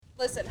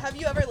Listen, have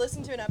you ever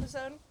listened to an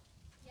episode?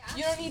 Yeah.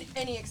 You don't need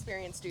any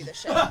experience to do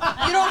this shit. You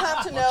don't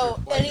have to know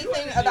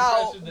anything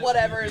about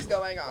whatever is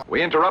going on.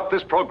 We interrupt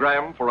this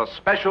program for a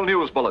special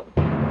news bulletin.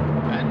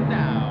 And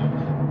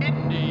now,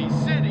 Indy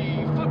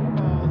City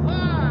Football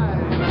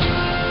Live.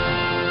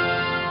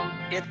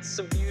 It's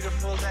a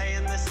beautiful day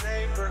in this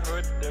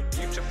neighborhood, a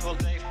beautiful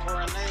day for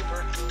a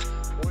neighbor.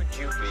 Would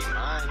you be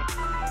mine?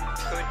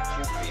 Could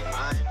you be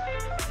mine?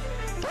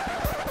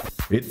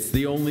 It's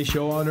the only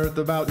show on earth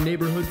about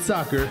neighborhood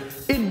soccer,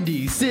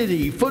 Indy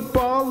City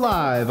Football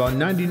Live on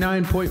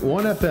 99.1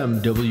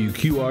 FM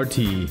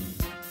WQRT.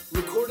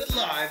 Recorded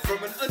live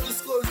from an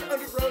undisclosed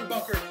underground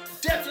bunker,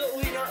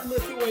 definitely not in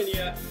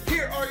Lithuania.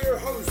 Here are your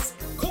hosts,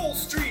 Cole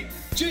Street,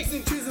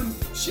 Jason Chisholm,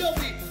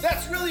 Shelby,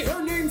 that's really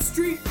her name,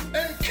 Street,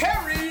 and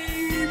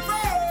Carrie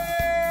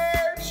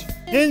Birch!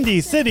 Indy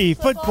City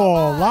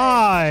Football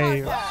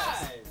Live.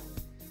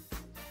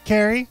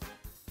 Carrie,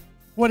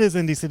 what is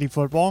Indy City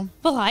Football?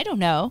 Well, I don't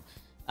know.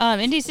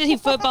 Indy City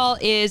Football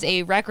is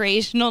a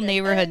recreational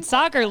neighborhood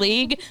soccer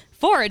league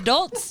for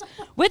adults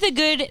with a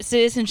good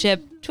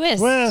citizenship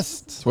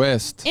twist.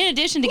 Twist. In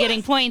addition to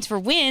getting points for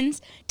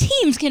wins,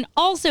 teams can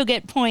also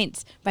get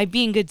points by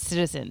being good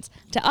citizens.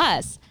 To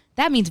us,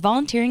 that means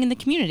volunteering in the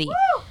community,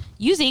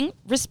 using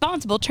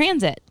responsible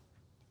transit,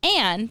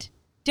 and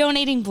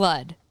donating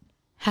blood.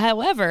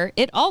 However,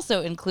 it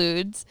also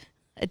includes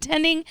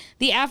attending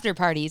the after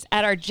parties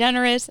at our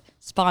generous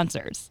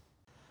sponsors.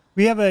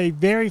 We have a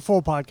very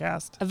full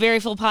podcast. A very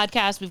full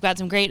podcast. We've got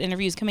some great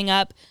interviews coming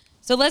up.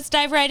 So let's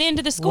dive right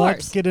into the scores.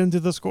 Let's get into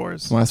the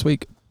scores. Last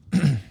week.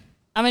 I'm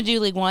going to do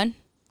League One.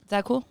 Is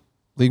that cool?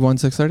 League One,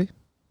 6:30?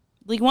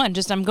 League One.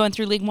 I'm going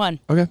through League One.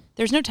 Okay.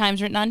 There's no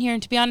times written on here,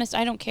 and to be honest,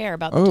 I don't care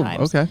about the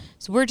times. Okay.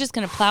 So we're just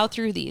going to plow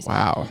through these.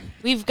 Wow.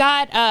 We've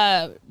got,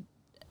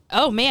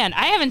 oh man,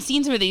 I haven't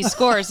seen some of these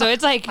scores, so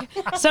it's like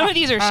some of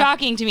these are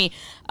shocking to me.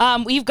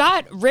 We've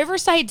got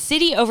Riverside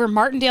City over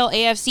Martindale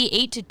AFC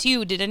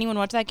 8-2. Did anyone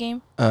watch that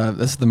game?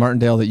 This is the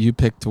Martindale that you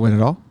picked to win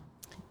it all?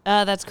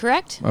 That's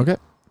correct. Okay.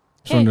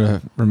 Just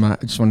wanted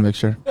to make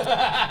sure.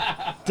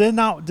 Did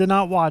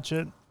not watch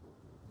it.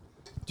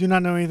 Do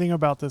not know anything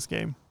about this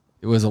game.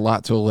 It was a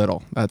lot to a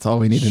little. That's all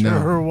we need to know.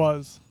 Sure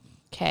was.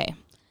 Okay.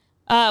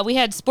 We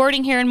had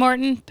Sporting here in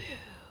Morton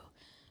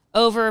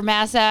over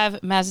Mass Ave,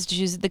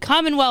 Massachusetts. The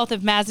Commonwealth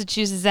of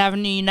Massachusetts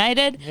Avenue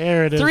United.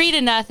 There it is.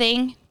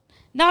 3-0.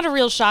 Not a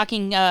real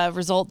shocking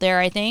result there,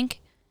 I think.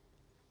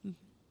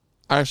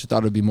 I actually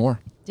thought it would be more.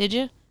 Did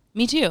you?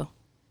 Me too.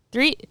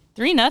 3-0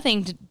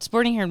 to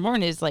Sporting here in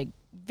Morton is like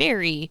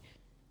very,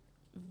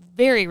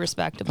 very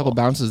respectable. A couple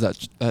bounces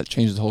that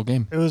changed the whole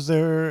game. It was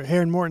their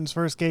Heron Morton's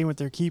first game with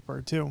their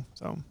keeper too.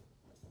 So.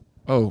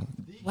 Oh.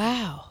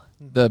 Wow.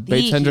 The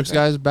Bates Hendricks keeper.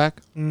 guy's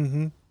back?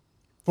 Mm-hmm.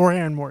 For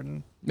Heron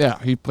Morton. Yeah,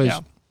 he plays.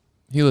 Yeah.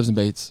 He lives in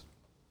Bates.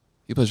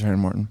 He plays for Heron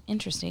Morton.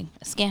 Interesting.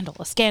 A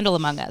scandal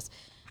among us.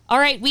 All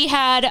right, we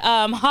had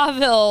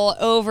Hawville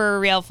over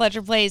Real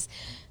Fletcher Place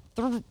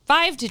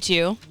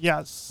 5-2.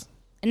 Yes.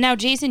 And now,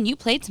 Jason, you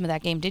played some of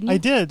that game, didn't you? I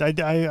did.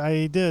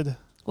 I did.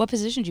 What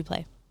position did you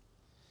play?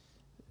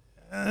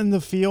 In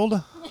the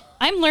field.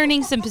 I'm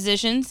learning some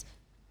positions.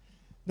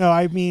 No,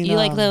 I mean. You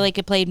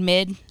it played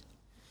mid?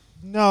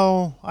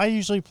 No, I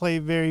usually play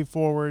very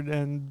forward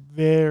and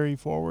very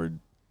forward.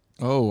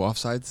 Oh,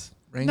 offsides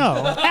range? No.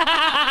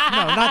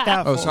 No, not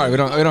that Oh, sorry. We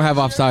don't have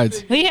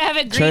offsides. We have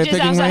egregious Cherry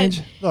picking outside.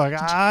 range? Look,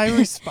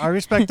 I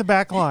respect the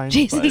back line.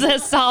 Jason's a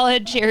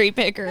solid cherry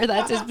picker.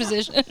 That's his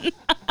position.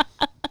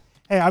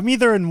 Hey, I'm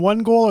either in one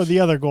goal or the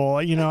other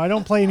goal. You know, I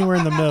don't play anywhere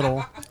in the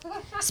middle.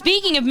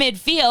 Speaking of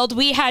midfield,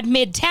 we had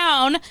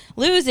Midtown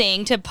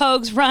losing to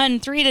Pogues Run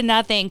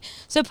 3-0.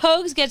 So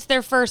Pogues gets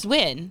their first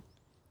win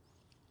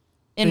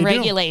in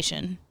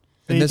regulation.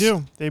 They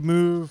do. They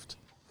moved.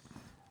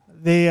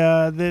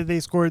 They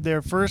scored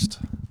their first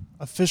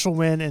official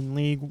win in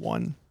League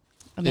One.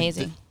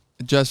 Amazing.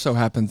 It just so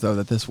happens, though,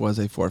 that this was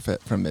a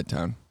forfeit from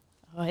Midtown.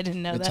 Oh, I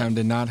didn't know that. Midtown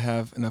did not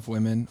have enough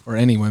women or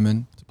any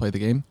women to play the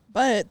game.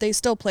 But they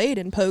still played,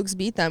 and Pogues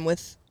beat them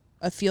with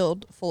a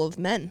field full of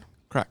men.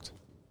 Correct.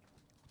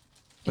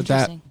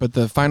 Interesting. But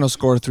the final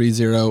score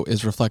 3-0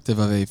 is reflective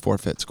of a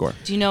forfeit score.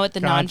 Do you know what the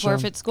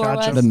non-forfeit score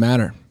was? It doesn't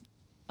matter.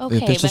 Okay,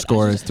 the official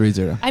score is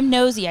 3-0. I'm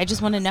nosy. I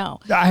just want to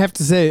know. I have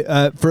to say,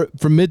 for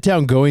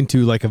Midtown going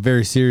to like a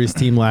very serious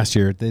team last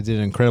year, they did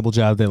an incredible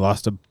job. They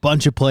lost a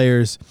bunch of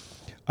players.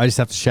 I just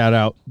have to shout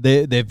out.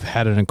 They've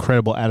had an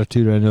incredible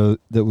attitude. I know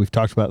that we've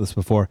talked about this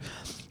before.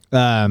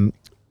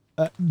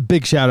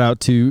 Big shout out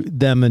to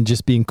them and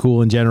just being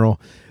cool in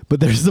general. But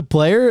there's a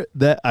player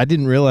that I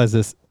didn't realize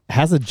this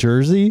has a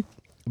jersey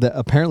that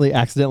apparently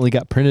accidentally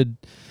got printed.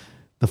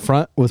 The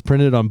front was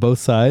printed on both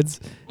sides,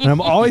 and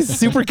I'm always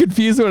super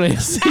confused when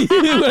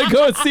I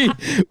go and see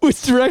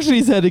which direction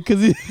he's headed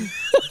because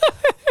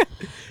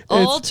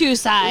all two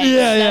sides.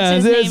 Yeah,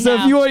 That's yeah. His name So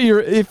now.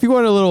 if you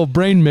want a little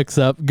brain mix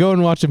up, go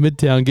and watch a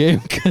Midtown game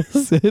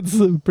because it's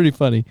pretty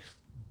funny.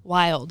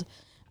 Wild.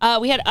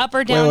 We had up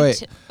or down.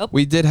 Wait.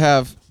 We did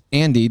have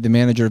Andy, the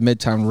manager of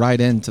Midtown,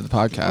 write into the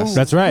podcast.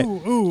 That's right.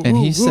 And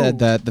he said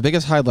that the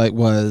biggest highlight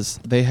was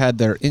they had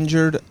their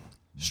injured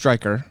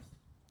striker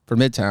for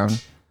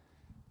Midtown,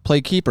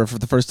 played keeper for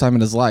the first time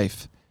in his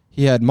life.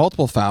 He had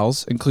multiple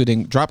fouls,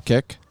 including drop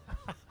kick,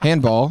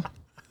 handball,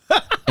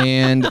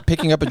 and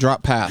picking up a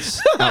drop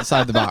pass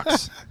outside the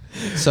box.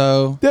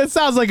 So That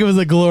sounds like it was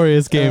a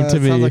glorious game to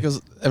me. Sounds like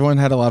everyone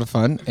had a lot of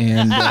fun,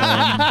 and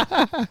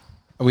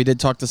we did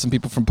talk to some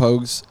people from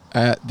Pogues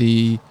at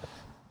the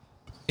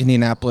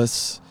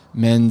Indianapolis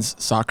men's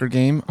soccer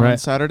game on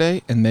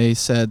Saturday, and they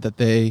said that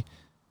they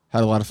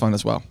had a lot of fun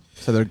as well.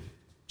 So they're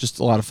just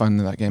a lot of fun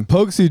in that game.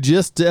 Pogues, who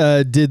just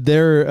did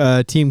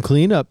their team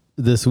cleanup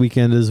this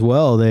weekend as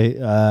well. They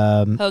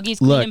Hoagies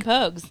cleaning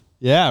Pogues.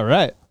 Yeah,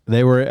 right.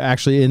 They were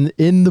actually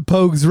in the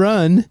Pogues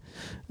run,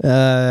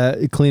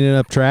 cleaning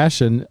up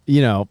trash, and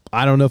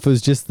I don't know if it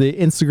was just the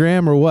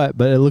Instagram or what,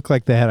 but it looked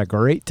like they had a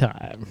great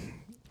time,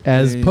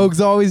 as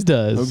Pogues always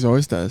does. Pogues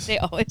always does. They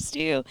always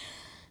do.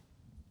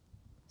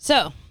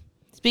 So,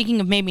 speaking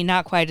of maybe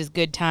not quite as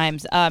good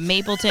times,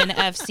 Mapleton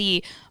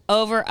FC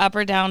over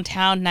Upper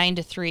Downtown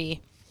 9-3.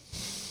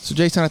 So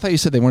Jason, I thought you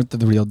said they weren't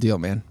the real deal,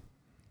 man.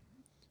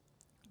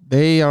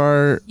 They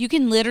are. You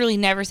can literally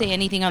never say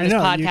anything on this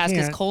podcast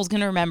because can't. Cole's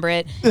gonna remember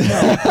it. Bring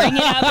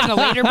it up in a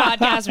later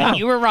podcast when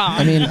you were wrong.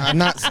 I mean, I'm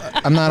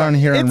not on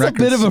here on It's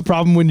record. a bit of a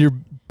problem when your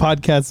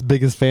podcast's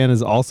biggest fan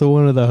is also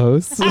one of the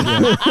hosts.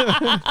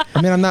 I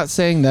mean, I'm not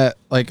saying that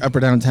like Upper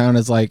Downtown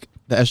is like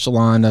the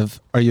echelon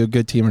of are you a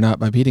good team or not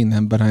by beating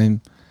them, but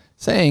I'm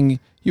saying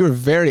you were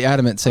very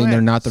adamant saying they're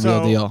not the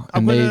real deal,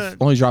 and they've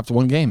only dropped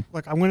one game.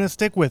 Look, I'm going to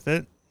stick with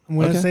it. I'm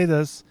going to say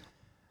this.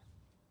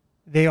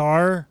 They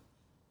are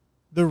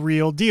the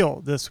real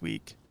deal this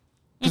week.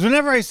 Because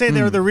whenever I say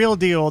they're the real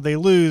deal, they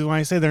lose. When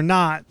I say they're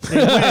not, they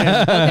win.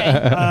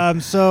 Okay.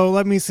 So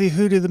let me see.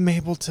 Who did the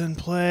Mapleton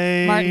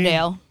play?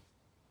 Martindale.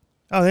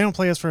 Oh, they don't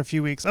play us for a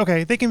few weeks.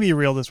 Okay, they can be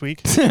real this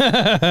week.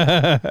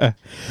 I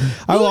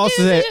will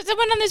also say Did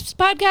someone on this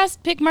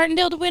podcast pick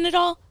Martindale to win it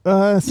all?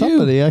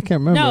 somebody, I can't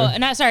remember. No,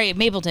 not sorry,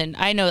 Mapleton.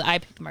 I know I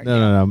picked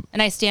Martindale. No.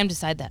 And I stand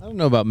beside that. I don't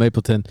know about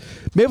Mapleton.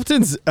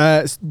 Mapleton's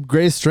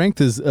greatest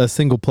strength is a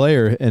single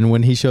player, and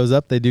when he shows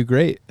up, they do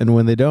great, and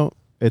when they don't,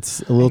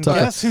 it's a little tough.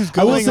 Guess who's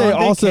I will going say on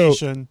also,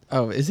 vacation?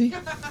 Oh, is he?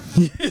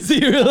 is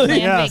he really?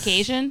 Planned Yes.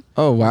 vacation.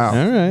 Oh, wow.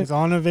 All right. He's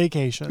on a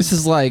vacation. This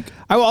is like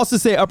I will also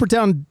say Upper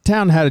Town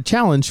had a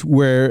challenge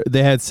where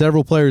they had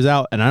several players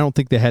out, and I don't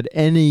think they had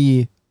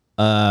any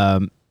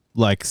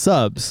like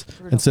subs,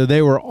 and so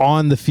they were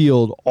on the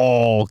field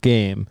all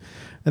game,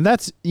 and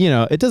that's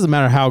it doesn't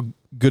matter how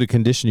good a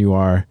condition you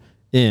are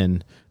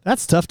in.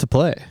 That's tough to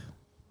play.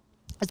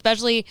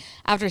 Especially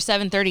after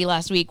 7:30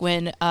 last week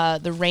when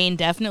the rain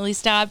definitely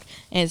stopped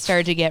and it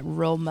started to get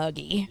real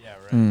muggy. Yeah,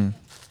 right.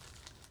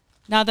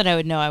 Not that I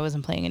would know I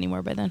wasn't playing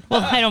anymore by then.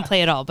 Well, I don't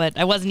play at all, but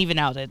I wasn't even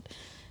outed.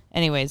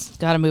 Anyways,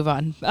 got to move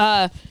on.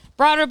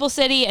 Broad Ripple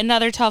City,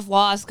 another tough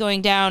loss,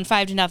 going down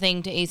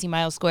 5-0 to AC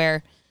Miles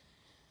Square.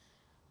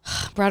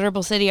 Broad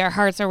Ripple City, our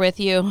hearts are with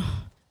you.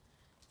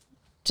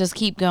 Just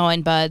keep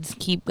going, buds.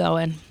 Keep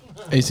going.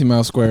 AC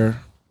Miles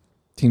Square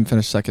team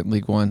finished second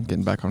League One,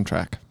 getting back on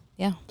track.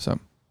 Yeah. So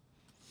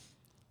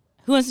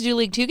Who wants to do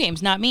League 2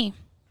 games? Not me.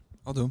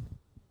 I'll do them.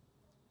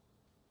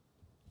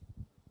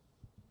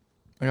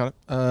 I got it.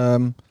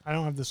 I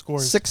don't have the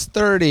scores.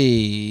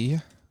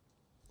 6:30,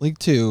 League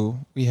 2.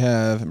 We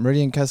have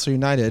Meridian Kessler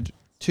United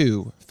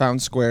 2, Fountain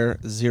Square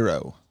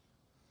 0.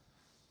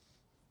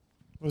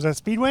 Was that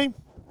Speedway?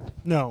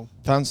 No.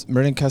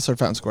 Meridian Kessler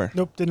Fountain Square.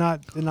 Nope. Did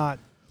not.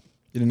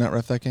 You did not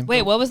ref that game.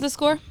 Wait, what was the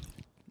score?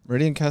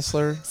 Meridian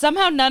Kessler.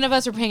 Somehow none of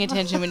us were paying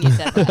attention when you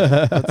said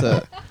that. That's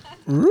a.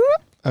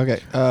 Okay.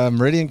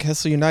 Meridian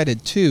Kessler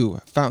United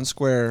 2, Fountain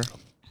Square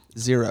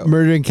 0.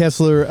 Murder and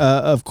Kessler,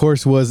 of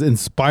course, was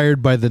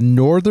inspired by the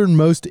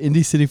northernmost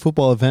Indy City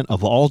football event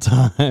of all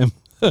time,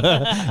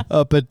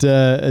 up at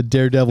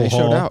Daredevil They Hall.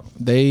 showed out.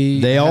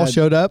 They all had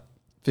showed up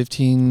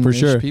 15 for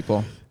sure.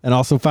 people. And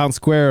also, Fountain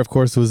Square, of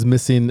course, was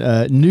missing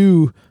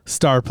new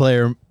star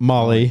player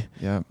Molly,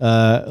 Yeah.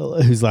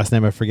 whose last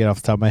name I forget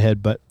off the top of my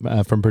head, but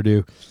from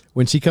Purdue.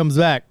 When she comes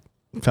back,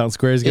 Fountain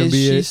Square is going Is to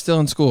be. she still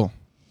in school?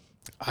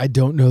 I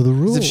don't know the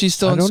rules. If she's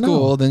still I in don't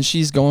school, know. then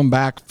she's going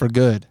back for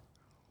good.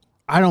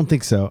 I don't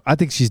think so. I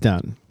think she's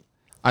done.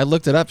 I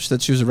looked it up. She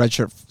said she was a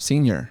redshirt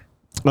senior.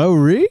 Oh,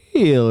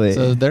 really?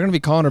 So they're going to be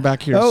calling her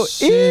back here Oh,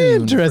 soon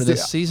for interesting.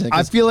 this season.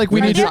 I feel like we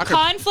Are need there to.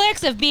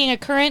 conflicts of being a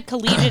current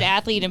collegiate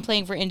athlete and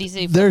playing for Indy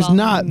City football? There's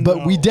not,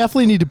 but we No.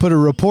 definitely need to put a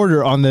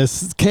reporter on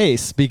this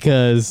case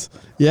because,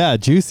 yeah,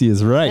 Juicy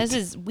is right.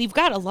 We've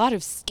got a lot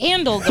of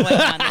scandal going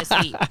on this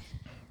week.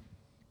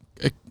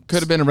 It could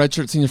have been a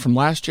redshirt senior from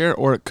last year,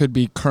 or it could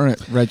be current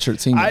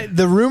redshirt senior.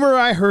 The rumor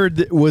I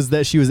heard was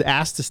that she was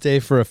asked to stay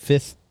for a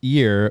 5th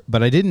year,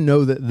 but I didn't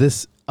know that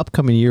this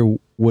upcoming year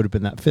would have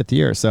been that 5th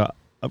year. So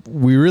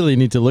we really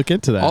need to look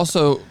into that.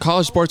 Also,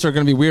 college sports are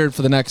going to be weird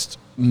for the next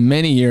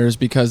many years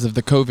because of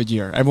the COVID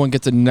year. Everyone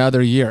gets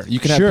another year. You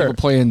can have Sure. people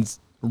playing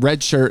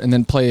red shirt and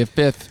then play a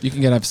 5th. You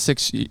can have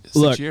six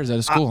Look, years out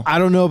of school. I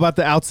don't know about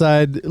the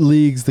outside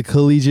leagues, the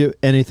collegiate,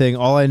 anything.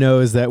 All I know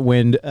is that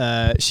when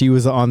she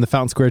was on the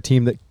Fountain Square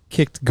team that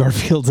kicked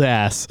Garfield's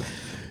ass,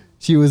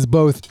 She was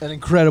both an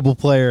incredible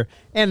player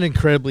and an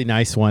incredibly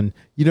nice one.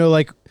 You know,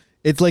 like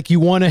it's like you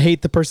want to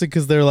hate the person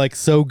because they're like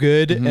so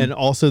good, and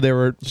also they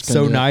were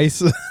so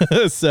nice.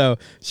 So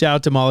shout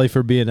out to Molly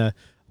for being a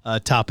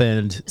top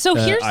end So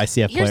here's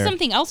ICF player.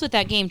 something else with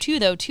that game too,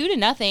 though.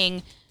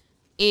 2-0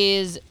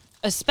 is,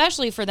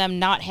 especially for them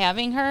not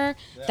having her,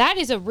 that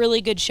is a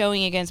really good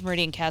showing against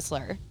Meridian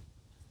Kessler.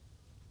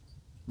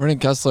 Meridian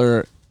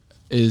Kessler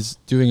is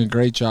doing a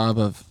great job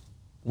of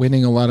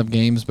winning a lot of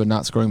games, but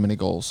not scoring many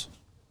goals.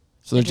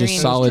 So they're just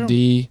Agreed. solid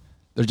D.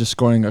 They're just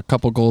scoring a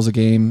couple goals a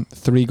game,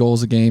 3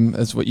 goals a game.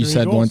 That's what you 3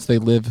 said goals? once. They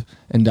live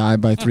and die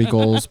by 3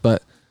 goals.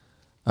 But,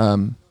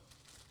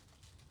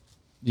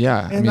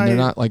 yeah, I And mean,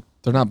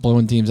 they're not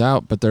blowing teams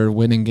out, but they're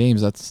winning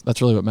games.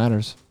 That's really what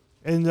matters.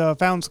 And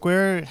Fountain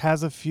Square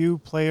has a few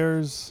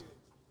players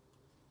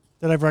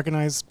that I've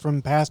recognized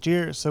from past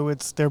years. So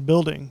they're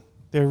building.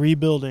 They're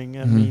rebuilding.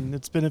 I mean,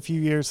 it's been a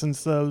few years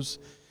since those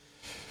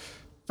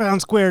Fountain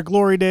Square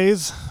glory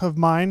days of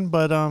mine,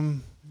 but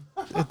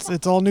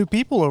it's all new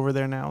people over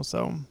there now.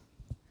 So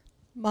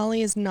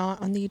Molly is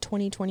not on the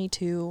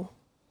 2022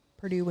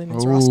 Purdue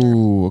women's roster.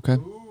 Ooh, okay.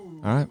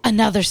 All right.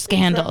 Another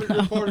scandal. No.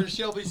 Reporter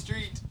Shelby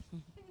Street.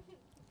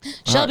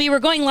 Shelby, we're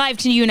going live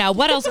to you now.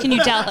 What else can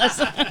you tell us?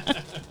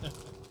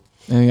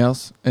 Anything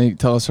else?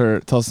 Tell us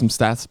some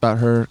stats about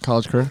her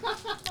college career.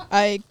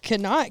 I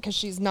cannot because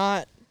she's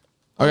not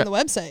Okay. on the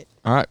website.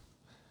 All right.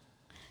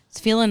 It's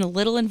feeling a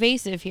little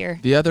invasive here.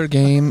 The other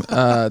game,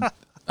 at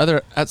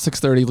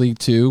 6:30 League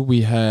 2,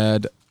 we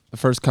had the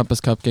first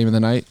Compass Cup game of the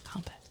night.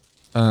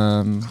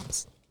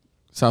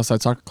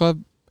 Southside Soccer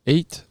Club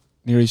 8,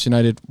 Near East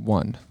United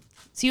 1.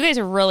 So you guys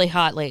are really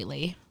hot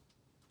lately.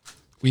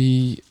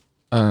 We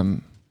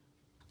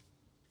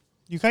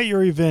you got your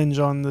revenge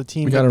on the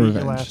team We that got a beat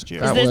revenge. you last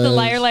year. Is That this the was-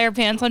 Liar Liar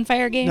Pants on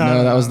Fire game?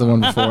 no, that was the one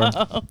before.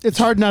 It's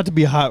hard not to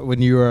be hot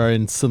when you are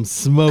in some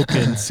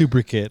smoking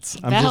super kits.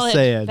 I'm just Valid,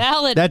 saying.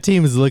 valid. That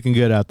team is looking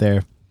good out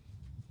there.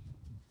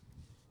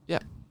 Yeah.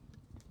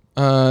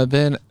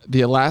 Then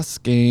the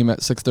last game at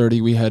 6:30,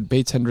 we had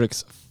Bates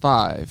Hendricks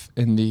 5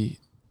 and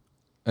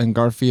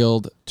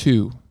Garfield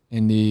 2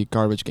 in the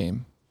garbage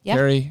game. Yeah.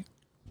 Carrie,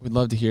 we'd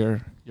love to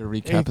hear your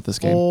recap of this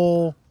game.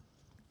 Full,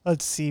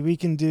 let's see, we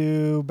can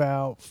do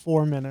about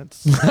 4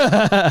 minutes.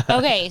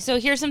 Okay, so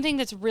here's something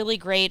that's really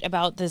great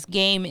about this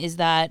game is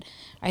that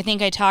I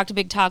think I talked a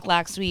big talk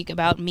last week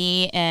about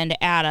me and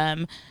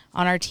Adam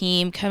on our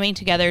team coming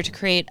together to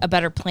create a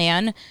better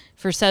plan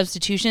for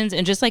substitutions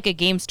and just like a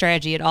game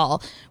strategy at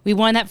all. We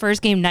won that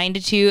first game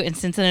 9-2, and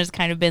since then it's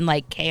kind of been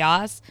like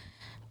chaos.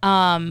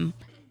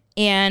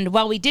 And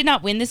while we did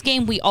not win this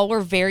game, we all were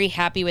very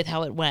happy with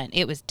how it went.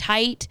 It was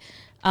tight.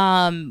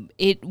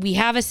 We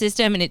have a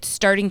system and it's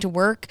starting to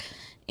work.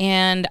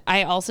 And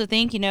I also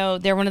think,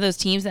 they're one of those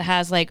teams that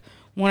has like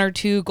 1 or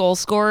 2 goal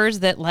scorers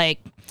that like,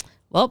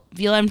 well, if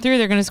you let them through,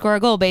 they're going to score a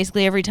goal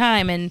basically every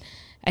time. And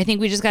I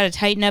think we just got to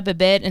tighten up a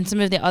bit. And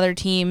some of the other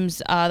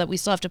teams that we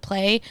still have to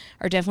play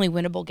are definitely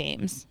winnable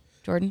games.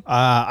 Jordan?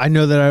 I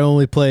know that I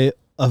only play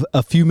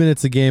a few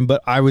minutes a game,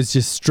 but I was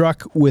just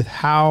struck with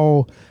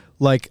how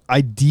like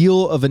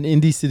ideal of an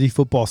Indy City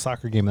football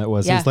soccer game that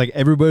was. Yeah. It's like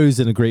everybody was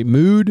in a great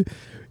mood.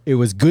 It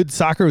was good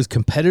soccer. It was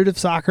competitive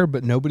soccer,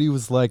 but nobody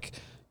was like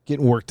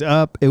getting worked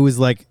up. It was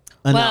like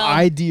an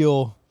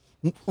ideal.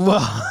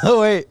 Well,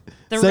 wait,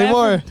 say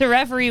more. The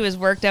referee was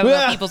worked up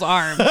about people's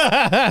arms.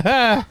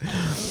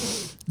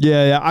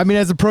 Yeah. I mean,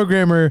 as a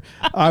programmer,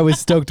 I was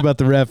stoked about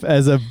the ref.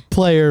 As a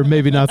player,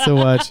 maybe not so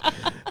much.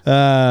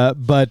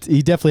 But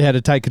he definitely had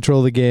a tight control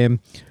of the game.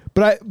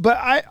 But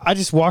I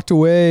just walked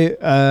away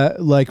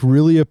like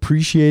really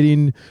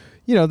appreciating,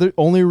 the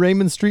only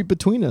Raymond Street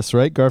between us,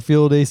 right?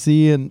 Garfield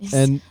AC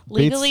and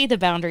Legally, Bates. the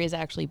boundary is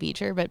actually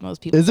Beecher, but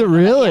most people Is it don't know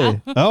that.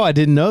 really? Yeah. Oh, I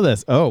didn't know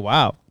this. Oh,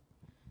 wow.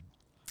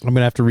 I'm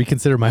gonna have to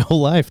reconsider my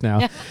whole life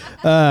now.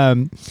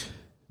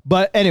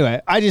 But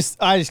anyway, I just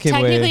came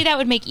away. Technically, that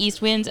would make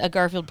East Winds a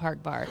Garfield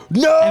Park bar.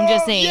 No, I'm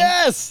just saying.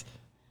 Yes.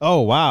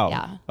 Oh wow.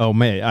 Yeah. Oh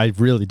man, I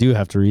really do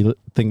have to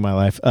rethink my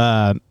life.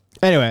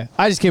 Anyway,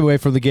 I just came away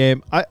from the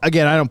game. I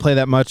don't play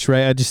that much,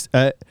 right?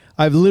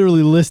 I've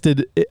literally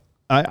listed.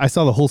 I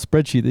saw the whole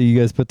spreadsheet that you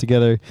guys put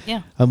together.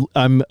 Yeah.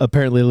 I'm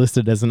apparently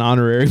listed as an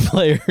honorary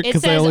player It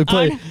because I says only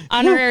play.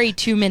 honorary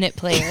 2-minute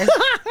player.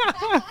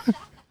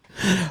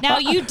 Now,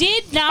 you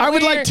did not I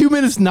would wear like 2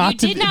 minutes you not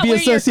to did not be wear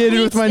your associated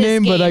with cleats my this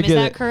name, but game. I get Is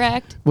that it.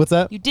 correct? What's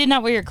that? You did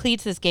not wear your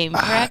cleats this game,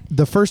 correct?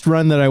 The first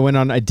run that I went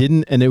on, I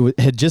didn't, and it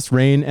had just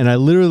rained, and I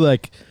literally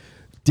like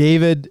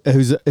David,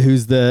 who's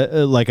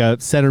the like a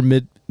center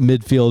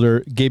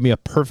midfielder, gave me a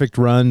perfect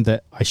run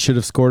that I should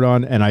have scored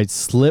on, and I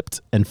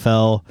slipped and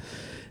fell,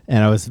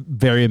 and I was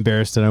very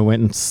embarrassed, and I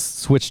went and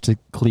switched to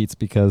cleats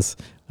because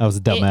I was a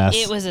dumbass.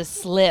 It was a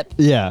slip.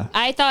 Yeah.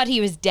 I thought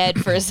he was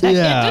dead for a second.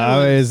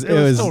 Yeah, It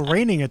was still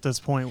raining at this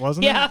point,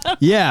 wasn't Yeah. it?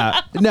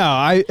 Yeah.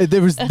 No,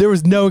 there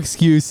was no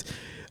excuse.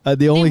 The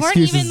They only weren't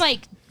excuse even is like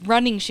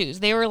running shoes.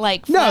 They were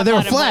like No, they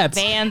were flat-bottom, like, flats.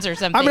 Vans or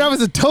something. I mean, I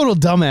was a total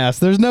dumbass.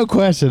 There's no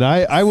question.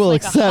 I will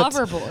like a accept.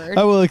 hoverboard.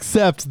 I will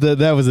accept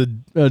that was a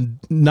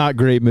not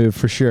great move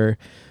for sure.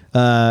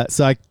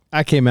 So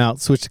I came out,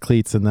 switched to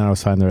cleats, and then I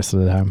was fine the rest of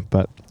the time.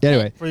 But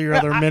anyway, For your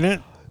other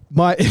minute?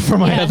 for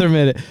my other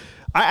minute,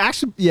 I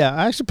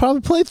actually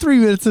probably played 3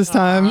 minutes this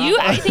time.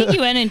 I think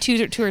you went in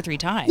two or three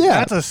times. Yeah.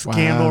 That's a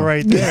scandal Wow.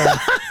 right there.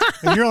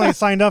 If you're only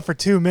signed up for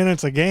 2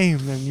 minutes a game,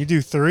 then you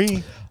do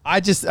 3. I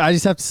just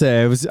have to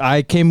say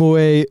I came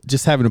away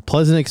just having a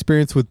pleasant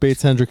experience with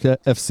Bates Hendrick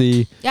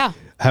FC. Yeah.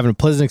 Having a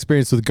pleasant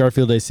experience with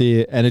Garfield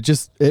AC, and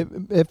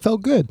it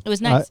felt good. It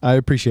was nice. I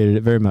appreciated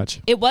it very much.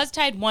 It was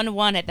tied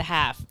 1-1 at the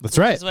half. That's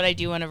right. That's what I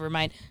do want to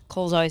remind.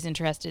 Cole's always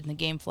interested in the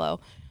game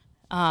flow.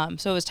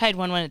 So it was tied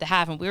 1-1 at the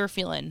half, and we were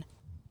feeling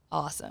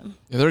awesome.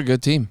 Yeah, they're a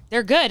good team.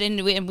 They're good, and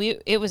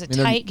it was a I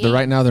mean, tight game. they're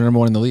right now they're number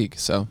 1 in the league.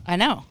 So I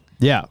know.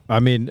 Yeah, I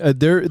mean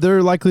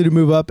they're likely to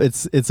move up.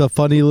 It's a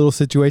funny little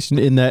situation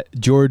in that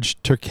George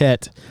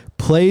Turquette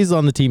plays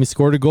on the team. He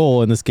scored a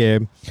goal in this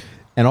game,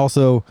 and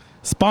also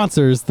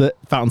sponsors the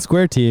Fountain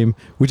Square team,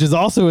 which is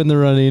also in the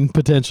running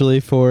potentially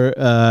for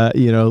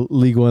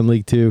League 1,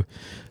 League 2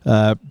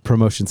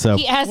 promotion. So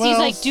He asked, he's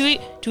like,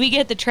 do we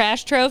get the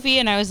trash trophy?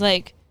 And I was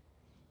like,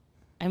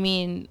 I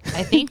mean,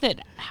 I think that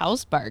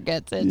House Bar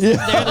gets it. They're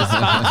the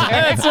sponsor.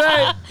 that's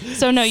right.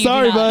 So no, you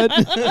Sorry, do not.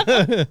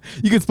 bud.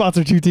 You can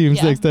sponsor 2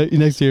 teams Yeah.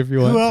 next year if you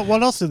want.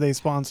 What else do they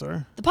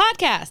sponsor? The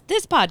podcast,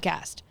 this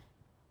podcast.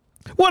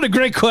 What a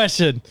great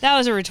question. That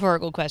was a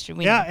rhetorical question.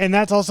 We Yeah, know. and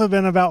that's also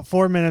been about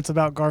 4 minutes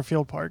about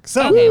Garfield Park.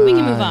 So Okay, we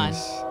can move on.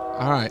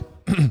 all right.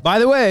 By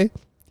the way,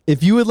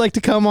 if you would like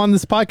to come on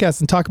this podcast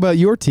and talk about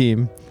your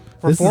team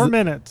for this 4 is-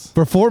 minutes.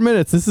 For 4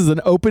 minutes, this is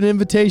an open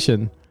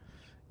invitation.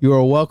 You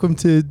are welcome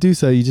to do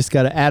so. You just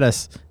got to add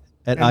us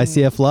at And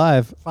ICF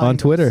Live on find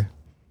Twitter.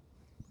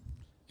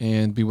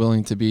 And be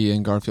willing to be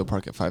in Garfield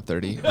Park at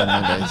 5:30 on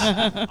Mondays.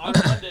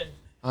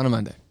 On a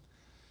Monday.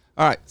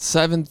 All right,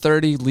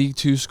 7:30 League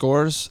 2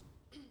 scores.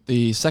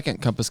 The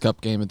second Compass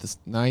Cup game of this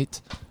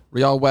night.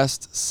 Real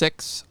West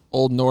 6,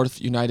 Old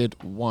North United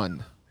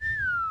 1.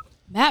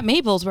 Matt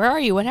Maples, where are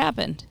you? What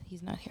happened?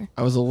 He's not here.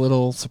 I was a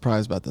little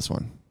surprised about this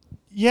one.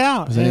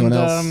 Yeah. Was anyone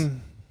else?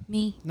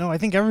 Me. No, I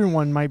think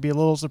everyone might be a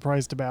little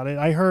surprised about it.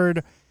 I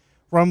heard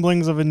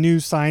rumblings of a new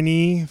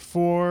signee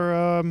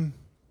for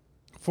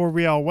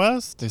Real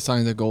West. They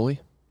signed a goalie.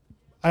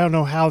 I don't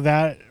know how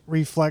that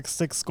reflects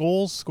 6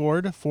 goals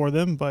scored for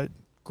them, but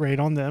great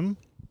on them.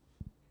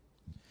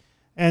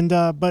 And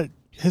but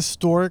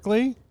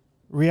historically,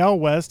 Real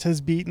West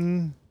has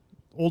beaten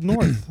Old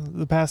North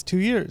the past 2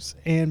 years,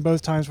 and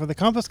both times for the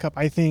Compass Cup.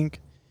 I think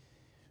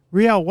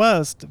Real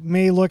West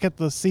may look at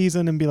the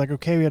season and be like,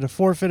 okay, we had to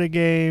forfeit a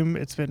game.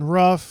 It's been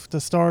rough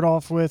to start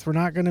off with. We're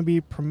not going to be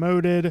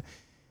promoted,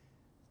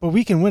 but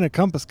we can win a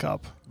Compass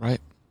Cup. Right.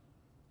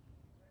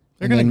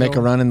 They're And gonna then make go-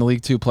 a run in the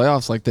League 2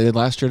 playoffs like they did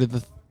last year to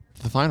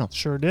the final.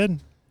 Sure did.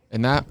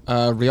 And that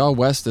Real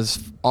West is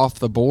off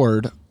the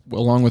board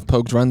along with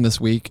Pogue's run this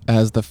week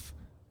as the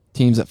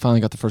teams that finally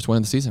got the first win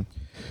of the season.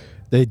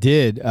 They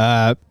did.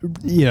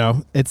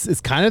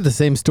 It's kind of the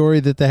same story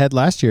that they had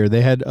last year.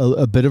 They had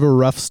a bit of a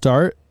rough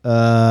start,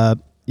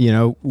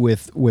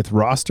 with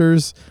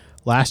rosters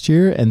last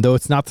year. And though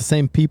it's not the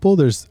same people,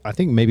 there's, I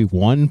think, maybe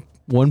one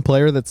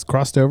player that's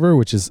crossed over,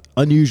 which is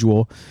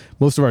unusual.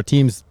 Most of our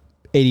teams,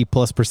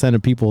 80+%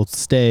 of people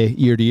stay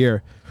year to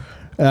year.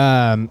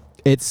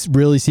 It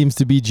really seems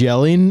to be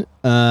gelling.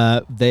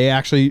 They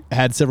actually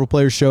had several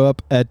players show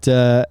up at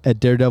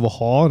Daredevil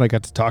Hall, and I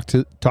got to talk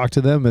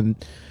to them, and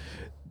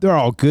they're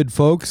all good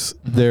folks.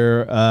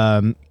 They're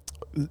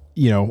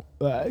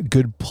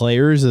good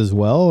players as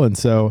well, and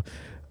so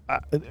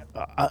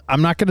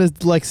I'm not gonna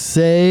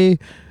say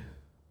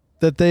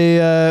that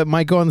they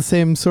might go on the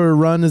same sort of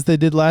run as they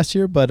did last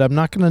year, but I'm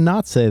not gonna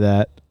not say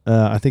that.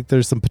 I think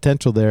there's some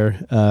potential there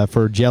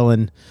for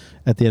gelling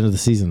at the end of the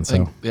season.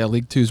 So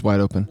League 2 is wide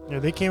open. Yeah,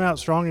 they came out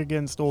strong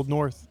against Old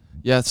North.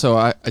 Yeah, so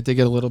I did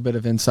get a little bit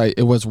of insight.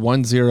 It was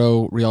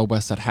 1-0 Real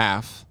West at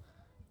half.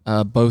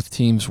 Both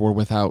teams were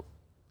without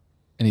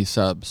any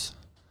subs.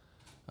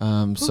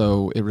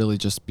 So it really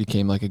just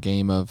became like a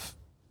game of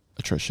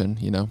attrition,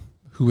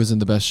 who was in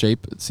the best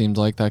shape, it seemed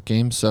like that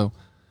game. So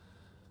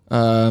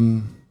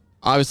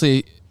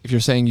obviously, if you're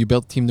saying you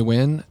built the team to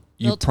win,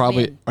 you Built to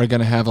probably win. are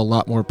going to have a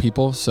lot more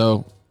people.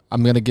 So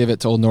I'm going to give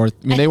it to Old North.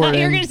 I mean, they I were thought you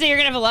were in. going to say you're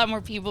going to have a lot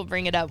more people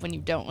bring it up when you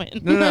don't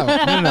win. No.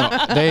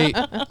 They're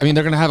going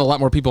to have a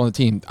lot more people on the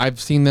team. I've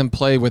seen them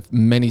play with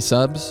many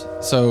subs.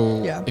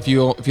 So Yeah. if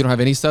you don't have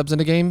any subs in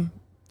a game,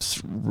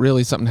 it's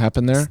really something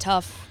happened there. It's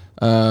tough.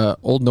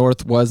 Old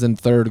North was in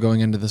third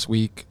going into this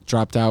week,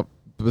 dropped out.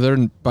 But they're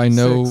by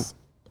no, 6.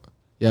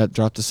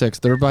 dropped to 6.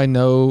 They're in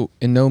no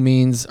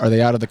means are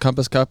they out of the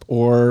Compass Cup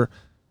or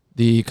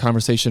the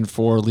conversation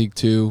for League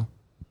 2,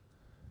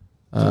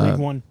 League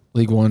 1.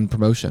 League 1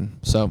 promotion.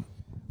 So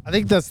I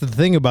think that's the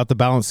thing about the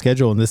balanced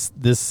schedule, and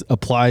this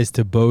applies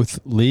to both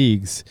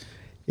leagues,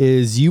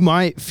 is you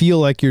might feel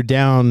like you're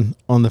down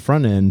on the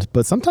front end,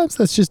 but sometimes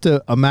that's just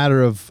a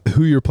matter of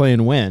who you're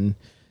playing when.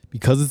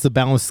 Because it's a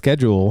balanced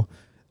schedule,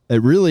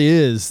 it really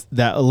is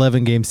that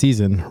 11-game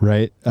season,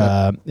 right?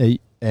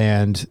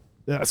 And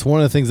that's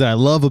one of the things that I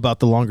love about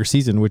the longer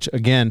season, which,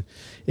 again,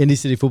 Indy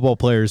City football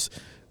players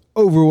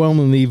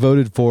overwhelmingly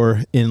voted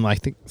for in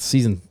like the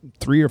season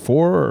 3 or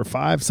 4 or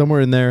 5,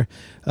 somewhere in there,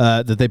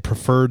 that they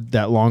preferred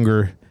that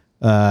longer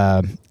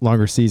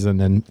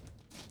season. And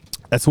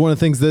that's one of the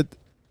things that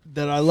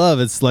I love.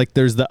 It's like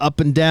there's the up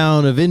and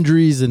down of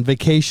injuries and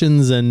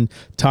vacations and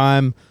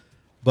time,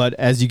 but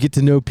as you get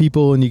to know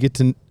people and you get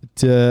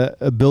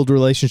to build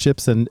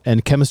relationships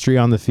and chemistry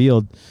on the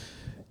field,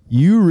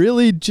 you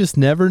really just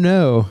never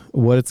know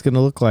what it's going to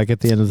look like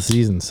at the end of the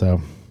season.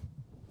 So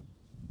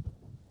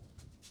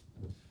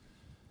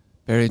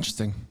very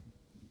interesting.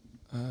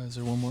 Is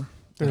there one more?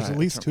 There's at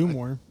least 2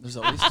 more. There's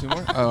at least 2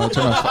 more. Oh,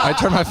 I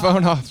turned my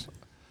phone off.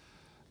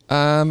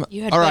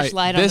 You had all Busch right,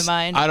 Light on the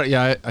mind.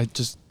 I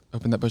just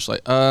opened that Busch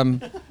Light.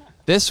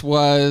 This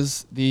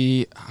was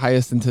the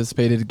highest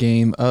anticipated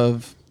game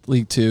of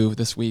League 2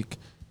 this week.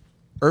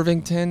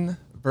 Irvington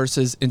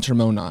versus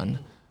Intermonon.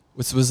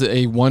 This was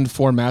a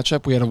 1-4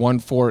 matchup. We had a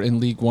 1-4 in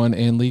League 1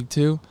 and League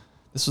 2.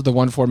 This was the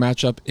 1-4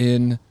 matchup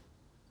in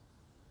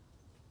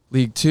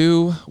League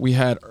 2. We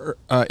had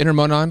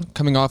Intermonon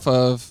coming off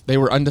of, they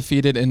were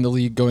undefeated in the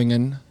league going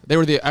in. They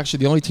were actually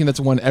the only team that's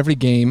won every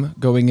game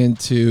going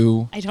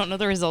into. I don't know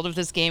the result of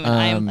this game, and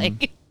I'm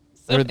like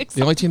so They're excited.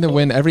 the only team that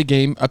win every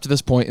game up to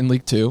this point in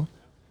League 2.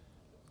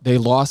 They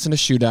lost in a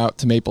shootout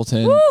to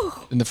Mapleton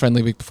in the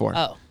friendly week before.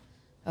 Oh,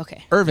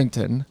 okay.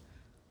 Irvington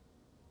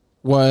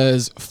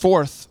was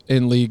 4th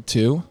in League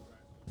 2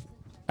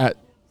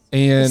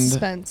 and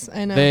Suspense.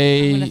 I know. I'm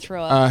they gonna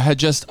throw up. had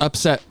just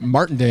upset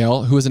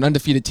Martindale, who was an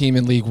undefeated team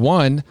in League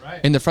 1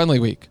 in the friendly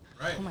week.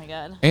 Oh my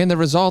god. And the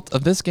result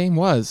of this game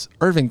was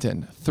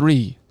Irvington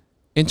 3,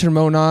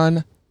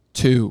 Intermonon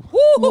 2.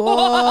 Whoa.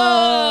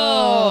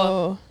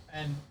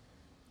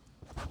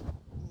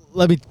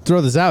 let me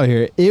throw this out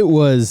here. It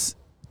was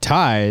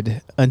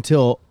tied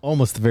until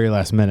almost the very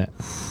last minute.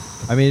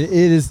 I mean, it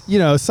is,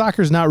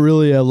 soccer's not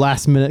really a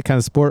last minute kind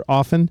of sport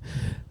often.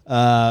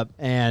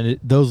 And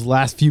those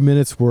last few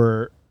minutes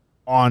were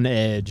on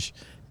edge.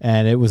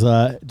 And it was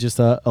just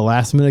a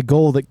last minute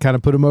goal that kind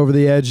of put him over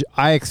the edge.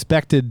 I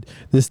expected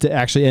this to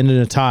actually end in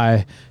a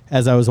tie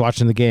as I was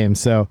watching the game.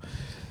 So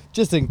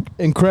just an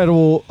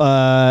incredible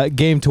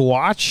game to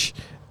watch.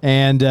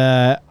 And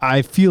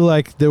I feel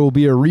like there will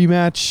be a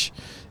rematch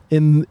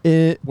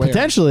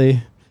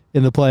potentially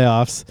in the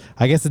playoffs.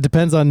 I guess it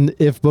depends on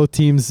if both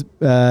teams,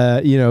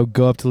 go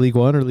up to League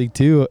 1 or League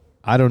 2.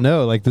 I don't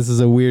know. Like, this is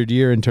a weird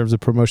year in terms of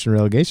promotion and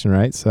relegation,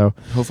 right? So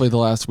hopefully the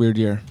last weird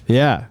year.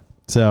 Yeah.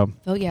 So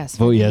vote yes.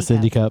 Vote yes,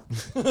 Indy Cup.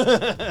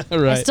 I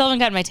Right. still haven't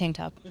gotten my tank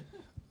top.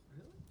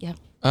 Yeah.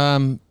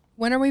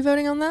 When are we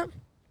voting on that?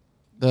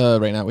 The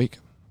Rain Out Week.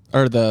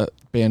 Or the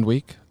Band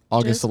Week.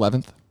 August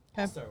 11th.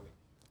 Okay.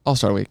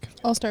 All-Star Week.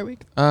 All-Star Week.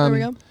 There we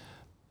go.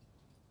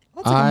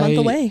 That's like a month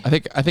away.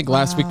 I think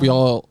last week we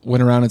all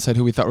went around and said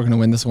who we thought were going to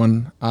win this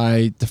one.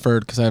 I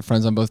deferred because I have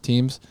friends on both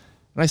teams.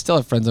 And I still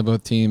have friends on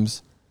both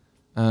teams.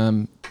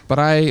 But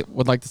I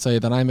would like to say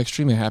that I'm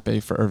extremely happy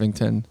for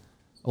Irvington.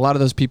 A lot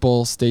of those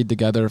people stayed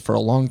together for a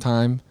long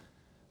time.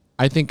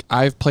 I think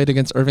I've played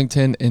against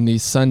Irvington in the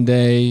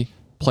Sunday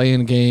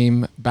play-in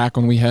game back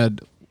when we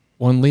had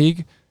one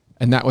league,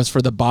 and that was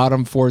for the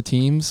bottom 4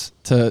 teams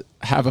to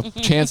have a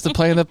chance to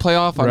play in the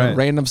playoff on a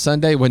random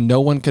Sunday when no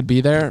one could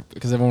be there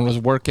because everyone was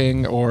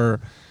working or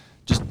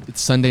just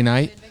it's Sunday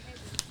night.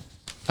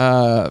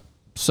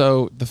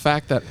 So the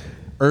fact that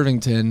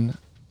Irvington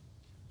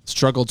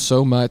struggled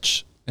so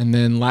much, and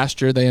then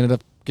last year they ended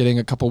up getting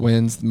a couple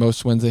wins, the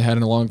most wins they had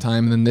in a long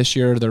time, and then this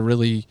year they're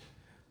really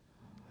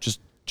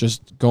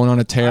just going on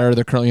a tear.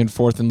 They're currently in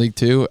 4th in League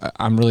 2.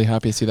 I'm really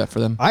happy to see that for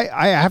them.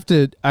 I have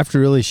to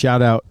really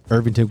shout out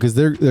Irvington because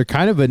they're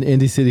kind of an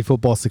Indy City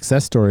football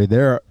success story.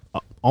 They're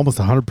almost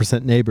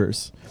 100%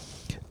 neighbors,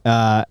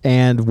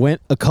 and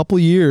went a couple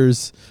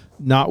years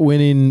not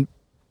winning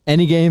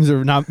any games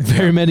or not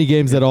very many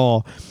games at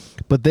all.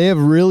 But they have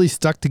really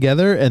stuck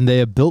together and they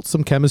have built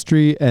some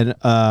chemistry, and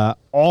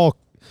all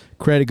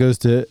credit goes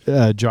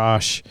to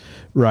Josh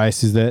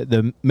Rice, who's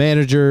the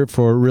manager,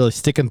 for really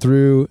sticking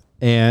through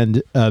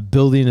and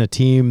building a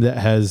team that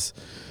has,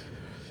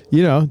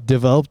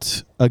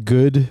 developed a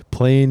good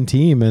playing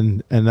team,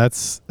 and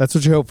that's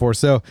what you hope for.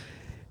 So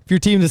if your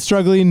team is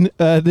struggling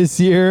this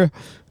year,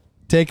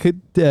 take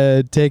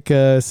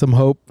some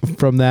hope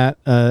from that.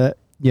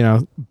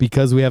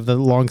 Because we have the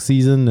long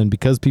season and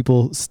because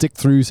people stick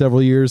through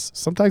several years,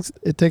 sometimes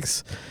it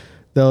takes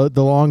the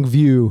long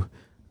view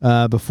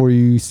before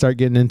you start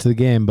getting into the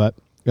game. But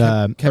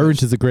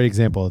Irvington is a great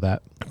example of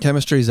that.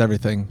 Chemistry is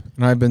everything.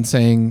 And I've been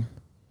saying,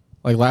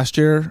 like last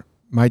year,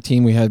 my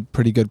team, we had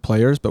pretty good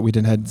players, but we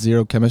had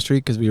zero chemistry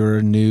because we were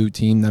a new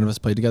team. None of us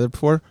played together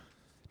before.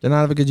 Did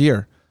not have a good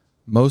year.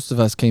 Most of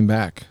us came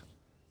back.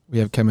 We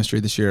have chemistry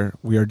this year.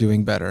 We are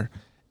doing better.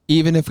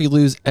 Even if we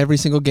lose every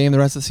single game the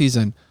rest of the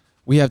season,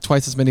 we have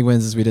twice as many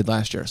wins as we did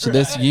last year. So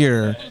this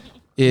year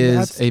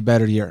is a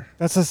better year.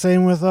 That's the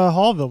same with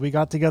Hallville. We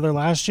got together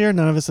last year.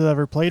 None of us have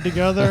ever played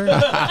together.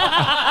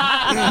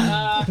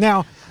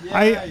 Now,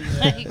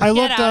 I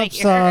looked up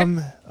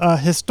some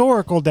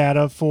historical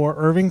data for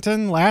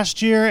Irvington.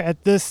 Last year,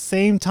 at this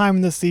same time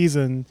in the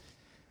season,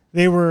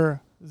 they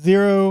were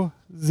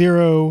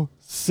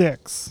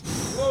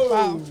 0-0-6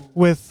 Wow.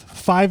 with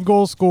 5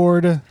 goals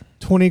scored,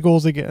 20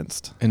 goals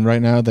against. And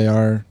right now they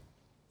are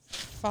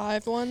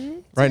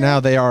 5-1. right now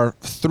they are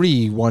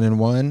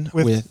 3-1-1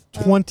 With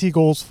 20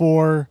 goals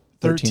for,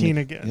 13 13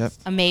 against. Yep.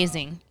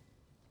 Amazing.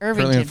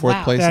 Currently in Irvington, fourth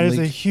wow. place That in is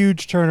a League,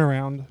 huge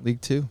turnaround.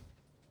 League 2.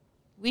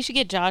 We should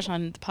get Josh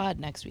on the pod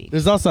next week.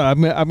 There's also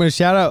I'm gonna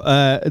shout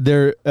out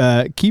their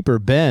keeper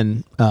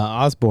Ben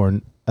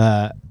Osborne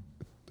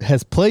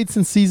has played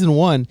since season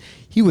 1.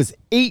 He was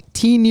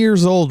 18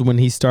 years old when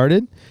he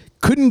started.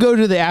 Couldn't go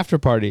to the after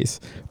parties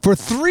for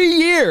 3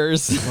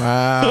 years.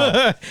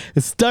 Wow.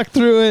 Stuck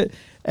through it,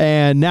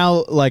 and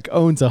now like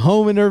owns a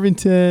home in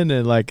Irvington,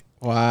 and like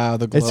Wow,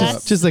 the glow it's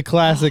up. just a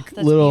classic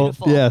That's little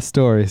beautiful.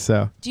 story.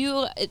 So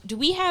Do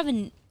we have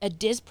a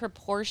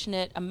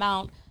disproportionate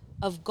amount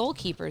of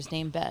goalkeepers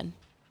named Ben?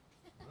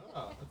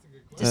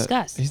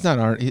 Discuss. He's not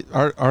our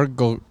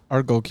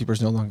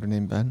goalkeeper's no longer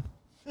named Ben.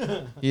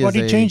 What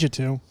did he change it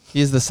to? He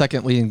is the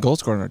second leading goal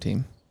scorer on our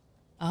team.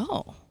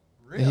 Oh,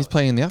 And he's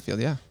playing in the outfield,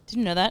 yeah.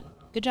 didn't know that.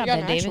 Good You job, got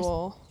Ben an Davis.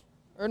 actual,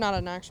 or not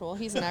an actual.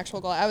 He's an actual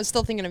goal. I was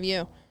still thinking of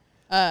you.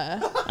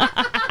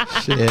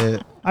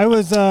 Shit. I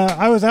was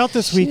out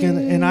this weekend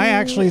and I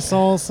actually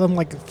saw some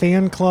like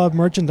fan club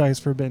merchandise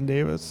for Ben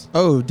Davis.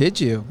 Oh, did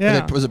you?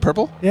 Yeah. Was it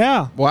purple?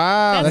 Yeah.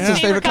 Wow, that's his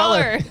favorite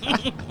color.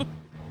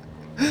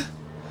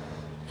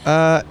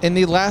 In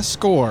the last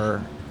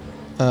score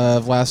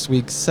of last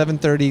week's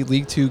 7:30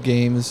 League 2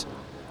 games,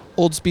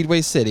 Old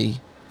Speedway City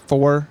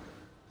 4,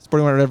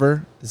 Sporting White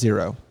River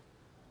 0.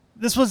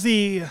 This was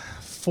the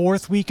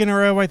 4th week in a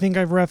row I think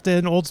I've reffed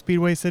an Old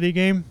Speedway City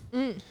game.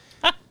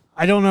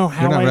 I don't know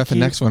how You're not I reffing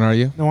next one, are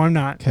you? No, I'm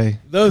not. Okay.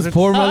 those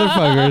poor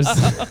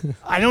motherfuckers.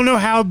 I don't know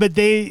how, but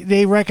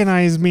they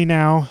recognize me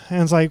now,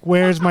 and it's like,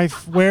 where's my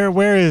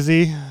where is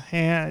he?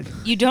 And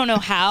You don't know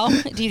how?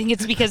 Do you think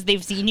it's because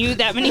they've seen you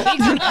that many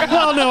weeks in a row?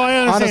 well, no, I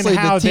understand Honestly, the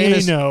how team they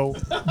is- know.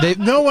 They,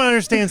 No one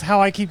understands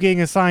how I keep getting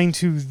assigned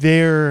to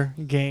their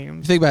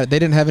games. think about it. They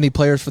didn't have any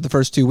players for the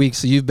first 2 weeks,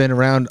 so you've been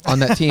around on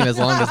that team as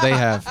long as they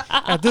have.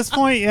 At this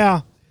point,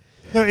 yeah.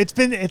 No, it's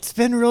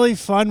been really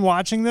fun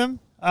watching them.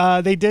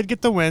 They did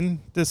get the win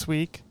this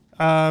week.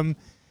 Sporting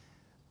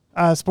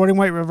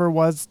White River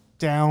was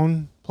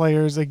down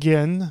players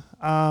again,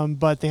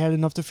 but they had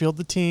enough to field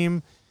the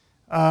team.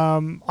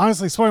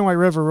 Honestly, Sporting White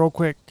River, real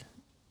quick,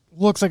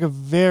 looks like a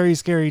very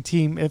scary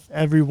team if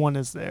everyone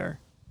is there.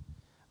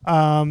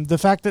 The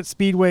fact that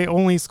Speedway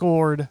only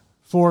scored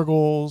 4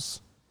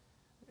 goals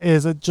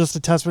is just a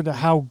testament to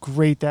how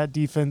great that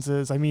defense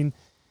is. I mean,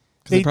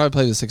 Because they probably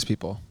played with 6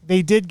 people.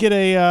 they did get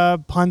a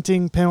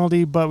punting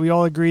penalty, but we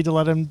all agreed to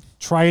let him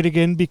try it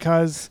again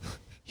because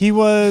he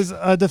was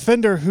a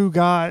defender who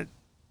got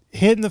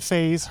hit in the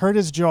face, hurt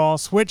his jaw,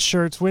 switched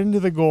shirts, went into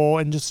the goal,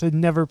 and just had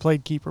never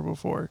played keeper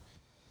before.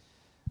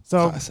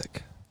 So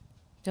Classic.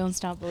 Don't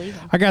stop believing.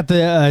 I got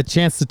the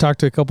chance to talk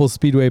to a couple of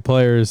Speedway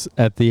players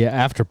at the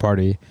after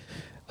party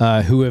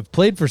who have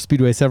played for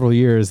Speedway several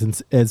years, and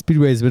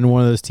Speedway has been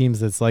one of those teams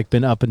that's like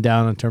been up and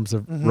down in terms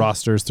of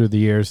rosters through the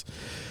years,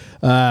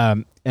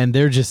 and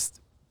they're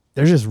just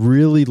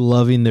really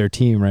loving their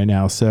team right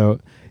now. So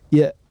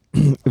yeah,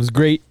 it was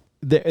great.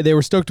 They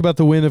were stoked about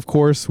the win, of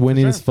course.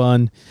 Winning is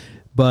fun,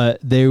 but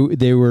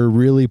they were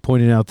really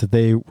pointing out that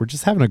they were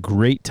just having a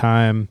great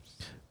time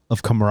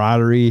of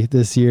camaraderie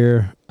this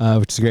year,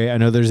 which is great. I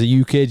know there's a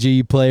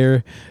UKG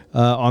player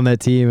on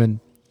that team, and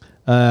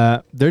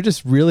they're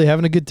just really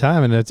having a good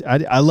time, and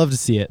I love to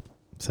see it.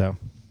 So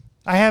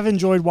I have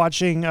enjoyed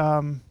watching.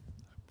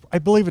 I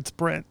believe it's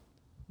Brent.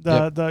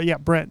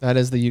 Brent. That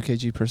is the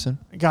UKG person.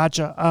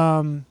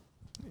 Gotcha.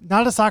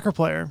 Not a soccer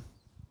player.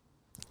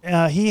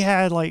 He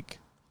had like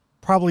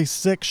probably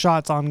 6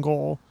 shots on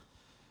goal.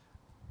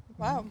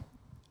 Wow.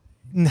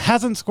 And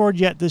hasn't scored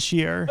yet this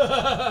year.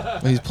 Well,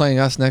 he's playing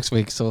us next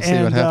week, so we'll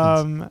see what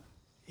happens.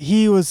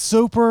 He was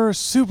super,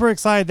 super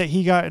excited that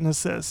he got an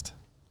assist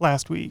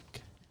last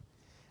week.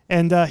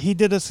 And he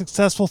did a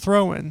successful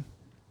throw-in.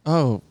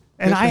 Oh.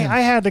 And good for him. I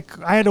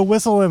had to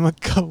whistle him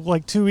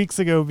like 2 weeks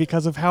ago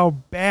because of how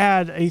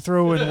bad a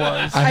throw-in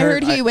was. I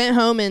heard he went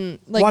home and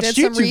like Watched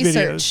did some YouTube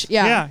research. videos.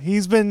 Yeah.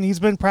 He's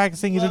been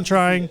practicing. He's been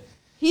trying.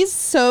 He's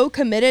so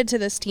committed to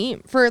this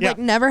team for Yeah. like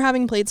never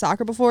having played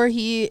soccer before.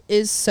 He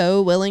is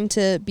so willing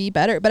to be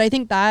better. But I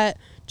think that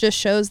just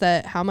shows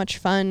that how much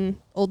fun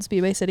Old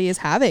Speedway City is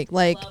having.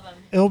 Like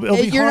It'll be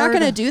you're hard. not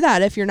going to do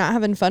that if you're not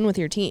having fun with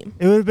your team.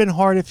 It would have been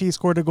hard if he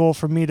scored a goal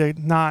for me to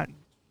not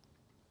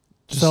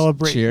Just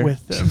celebrate cheer.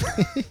 with them.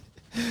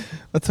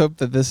 Let's hope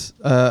that this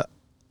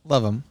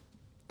love him.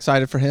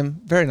 Excited for him.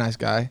 Very nice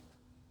guy.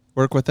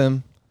 Work with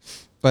him. I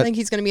But think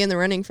he's going to be in the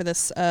running for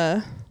this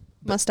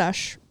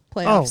mustache Oh,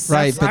 playoffs.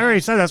 Right, I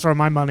already said that's where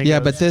my money yeah,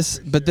 goes.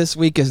 but this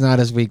week is not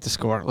his week to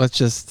score. Let's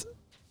just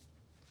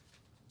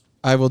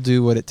I will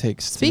do what it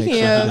takes Speaking to make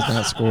sure he of does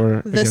not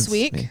score this against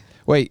week. me.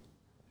 Wait.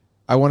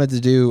 I wanted to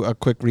do a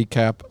quick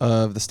recap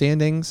of the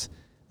standings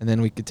and then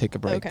we could take a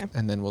break Okay.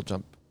 and then we'll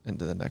jump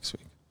into the next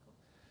week.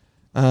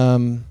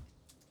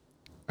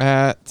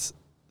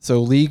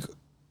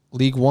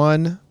 League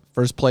 1,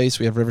 first place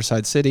we have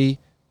Riverside City,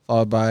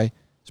 followed by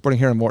Sporting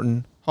Hero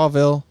Morton,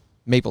 Hallville,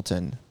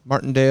 Mapleton,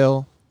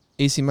 Martindale,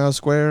 AC Miles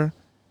Square,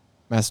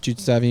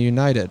 Massachusetts Avenue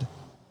United,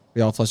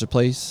 Real Fletcher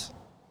Place,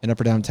 and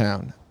Upper Downtown.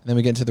 And then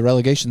we get into the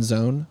relegation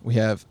zone. We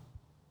have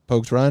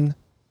Pogues Run,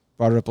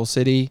 Broad Ripple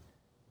City,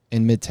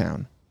 and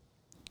Midtown.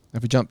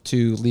 If we jump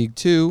to League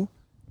 2,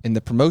 in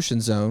the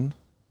promotion zone,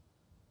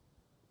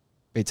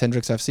 Bates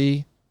Hendricks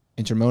FC,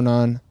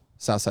 Intermonon,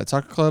 Southside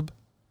Soccer Club.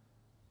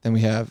 Then we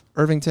have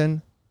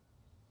Irvington,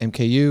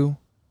 MKU,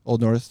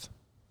 Old North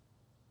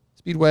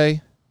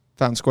Speedway,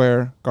 Fountain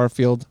Square,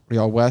 Garfield,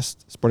 Real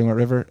West, Sporting White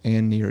River,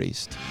 and Near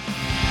East.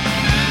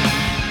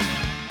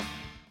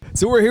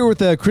 So we're here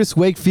with Chris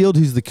Wakefield,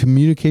 who's the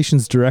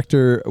communications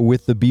director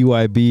with the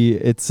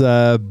BYB. It's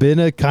been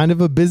a kind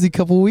of a busy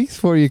couple of weeks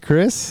for you,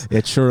 Chris.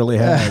 It surely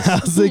has.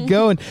 How's it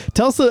going?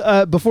 Tell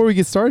us, before we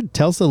get started,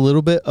 tell us a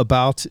little bit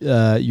about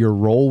your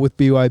role with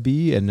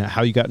BYB and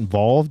how you got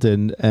involved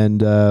and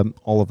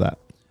all of that.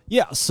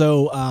 Yeah,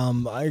 so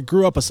I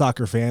grew up a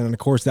soccer fan, and of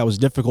course that was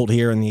difficult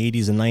here in the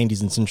 80s and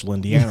 90s in central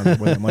Indiana. There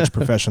wasn't much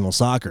professional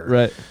soccer.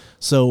 Right.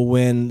 So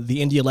when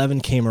the Indy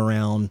 11 came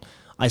around,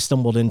 I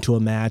stumbled into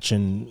a match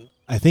and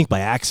I think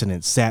by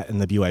accident sat in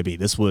the BYB.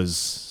 This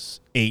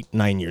was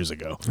 8-9 years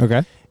ago.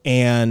 Okay.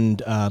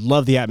 And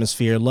loved the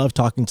atmosphere, loved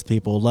talking to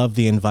people, loved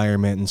the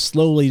environment, and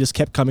slowly just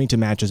kept coming to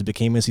matches,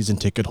 became a season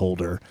ticket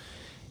holder.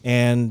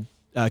 And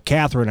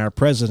Catherine, our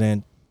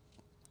president,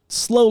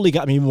 slowly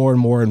got me more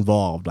and more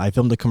involved. I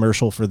filmed a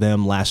commercial for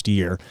them last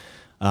year.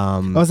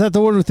 Was that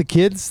the one with the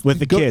kids? With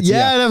the kids,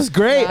 yeah. That was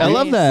great. I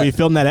love that. We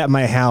filmed that at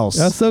my house.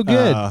 That's so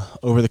good.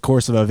 Over the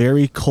course of a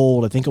very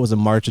cold, I think it was a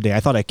March day. I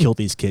thought I killed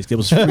these kids. It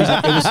was freezing,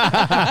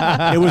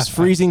 it was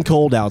freezing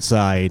cold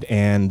outside,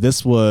 and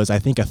this was, I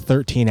think, a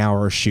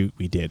 13-hour shoot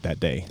we did that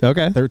day.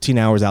 Okay. 13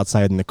 hours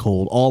outside in the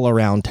cold, all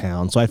around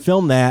town. So I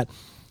filmed that.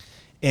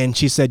 And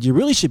she said, "You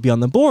really should be on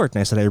the board." And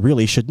I said, "I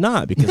really should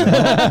not because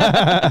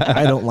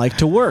I don't like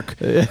to work."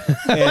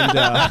 And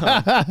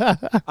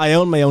I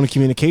own my own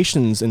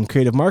communications and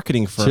creative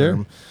marketing firm.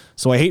 Sure.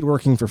 So I hate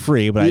working for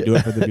free, but I do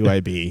it for the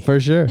BYB. For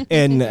sure.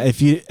 And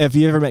if you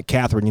ever met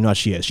Catherine, you know how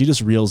she is. She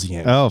just reels you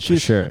in. Oh, for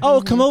sure.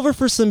 "Oh, come over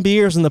for some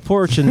beers on the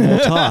porch and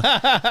we'll talk."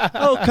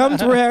 "Oh, come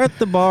to we're at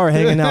the bar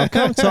hanging out.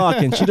 Come talk."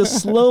 And she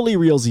just slowly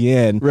reels you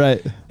in.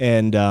 Right.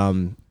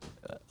 And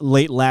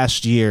late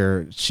last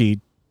year,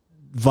 she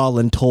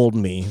voluntold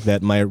me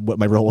that what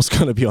my role was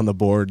going to be on the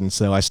board, and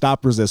so I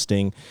stopped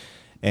resisting.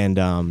 And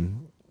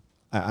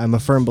I'm a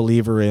firm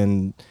believer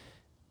in,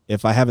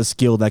 if I have a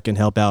skill that can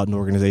help out an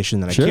organization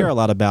that Sure. I care a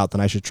lot about,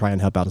 then I should try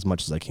and help out as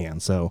much as I can.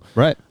 So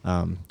Right.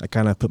 I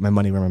kind of put my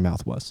money where my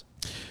mouth was.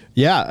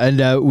 Yeah,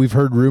 and we've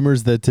heard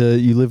rumors that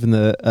you live in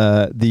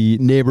the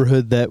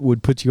neighborhood that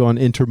would put you on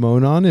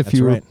Intermonon if That's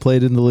you right.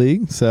 played in the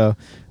league. So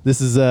this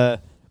is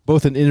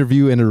both an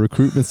interview and a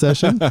recruitment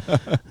session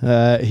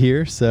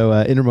here. So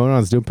Intermonon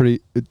is doing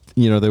pretty.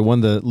 They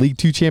won the League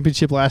 2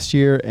 championship last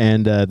year,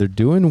 and they're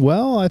doing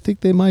well. I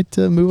think they might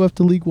move up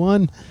to League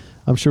 1.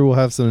 I'm sure we'll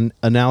have some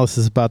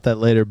analysis about that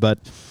later. But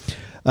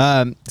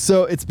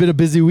so it's been a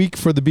busy week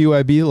for the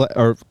BYB,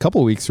 or a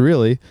couple weeks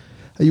really.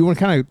 You want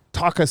to kind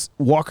of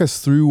walk us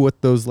through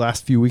what those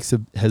last few weeks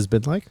has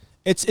been like?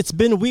 It's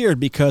been weird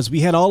because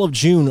we had all of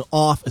June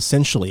off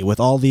essentially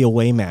with all the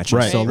away matches.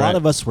 Right, So a lot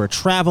of us were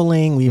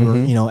traveling. We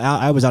were,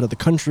 I was out of the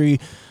country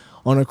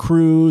on a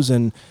cruise,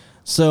 and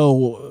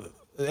so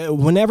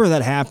whenever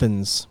that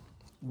happens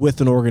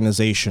with an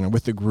organization or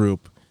with a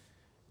group,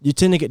 you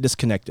tend to get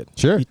disconnected.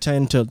 Sure. You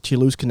tend to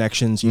lose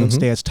connections. You don't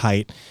stay as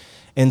tight.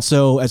 And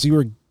so as we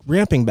were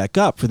ramping back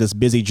up for this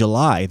busy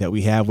July that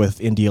we have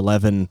with Indy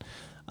 11,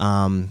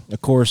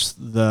 of course,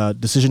 the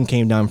decision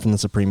came down from the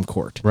Supreme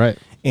Court. Right.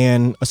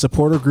 And a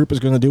supporter group is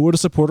going to do what a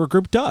supporter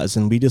group does.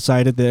 And we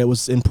decided that it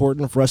was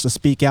important for us to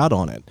speak out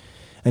on it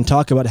and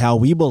talk about how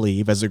we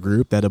believe as a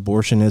group that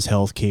abortion is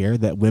health care,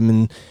 that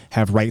women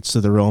have rights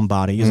to their own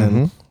bodies,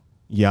 and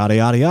yada,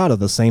 yada, yada,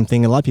 the same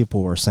thing a lot of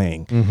people were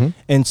saying.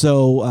 And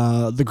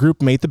so the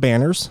group made the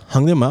banners,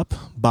 hung them up.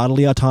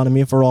 Bodily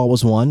autonomy for all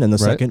was one, and the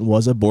second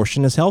was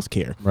abortion is health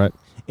care. Right.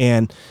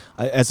 And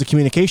as a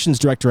communications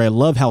director, I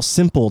love how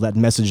simple that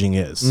messaging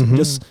is.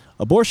 Just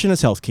abortion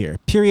is healthcare,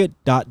 period,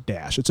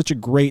 dash. It's such a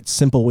great,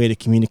 simple way to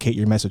communicate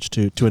your message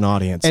to an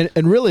audience.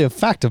 And really a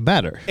fact of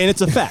matter. And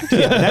it's a fact.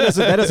 Yeah,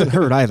 that doesn't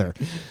hurt either.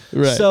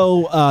 Right.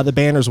 So the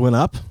banners went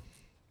up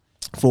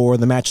for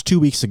the match 2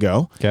 weeks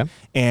ago. Okay.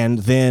 And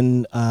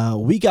then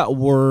we got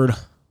word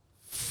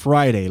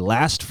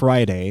last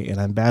Friday, and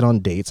I'm bad on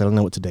dates. I don't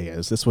know what today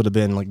is. This would have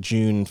been like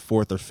June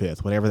 4th or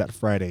 5th, whatever that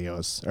Friday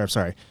was. Or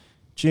sorry,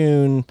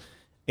 June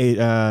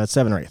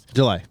 7th or 8th.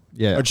 July.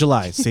 Yeah. Or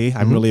July. See,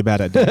 I'm really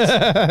bad at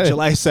dates.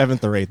 July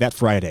 7th or 8th, that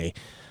Friday.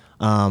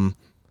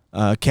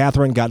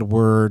 Catherine got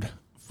word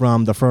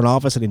from the front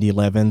office at Indy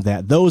 11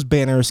 that those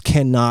banners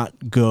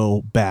cannot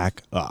go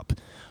back up.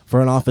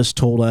 Front office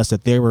told us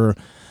that they were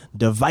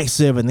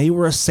divisive and they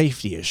were a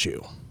safety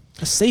issue.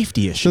 A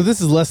safety issue. So this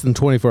is less than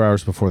 24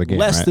 hours before the game,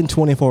 Less right? than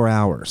 24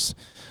 hours.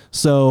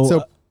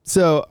 So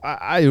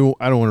I don't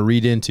want to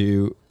read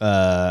into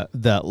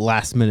that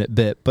last minute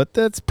bit, but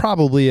that's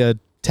probably a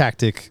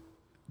tactic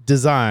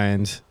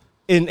designed.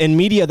 In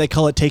media, they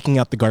call it taking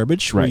out the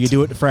garbage, where Right. you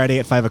do it Friday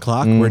at 5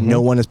 o'clock, where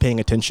no one is paying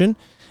attention.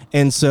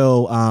 And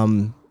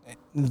so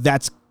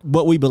that's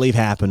what we believe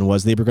happened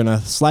was they were going to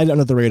slide it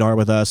under the radar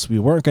with us. We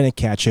weren't going to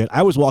catch it.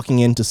 I was walking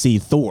in to see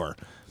Thor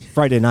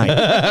Friday night.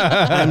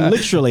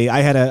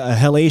 I had a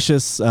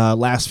hellacious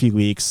last few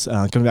weeks.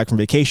 Coming back from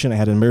vacation, I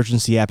had an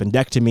emergency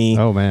appendectomy.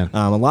 Oh, man.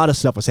 A lot of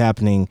stuff was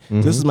happening.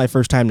 This is my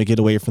first time to get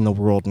away from the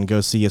world and go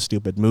see a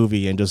stupid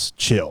movie and just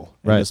chill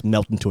and Right. just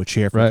melt into a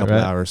chair for a Right, couple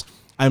right. hours.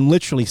 I'm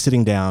literally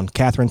sitting down.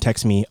 Catherine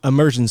texts me,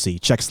 emergency,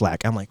 check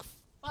Slack. I'm like,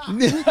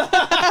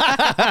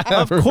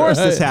 of course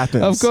this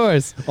happens. Of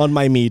course. On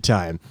my me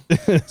time.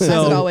 As it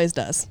So always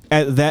does.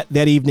 at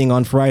that evening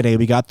on Friday,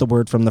 we got the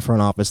word from the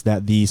front office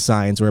that these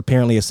signs were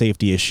apparently a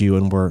safety issue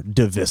and were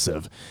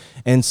divisive.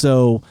 And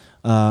so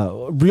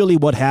really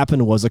what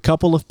happened was a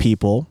couple of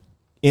people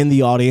in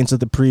the audience of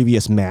the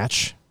previous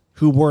match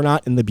who were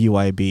not in the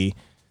BYB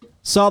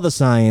saw the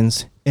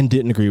signs and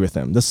didn't agree with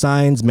them. The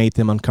signs made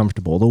them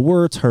uncomfortable. The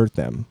words hurt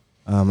them.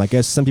 I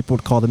guess some people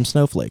would call them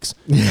snowflakes.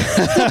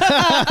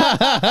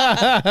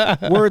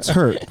 Words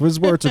hurt. Those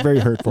words are very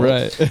hurtful.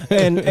 Right.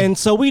 And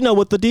so we know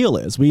what the deal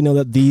is. We know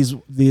that these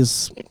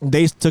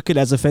they took it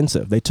as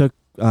offensive. They took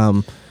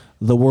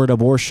the word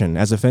abortion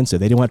as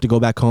offensive. They didn't have to go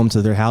back home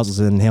to their houses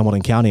in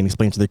Hamilton County and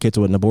explain to their kids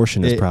what an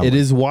abortion is. Probably It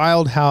is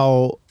wild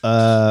how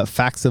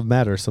facts of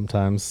matter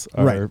sometimes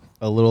are Right.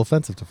 a little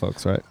offensive to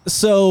folks, right?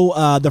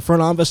 So the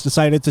front office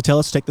decided to tell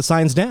us to take the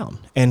signs down.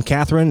 And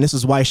Catherine, this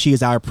is why she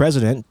is our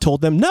president, told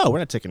them, no, we're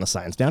not taking the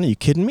signs down. Are you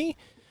kidding me?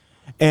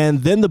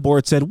 And then the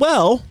board said,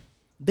 well,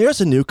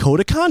 there's a new code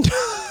of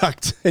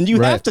conduct, and you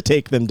Right. have to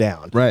take them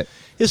down. Right.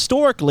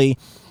 Historically,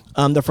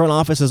 the front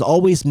office has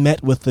always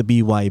met with the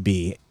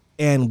BYB,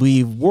 and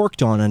we've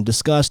worked on and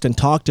discussed and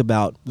talked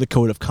about the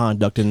code of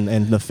conduct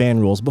and the fan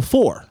rules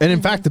before. And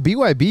in fact, the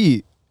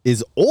BYB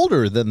is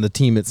older than the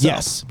team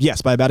itself.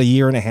 Yes, by about a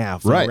year and a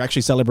half. Right. We're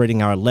actually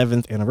celebrating our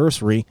 11th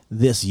anniversary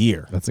this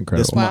year. That's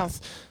incredible. This Wow. month.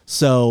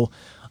 So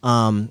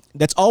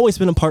that's always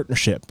been a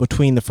partnership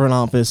between the front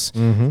office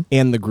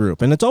and the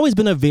group. And it's always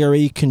been a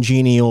very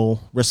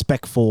congenial,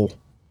 respectful,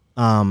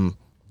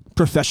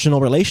 professional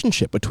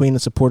relationship between the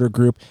supporter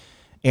group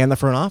and the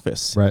front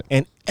office. Right.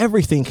 And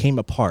everything came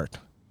apart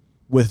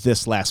with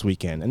this last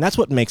weekend. And that's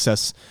what makes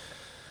us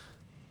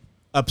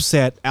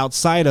upset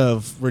outside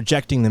of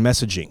rejecting the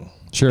messaging.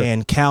 Sure.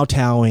 And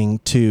kowtowing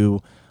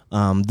to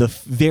the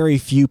very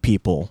few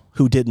people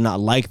who did not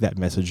like that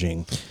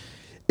messaging.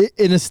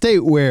 In a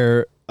state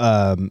where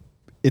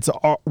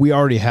we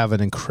already have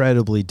an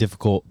incredibly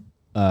difficult,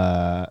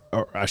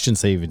 or I shouldn't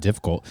say even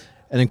difficult,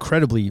 an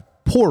incredibly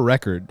poor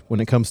record when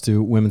it comes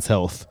to women's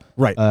health,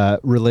 Right.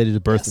 Related to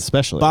birth,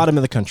 especially Bottom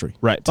of the country.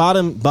 Right.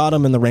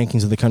 Bottom in the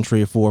rankings of the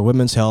country for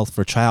women's health,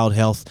 for child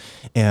health,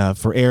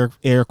 for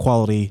air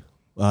quality,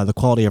 the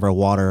quality of our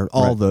water,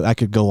 I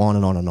could go on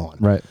and on and on.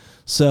 Right.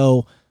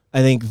 So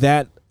I think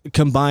that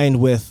combined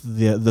with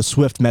the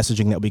swift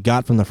messaging that we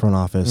got from the front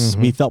office,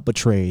 we felt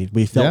betrayed.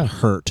 We felt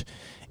hurt.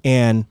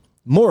 And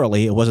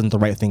morally, it wasn't the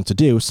right thing to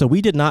do. So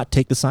we did not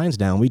take the signs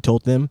down. We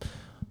told them,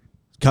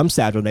 come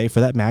Saturday for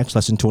that match,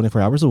 less than 24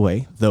 hours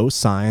away, those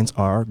signs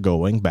are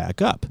going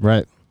back up.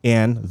 Right.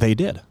 And they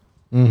did.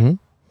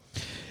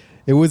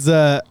 It was.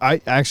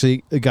 I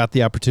actually got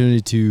the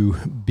opportunity to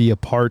be a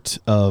part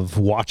of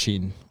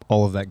watching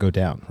all of that go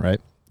down. Right.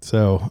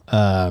 So,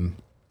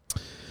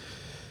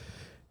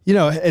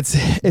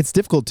 it's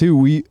difficult too.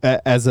 We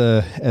as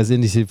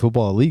Indy City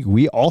Football League,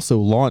 we also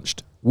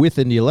launched with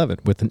Indy 11,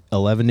 with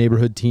 11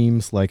 neighborhood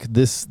teams. Like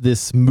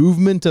this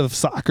movement of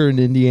soccer in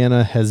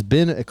Indiana has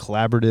been a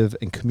collaborative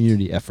and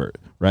community effort,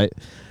 right?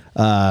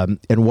 And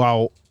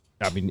while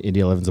Indy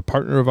 11 is a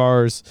partner of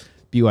ours,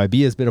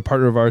 BYB has been a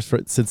partner of ours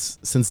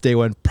since day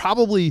one.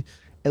 Probably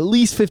at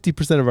least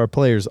 50% of our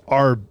players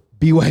are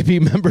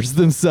BYB members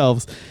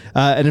themselves.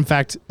 And in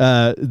fact,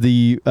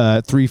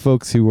 the three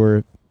folks who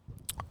were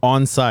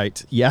on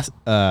site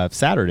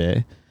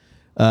Saturday,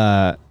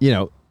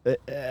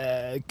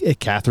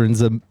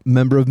 Catherine's a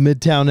member of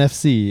Midtown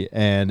FC,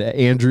 and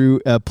Andrew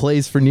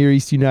plays for Near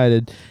East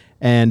United,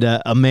 and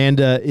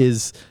Amanda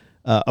is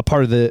a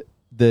part of the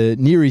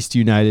Near East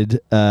United,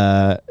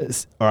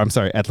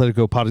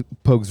 Atletico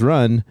Pogues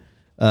Run,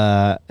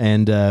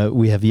 and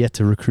we have yet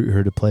to recruit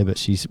her to play, but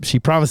she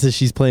promises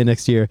she's playing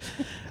next year.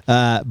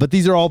 But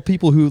these are all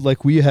people who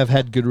we have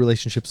had good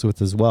relationships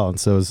with as well, and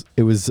so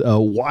it was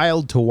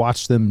wild to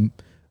watch them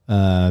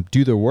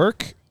do their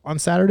work on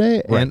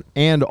Saturday, Right.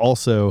 and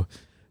also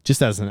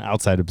just as an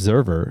outside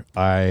observer,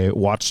 I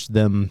watched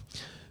them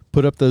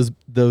put up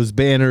those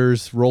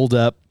banners rolled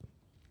up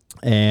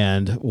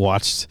and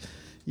watched,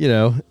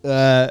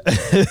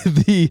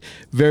 the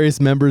various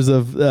members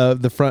of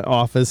the front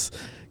office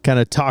kind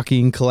of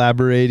talking,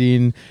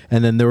 collaborating,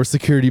 and then there were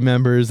security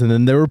members, and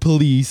then there were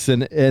police,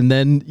 and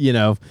then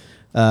there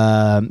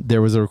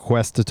was a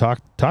request to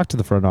talk to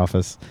the front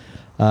office,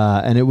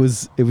 and it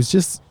was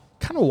just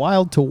kind of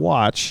wild to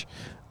watch.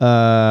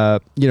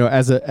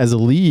 As a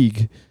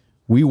league,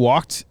 we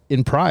walked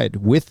in pride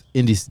with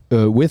Indy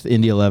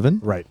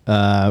 11. Right.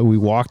 We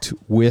walked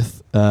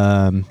with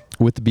the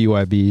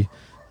BYB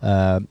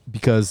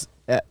because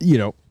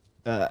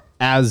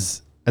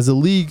as a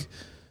league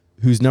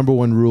whose number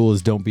one rule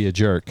is don't be a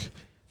jerk,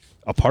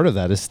 a part of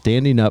that is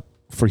standing up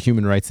for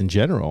human rights in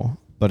general,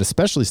 but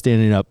especially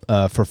standing up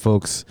for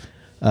folks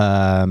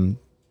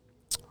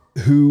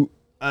who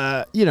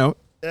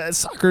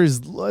soccer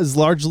is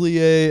largely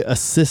a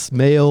cis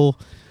male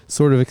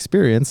sort of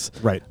experience,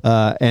 Right.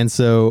 And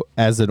so,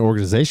 as an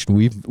organization,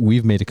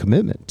 we've made a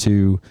commitment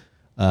to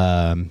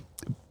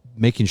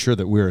making sure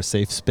that we're a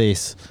safe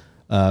space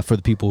for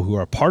the people who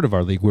are part of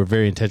our league. We're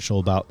very intentional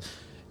about,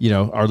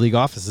 our league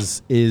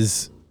office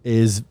is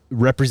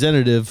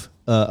representative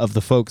of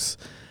the folks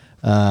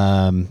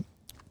that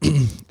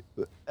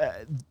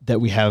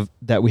we have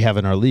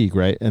in our league,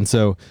 right? And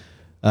so,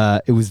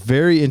 it was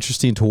very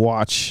interesting to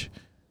watch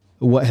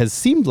what has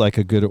seemed like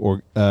a good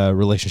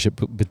relationship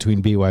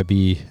between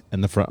BYB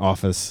and the front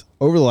office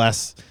over the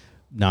last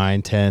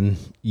 9-10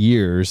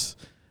 years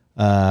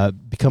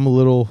become a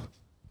little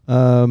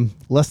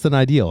less than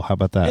ideal. How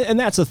about that? And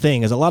that's the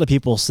thing, is a lot of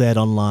people said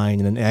online,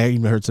 and I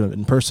even heard some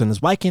in person,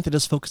 is why can't they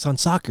just focus on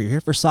soccer? You're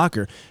here for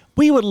soccer.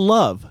 We would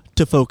love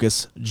to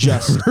focus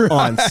just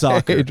on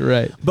soccer.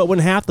 Right. But when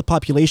half the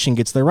population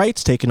gets their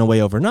rights taken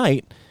away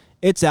overnight,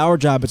 it's our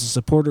job as a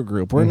supporter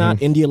group. We're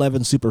not Indy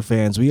 11 super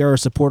fans. We are a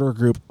supporter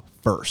group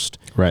first.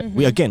 Right.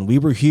 We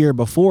were here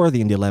before the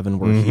Indy 11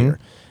 were here.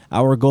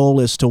 Our goal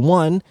is to,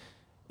 1,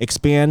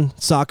 expand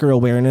soccer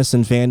awareness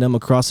and fandom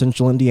across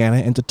central Indiana,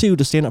 and to 2,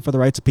 to stand up for the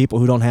rights of people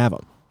who don't have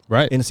them.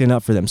 Right. And to stand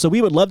up for them. So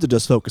we would love to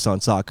just focus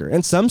on soccer.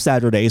 And some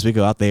Saturdays we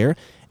go out there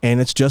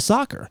and it's just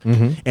soccer.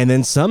 And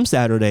then some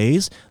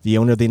Saturdays, the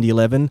owner of the Indy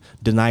 11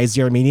 denies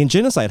the Armenian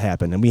genocide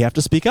happened, and we have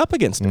to speak up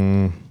against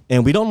it.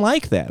 And we don't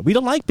like that. We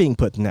don't like being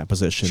put in that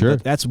position. Sure.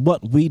 But that's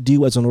what we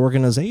do as an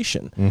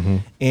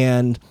organization.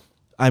 And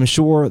I'm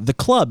sure the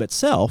club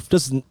itself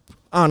doesn't,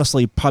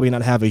 honestly, probably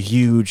not have a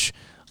huge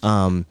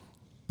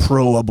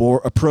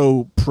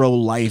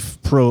pro-life,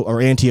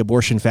 or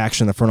anti-abortion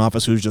faction in the front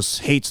office who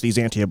just hates these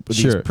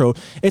Sure. pro.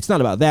 It's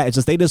not about that. It's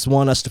just they just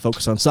want us to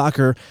focus on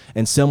soccer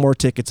and sell more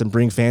tickets and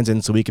bring fans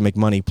in so we can make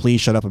money. Please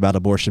shut up about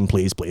abortion,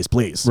 please, please,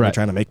 please. We're Right.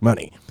 trying to make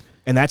money,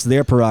 and that's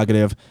their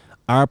prerogative.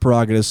 Our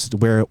prerogative is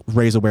to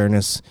raise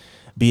awareness,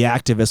 be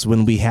activists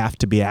when we have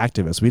to be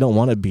activists. We don't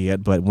want to be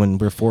it, but when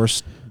we're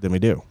forced, then we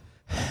do.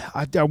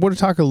 I want to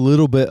talk a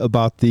little bit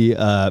about the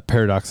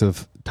paradox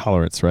of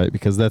tolerance, right?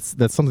 Because that's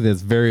something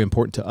that's very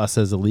important to us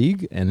as a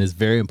league and is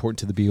very important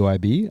to the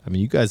BYB. I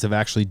mean, you guys have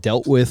actually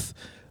dealt with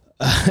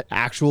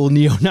actual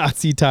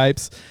neo-Nazi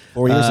types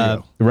 4 years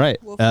ago, right?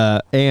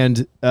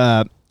 And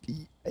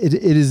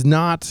it is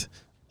not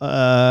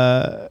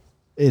a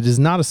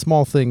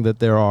small thing that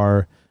there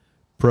are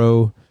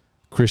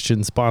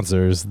pro-Christian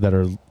sponsors that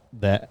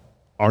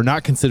are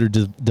not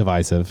considered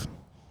divisive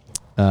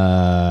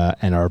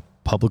and are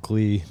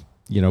publicly,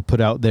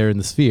 put out there in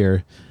the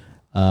sphere,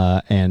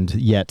 and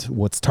yet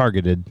what's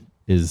targeted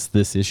is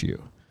this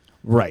issue.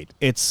 Right.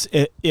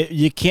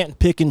 You can't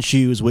pick and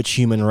choose which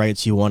human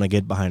rights you want to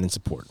get behind and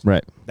support.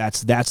 Right.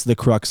 That's the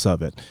crux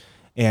of it.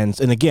 And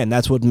again,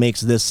 that's what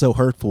makes this so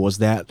hurtful, is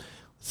that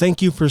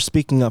thank you for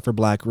speaking up for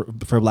Black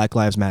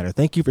Lives Matter.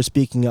 Thank you for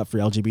speaking up for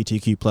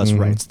LGBTQ plus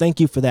rights. Thank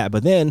you for that.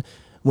 But then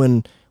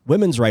when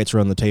women's rights are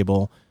on the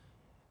table,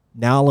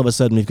 now all of a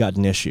sudden we've got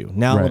an issue.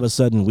 Now all of a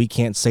sudden we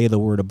can't say the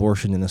word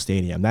abortion in the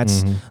stadium.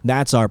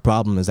 That's our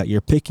problem, is that you're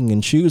picking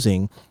and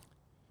choosing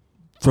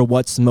for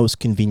what's most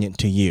convenient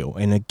to you.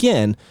 And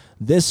again,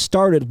 this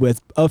started with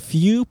a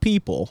few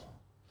people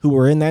who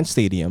were in that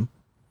stadium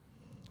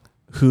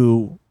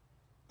who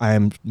I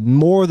am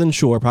more than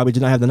sure probably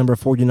did not have the number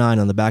 49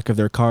 on the back of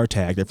their car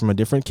tag. They're from a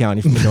different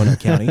county, from Donut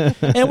County.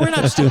 And we're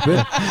not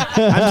stupid.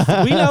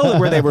 We know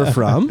where they were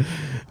from.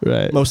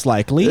 Right. Most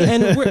likely.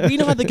 And we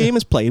know how the game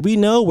is played. We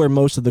know where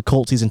most of the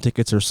Colt season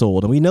tickets are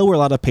sold. And we know where a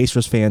lot of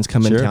Pacers fans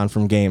come in town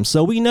from games.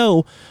 So we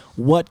know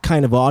what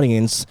kind of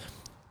audience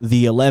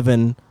the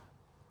 11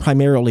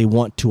 primarily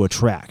want to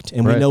attract.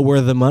 And we know where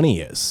the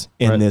money is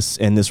in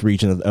this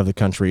region of the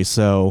country.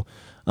 So,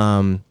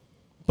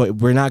 but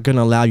we're not going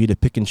to allow you to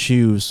pick and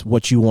choose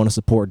what you want to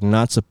support and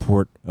not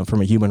support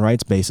from a human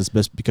rights basis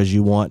just because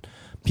you want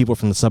people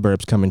from the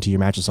suburbs coming to your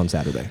matches on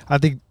Saturday. I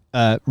think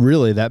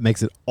really that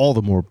makes it all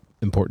the more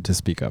important to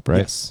speak up, right?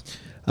 Yes.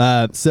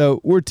 So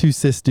we're two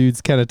cis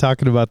dudes kind of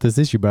talking about this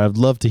issue, but I'd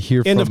love to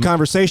hear End from... of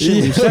conversation.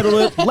 We've settled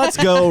it. Let's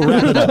go.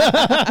 Wrap it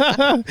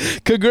up.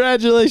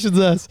 Congratulations,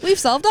 us. We've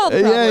solved all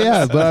the problems.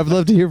 Yeah. But I'd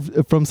love to hear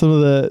from some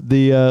of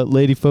the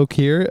lady folk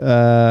here.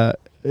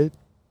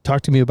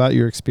 Talk to me about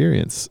your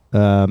experience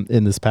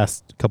in this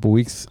past couple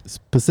weeks,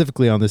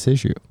 specifically on this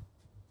issue.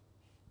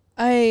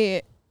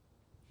 I'm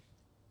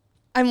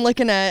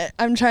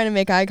trying to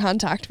make eye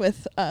contact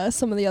with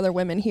some of the other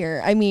women here.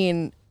 I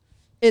mean,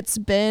 it's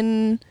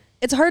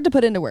hard to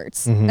put into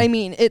words. I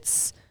mean,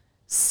 it's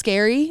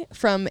scary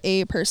from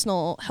a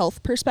personal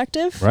health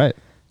perspective. Right.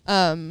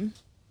 And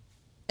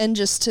And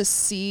just to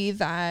see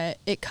that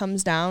it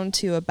comes down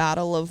to a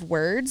battle of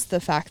words, the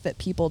fact that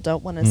people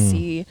don't want to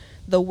see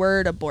the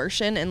word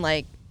abortion and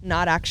like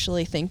not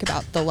actually think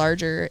about the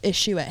larger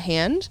issue at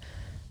hand.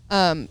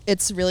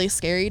 It's really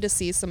scary to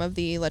see some of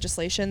the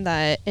legislation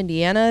that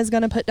Indiana is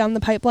going to put down the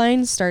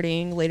pipeline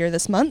starting later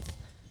this month.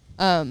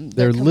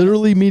 They're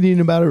literally meeting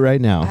about it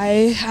right now.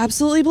 I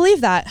absolutely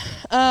believe that.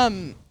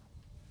 And,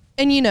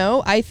 you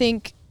know, I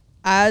think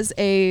as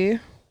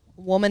a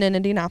woman in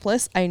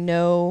Indianapolis, I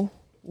know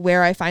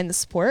where I find the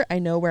support. I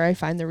know where I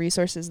find the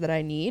resources that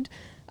I need.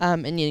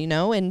 And, you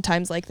know, in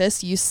times like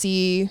this, you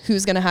see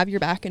who's going to have your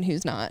back and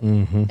who's not.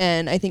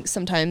 And I think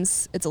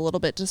sometimes it's a little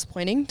bit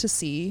disappointing to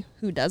see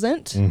who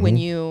doesn't when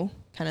you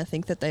kind of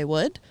think that they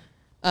would.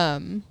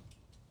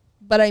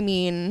 But I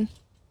mean,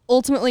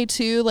 ultimately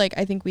too, like,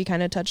 I think we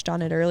kind of touched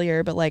on it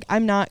earlier, but like,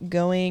 I'm not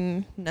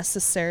going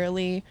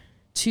necessarily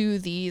to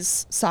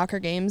these soccer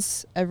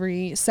games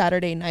every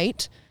Saturday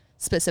night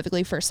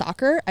specifically for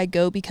soccer. I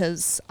go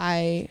because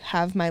I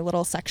have my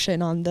little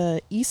section on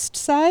the east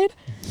side.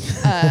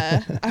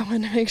 I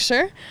want to make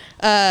sure.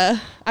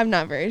 I'm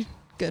not very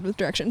good with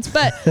directions,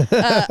 but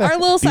our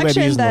little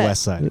section BYB's that on the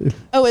west side.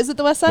 Oh, is it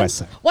the west side? West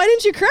side. Why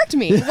didn't you correct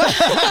me?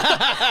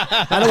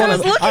 I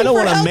don't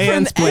want to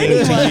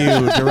mansplain to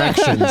you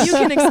directions. You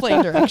can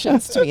explain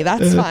directions to me.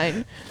 That's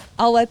fine.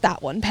 I'll let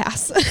that one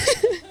pass.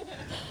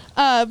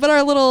 But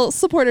our little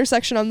supporter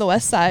section on the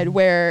west side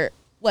where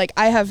like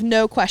I have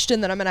no question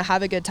that I'm going to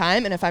have a good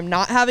time. And if I'm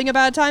not having a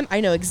bad time,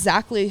 I know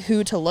exactly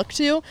who to look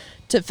to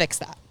fix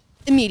that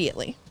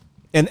immediately.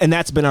 And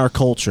that's been our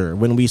culture.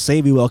 When we say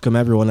we welcome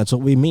everyone, that's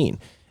what we mean.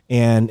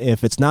 And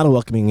if it's not a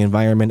welcoming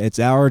environment, it's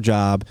our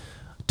job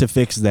to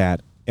fix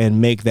that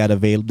and make that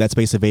that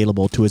space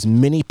available to as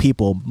many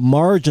people,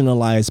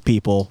 marginalized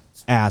people,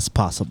 as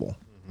possible.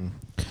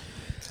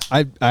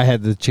 I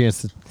had the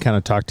chance to kind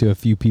of talk to a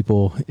few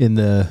people in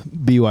the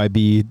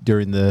BYB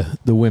during the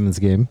women's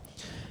game,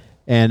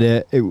 and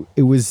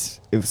it's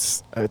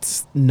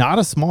not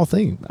a small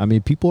thing. I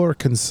mean, people are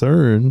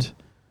concerned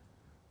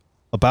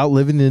about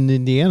living in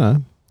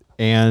Indiana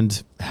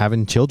and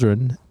having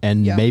children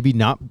and maybe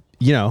not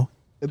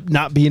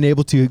being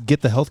able to get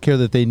the health care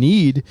that they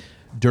need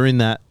during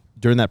that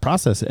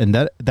process. And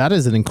that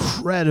is an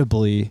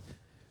incredibly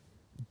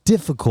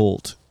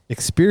difficult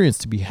experience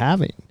to be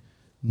having,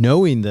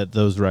 knowing that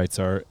those rights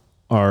are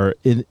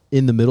in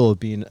the middle of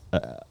being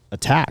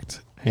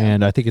attacked.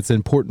 And I think it's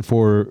important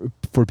for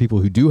people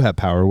who do have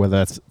power, whether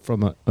that's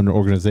from an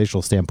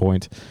organizational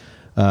standpoint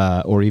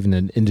or even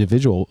an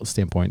individual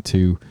standpoint,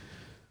 to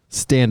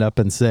stand up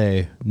and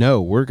say,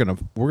 no, we're gonna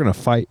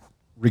fight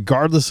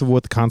regardless of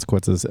what the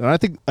consequences. And I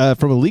think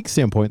from a league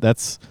standpoint,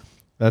 that's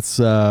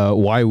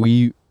why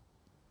we're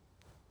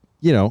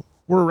a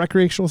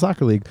recreational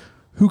soccer league.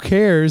 Who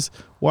cares?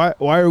 Why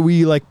are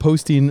we like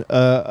posting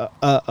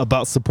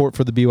about support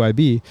for the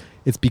BYB?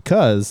 It's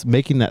because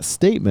making that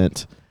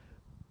statement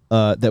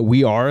that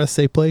we are a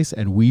safe place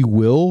and we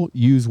will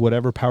use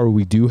whatever power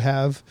we do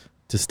have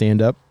to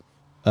stand up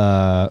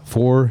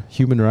for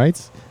human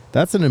rights.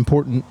 That's an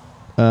important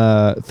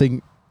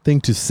thing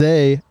to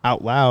say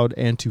out loud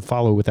and to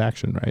follow with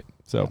action, right?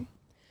 So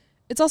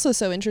it's also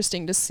so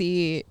interesting to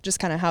see just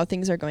kind of how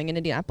things are going in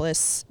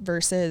Indianapolis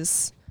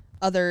versus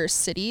other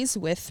cities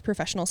with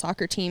professional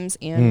soccer teams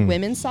and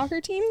women's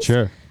soccer teams.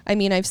 Sure. I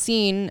mean, I've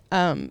seen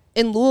in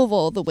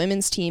Louisville, the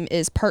women's team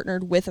is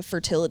partnered with a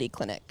fertility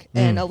clinic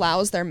and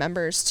allows their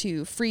members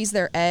to freeze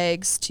their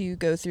eggs, to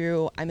go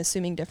through, I'm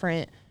assuming,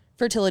 different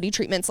fertility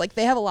treatments. Like,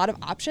 they have a lot of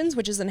options,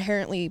 which is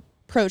inherently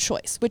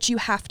pro-choice, which you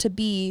have to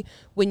be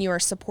when you are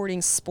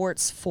supporting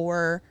sports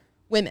for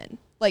women.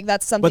 Like,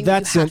 that's something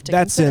that's you have to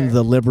that's consider. in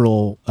the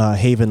liberal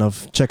haven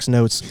of Chex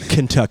Notes,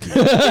 Kentucky.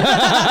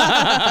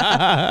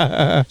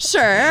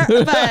 Sure,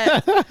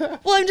 but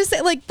well, I'm just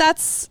saying, like,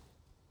 that's,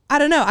 I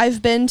don't know. I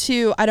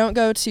don't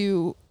go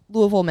to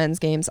Louisville men's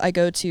games. I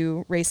go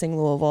to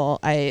Racing Louisville.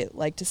 I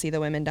like to see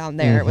the women down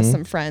there with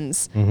some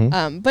friends.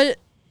 But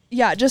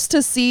yeah, just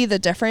to see the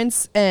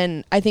difference,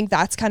 and I think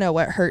that's kind of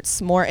what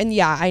hurts more. And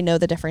yeah, I know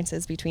the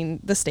differences between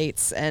the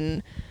states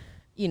and,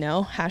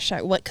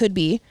 hashtag what could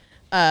be.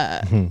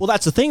 Well,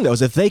 that's the thing, though,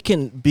 is if they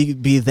can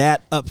be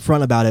that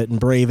upfront about it and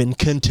brave in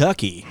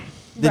Kentucky,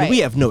 then we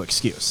have no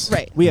excuse.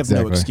 Right. We have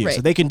no Exactly. excuse. Right.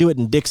 If they can do it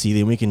in Dixie,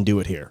 then we can do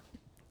it here.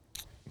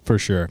 For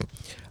sure.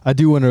 I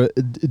do want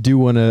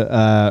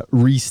to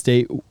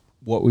restate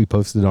what we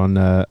posted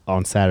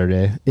on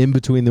Saturday in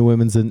between the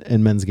women's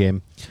and men's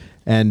game.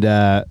 And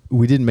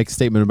we didn't make a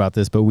statement about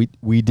this, but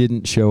we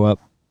didn't show up.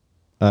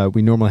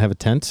 We normally have a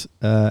tent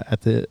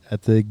at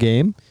the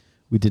game.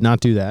 We did not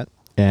do that.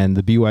 And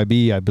the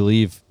BYB, I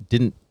believe,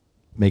 didn't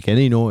make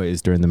any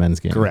noise during the men's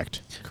game.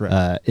 Correct.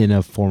 In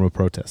a form of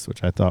protest,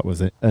 which I thought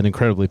was an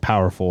incredibly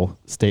powerful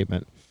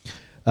statement.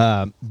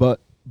 But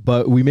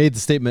we made the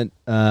statement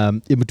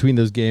in between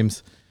those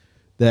games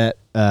that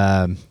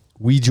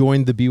we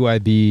joined the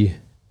BYB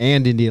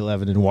and Indy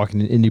 11 in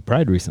walking in Indy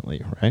Pride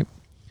recently, right?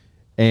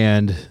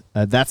 And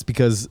that's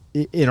because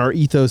in our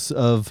ethos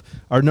of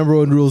our number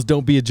one rules,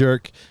 don't be a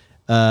jerk,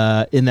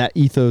 in that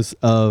ethos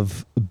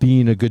of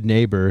being a good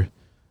neighbor,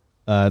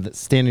 that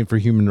standing for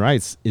human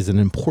rights is an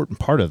important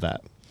part of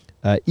that.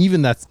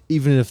 Even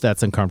if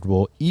that's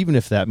uncomfortable, even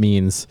if that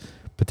means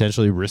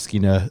potentially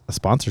risking a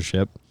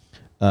sponsorship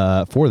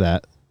for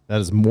that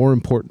is more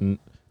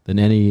important than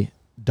any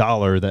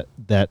dollar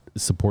that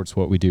supports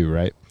what we do,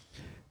 right?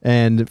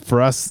 And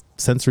for us,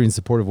 censoring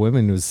support of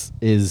women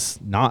is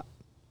not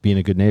being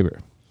a good neighbor.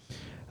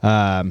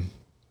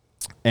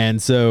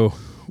 And so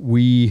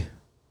we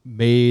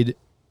made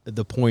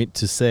the point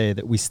to say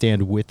that we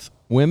stand with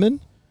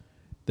women,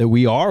 that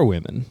we are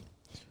women,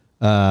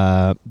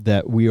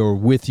 that we are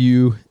with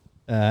you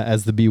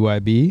as the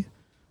BYB.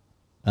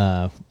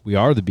 We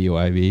are the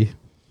BYB.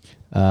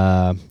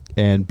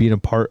 And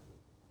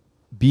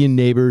being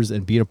neighbors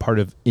and being a part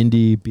of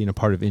Indy, being a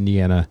part of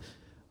Indiana,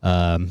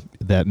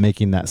 that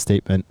making that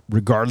statement,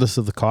 regardless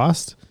of the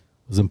cost,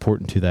 was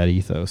important to that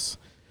ethos.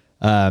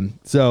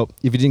 So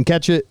if you didn't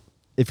catch it,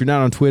 if you're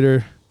not on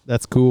Twitter,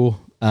 that's cool.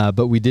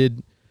 But we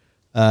did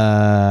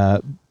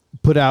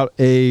put out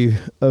a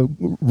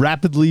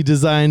rapidly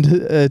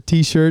designed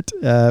T-shirt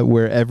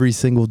where every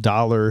single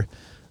dollar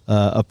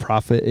of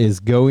profit is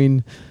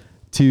going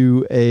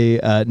to a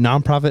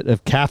nonprofit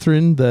of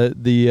Catherine,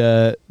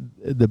 the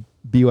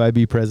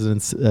BYB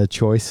president's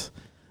choice,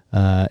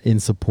 in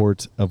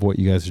support of what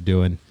you guys are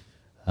doing.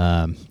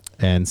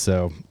 And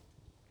so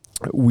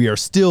we are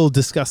still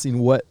discussing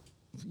what,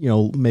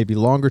 maybe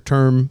longer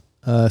term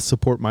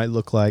support might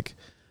look like.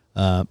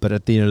 But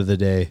at the end of the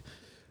day,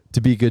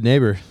 to be a good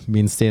neighbor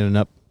means standing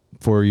up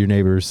for your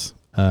neighbors,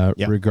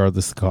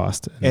 regardless of the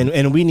cost.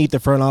 And we need the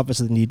front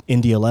office of the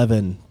Indy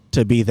 11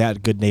 to be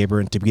that good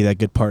neighbor and to be that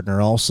good partner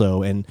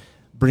also, and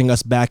bring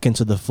us back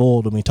into the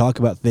fold when we talk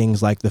about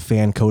things like the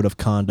fan code of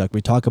conduct.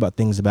 We talk about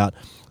things about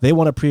they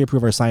want to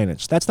pre-approve our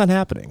signage. That's not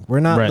happening. We're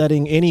not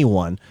letting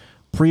anyone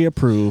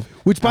pre-approve.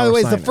 Which, by the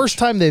way, is the first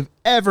time they've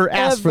ever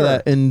asked for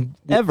that in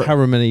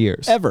however many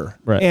years. Ever.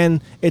 Right.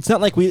 And it's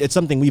not like it's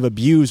something we've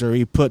abused or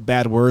we put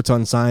bad words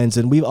on signs.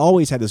 And we've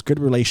always had this good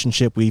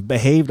relationship. We've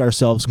behaved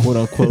ourselves, quote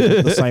unquote,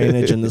 with the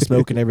signage and the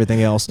smoke and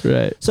everything else.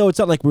 Right. So it's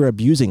not like we're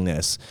abusing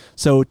this.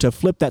 So to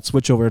flip that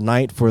switch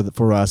overnight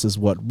for us is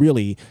what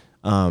really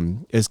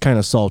is kind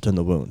of salt in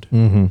the wound.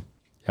 Mm-hmm.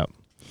 Yep.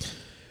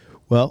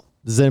 Well,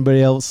 does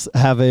anybody else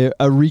have a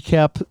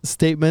recap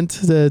statement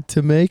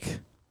to make?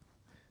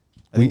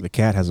 I think the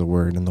cat has a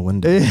word in the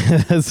window.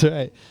 That's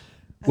right.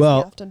 As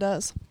Well, he often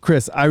does.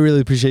 Chris, I really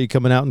appreciate you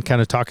coming out and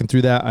kind of talking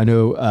through that. I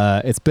know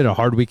it's been a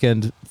hard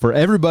weekend for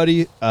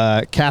everybody.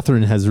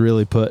 Catherine has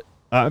really put,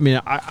 I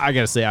got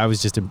to say, I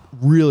was just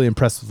really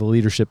impressed with the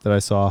leadership that I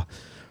saw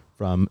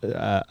from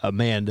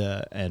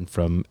Amanda and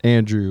from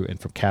Andrew and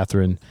from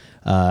Catherine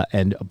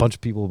and a bunch of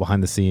people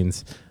behind the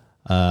scenes.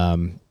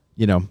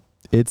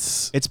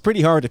 It's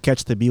pretty hard to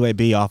catch the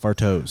BYB off our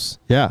toes.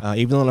 Yeah.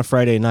 Even on a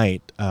Friday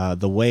night,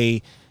 the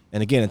way,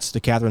 and again, it's to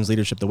Catherine's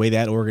leadership, the way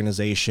that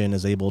organization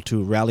is able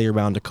to rally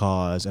around a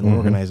cause and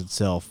organize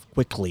itself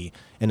quickly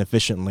and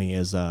efficiently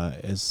is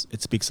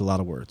it speaks a lot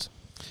of words.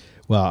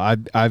 Well,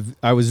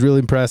 I was really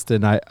impressed,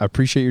 and I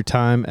appreciate your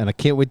time, and I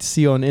can't wait to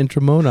see you on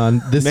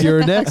Intramonon this year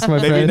or next, my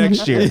friend. Maybe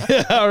next year.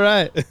 Yeah, all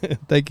right.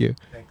 Thank you.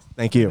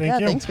 Thank you.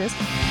 Thanks, Chris.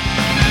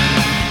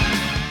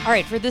 All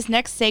right, for this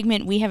next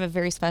segment, we have a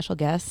very special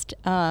guest,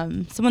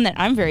 someone that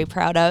I'm very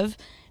proud of,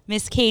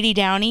 Miss Katie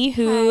Downey,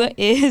 who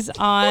is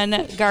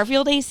on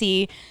Garfield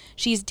AC.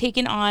 She's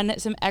taken on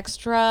some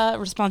extra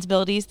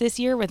responsibilities this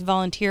year with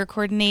volunteer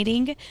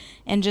coordinating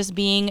and just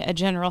being a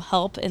general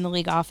help in the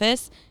league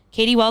office.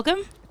 Katie,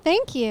 welcome.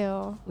 Thank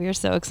you. We are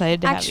so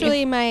excited to have you.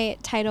 Actually, my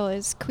title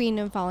is Queen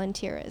of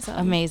Volunteerism.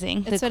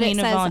 Amazing. That's what it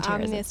says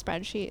on the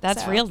spreadsheet.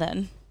 That's real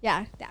then.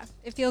 Yeah,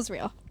 it feels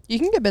real. You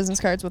can get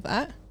business cards with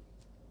that.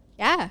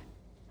 Yeah.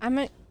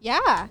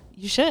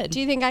 You should. Do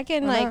you think I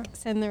can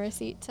send the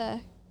receipt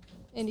to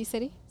Indy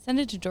City? Send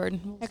it to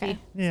Jordan. We'll Okay.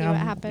 see. See what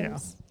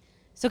happens.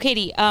 So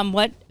Katie,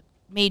 what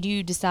made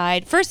you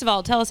decide? First of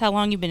all, tell us how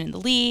long you've been in the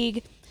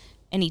league,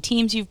 any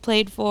teams you've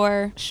played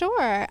for.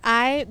 Sure.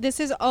 This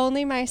is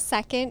only my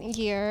second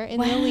year in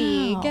the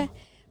league.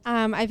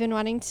 I've been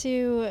wanting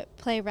to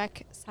play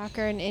rec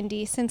soccer in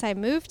Indy since I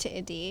moved to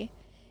Indy,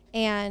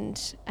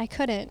 and I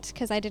couldn't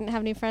because I didn't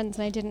have any friends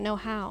and I didn't know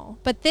how.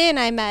 But then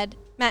I met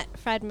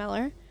Fred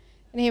Miller,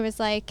 and he was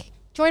like,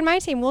 join my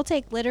team. We'll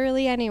take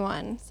literally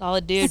anyone.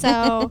 Solid dude.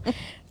 So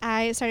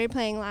I started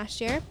playing last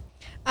year.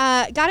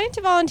 Got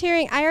into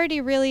volunteering. I already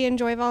really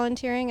enjoy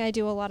volunteering. I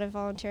do a lot of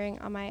volunteering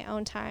on my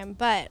own time.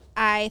 But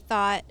I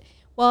thought,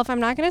 well, if I'm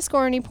not going to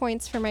score any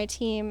points for my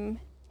team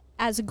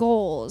as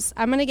goals,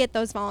 I'm going to get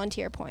those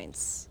volunteer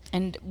points.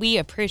 And we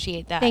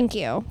appreciate that. Thank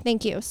you.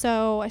 Thank you.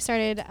 So I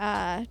started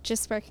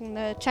just working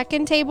the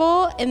check-in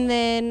table, and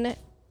then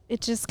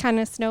it just kind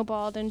of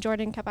snowballed, and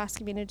Jordan kept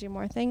asking me to do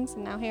more things,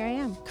 and now here I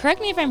am. Correct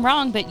me if I'm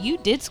wrong, but you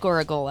did score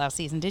a goal last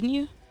season, didn't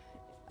you?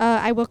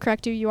 I will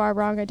correct you. You are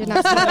wrong. I did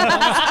not score.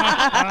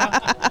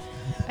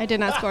 I I did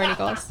not score any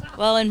goals.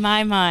 Well, in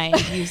my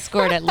mind, you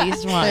scored at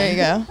least one. There you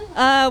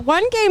go.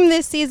 One game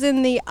this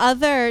season, the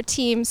other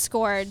team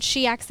scored.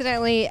 She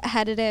accidentally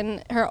headed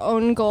in her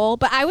own goal,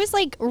 but I was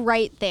like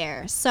right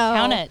there. So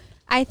Count it.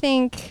 I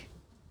think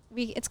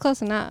it's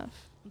close enough.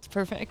 It's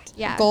perfect.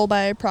 Yeah. Goal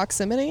by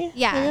proximity.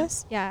 Yeah. I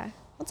guess Yeah.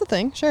 that's a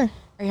thing. Sure.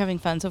 Are you having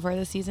fun so far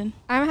this season?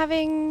 I'm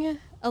having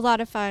a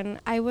lot of fun.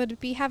 I would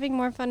be having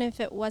more fun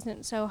if it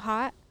wasn't so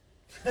hot.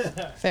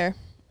 Fair.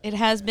 It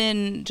has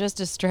been just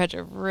a stretch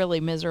of really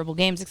miserable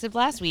games, except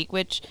last week,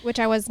 which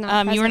I was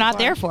not. you were present not for.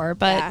 there for.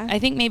 But Yeah. I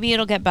think maybe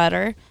it'll get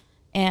better,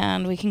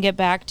 and we can get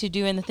back to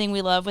doing the thing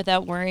we love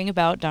without worrying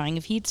about dying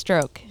of heat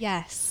stroke.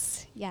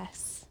 Yes.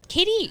 Yes.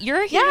 Katie,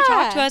 you're here to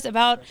talk to Yeah. us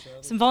about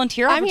some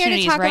volunteer I'm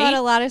opportunities, here to talk right? about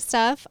a lot of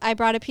stuff. I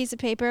brought a piece of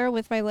paper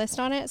with my list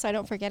on it so I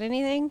don't forget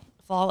anything.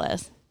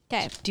 Flawless.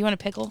 Okay. Do you want a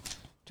pickle?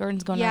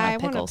 Jordan's going Yeah, out I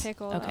of want a pickles.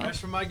 pickle, Okay. though.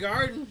 from my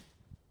garden.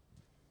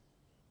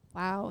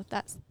 Wow,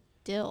 that's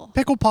dill.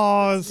 Pickle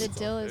paws. The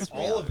dill is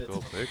real.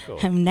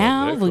 And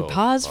now we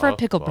pause for a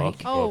pickle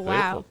break. Oh,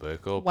 wow.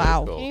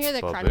 Wow. Can you hear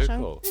the crunch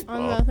on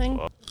the thing?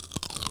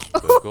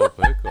 Pickle,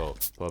 pickle,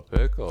 pa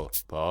pickle,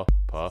 pa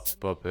pa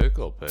pa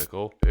pickle,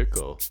 pickle,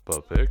 pickle,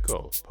 pa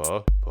pickle, pa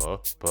pa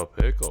pa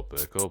pickle,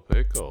 pickle,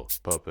 pickle,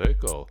 pa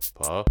pickle,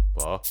 pa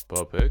pa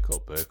pa pickle,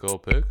 pickle,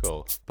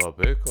 pickle, pa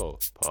pickle,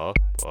 pa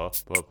pa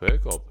pa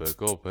pickle,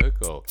 pickle,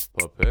 pickle,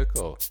 pa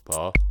pickle,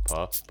 pa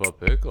pa pa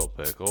pickle,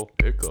 pickle,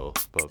 pickle.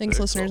 Thanks,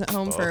 listeners at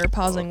home, for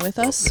pausing with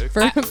us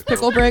for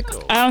pickle break.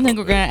 I don't think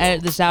we're going to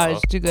edit this out.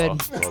 It's too good.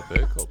 Pa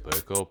pickle,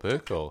 pickle,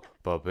 pickle,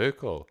 pa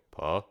pickle,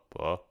 pa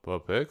pa pa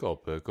pickle,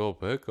 pickle,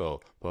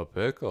 pickle, pa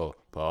pickle,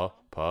 pa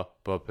pa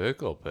pa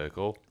pickle,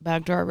 pickle.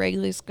 Back to our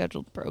regularly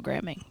scheduled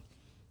programming.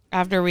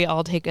 After we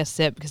all take a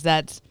sip, because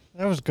that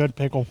was good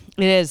pickle.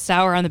 It is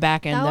sour on the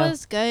back end, That though.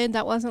 was good.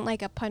 That wasn't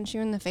like a punch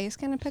you in the face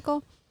kind of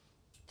pickle.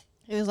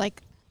 It was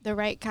like the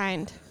right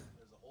kind.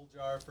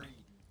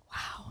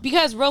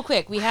 Because real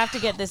quick, we have to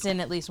get this in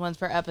at least once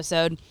per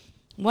episode.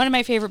 One of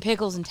my favorite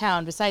pickles in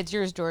town, besides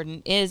yours,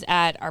 Jordan, is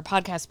at our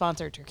podcast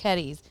sponsor,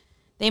 Turketti's.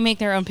 They make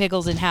their own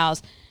pickles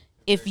in-house.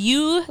 If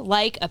you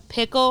like a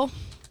pickle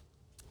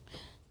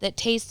that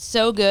tastes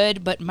so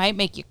good but might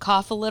make you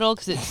cough a little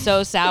because it's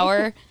so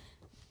sour,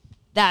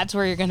 that's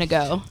where you're going to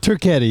go.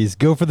 Turketti's.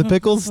 Go for the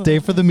pickles, stay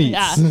for the meats.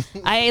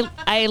 Yeah,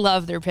 I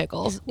love their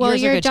pickles. Well,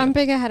 Yours are you're good too.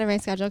 jumping ahead of my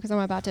schedule because I'm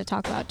about to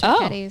talk about Oh.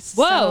 Turketti's.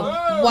 Whoa. So.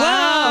 Wow.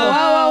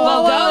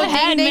 Whoa. Well, go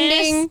ahead, ding, miss.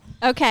 ding, ding.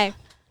 Okay.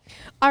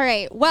 All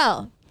right.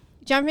 Well,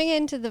 jumping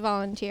into the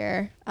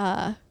volunteer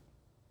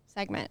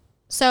segment.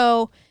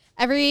 So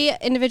every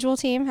individual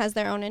team has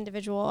their own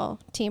individual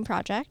team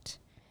project,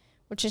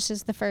 which is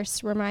just the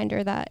first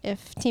reminder that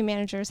if team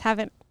managers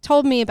haven't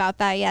told me about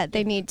that yet,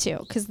 they need to,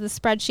 because the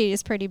spreadsheet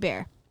is pretty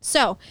bare.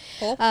 So,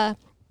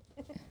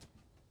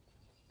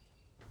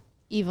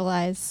 evil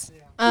eyes.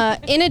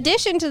 In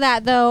addition to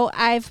that, though,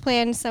 I've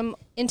planned some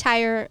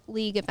entire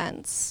league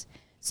events.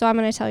 So I'm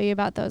going to tell you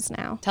about those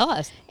now. Tell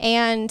us.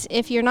 And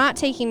if you're not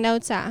taking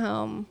notes at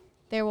home,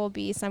 there will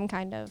be some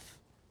kind of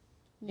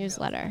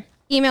newsletter.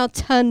 Email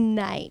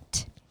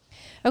tonight.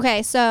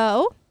 Okay,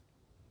 so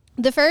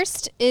the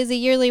first is a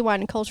yearly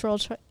one, Cultural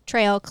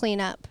Trail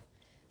Cleanup.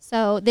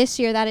 So this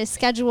year that is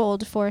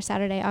scheduled for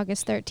Saturday,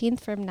 August 13th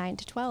from 9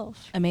 to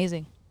 12.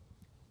 Amazing.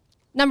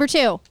 Number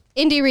 2,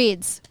 Indie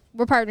Reads.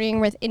 We're partnering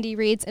with Indie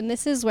Reads, and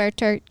this is where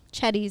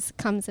Turketti's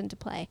comes into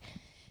play.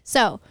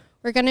 So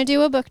we're going to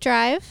do a book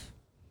drive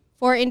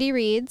for Indie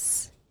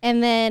Reads,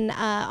 and then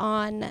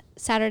on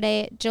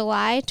Saturday,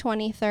 July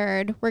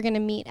 23rd, we're going to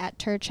meet at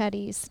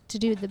Turketti's to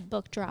do the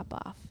book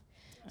drop-off.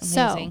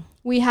 So Amazing.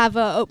 we have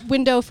a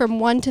window from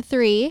 1 to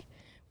 3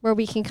 where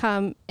we can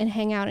come and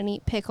hang out and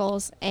eat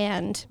pickles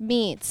and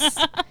meats.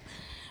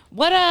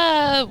 What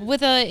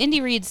with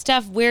Indie Read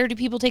stuff, where do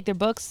people take their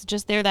books?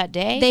 Just there that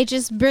day? They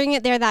just bring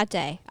it there that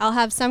day. I'll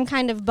have some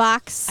kind of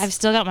box. I've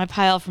still got my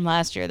pile from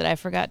last year that I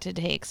forgot to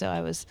take, so I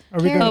was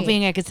we gonna-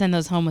 hoping I could send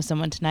those home with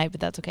someone tonight, but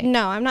that's okay.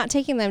 No, I'm not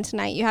taking them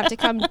tonight. You have to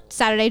come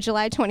Saturday,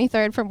 July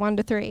 23rd from 1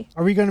 to 3.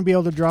 Are we going to be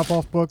able to drop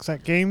off books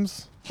at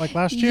games like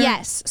last year?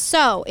 Yes.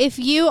 So if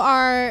you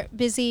are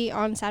busy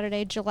on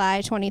Saturday,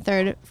 July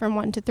 23rd from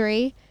 1 to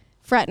 3,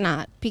 fret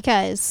not,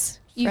 because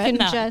you Fret can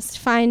not. just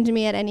find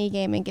me at any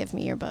game and give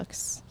me your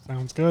books.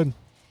 Sounds good.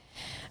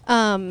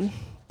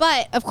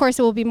 But of course,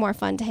 it will be more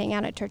fun to hang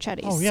out at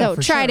Turketti's. Oh, yeah, so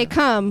for try to sure.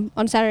 come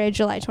on Saturday,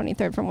 July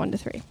 23rd from 1 to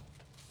 3.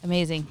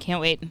 Amazing.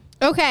 Can't wait.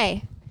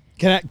 Okay.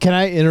 Can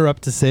I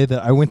interrupt to say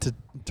that I went to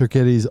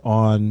Turketti's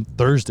on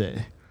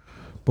Thursday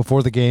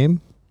before the game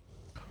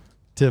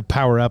to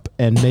power up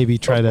and maybe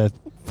try to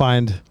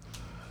find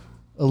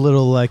a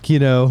little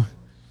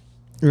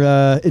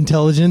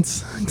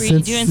intelligence. Were you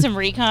doing some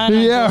recon? on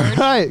Yeah, George?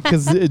 right.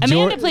 Because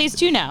Amanda plays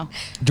too now.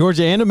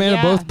 Georgia and Amanda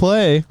Yeah. both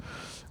play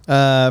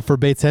for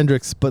Bates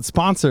Hendricks, but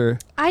sponsor.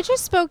 I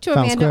just spoke to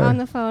Town Amanda Square. on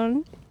the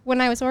phone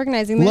when I was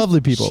organizing this.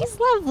 Lovely people. She's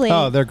lovely.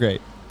 Oh, they're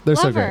great. They're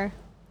so Love great.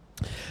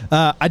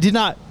 her. I did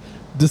not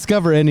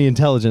discover any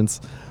intelligence,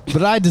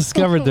 But I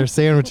discovered their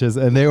sandwiches,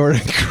 and they were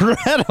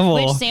incredible.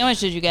 Which sandwich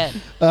did you get?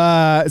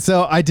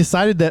 So I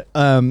decided that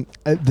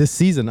this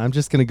season I'm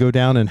just going to go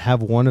down and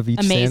have one of each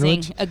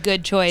Amazing. sandwich. A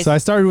good choice. So I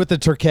started with the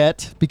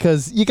turquette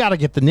because you got to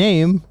get the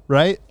name,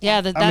 right?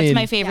 Yeah, that's I mean,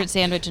 my favorite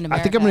sandwich in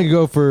America. I think I'm going to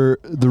go for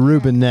the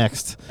Reuben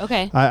next.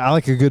 Okay. I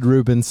like a good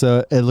Reuben,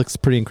 so it looks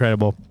pretty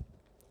incredible.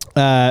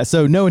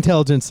 So no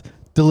intelligence,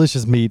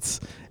 delicious meats,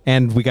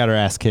 and we got our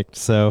ass kicked.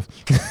 So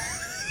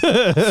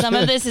some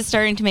of this is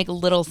starting to make a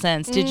little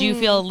sense. Did you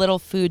feel a little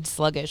food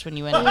sluggish when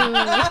you went in?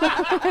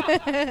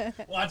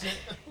 Watch it.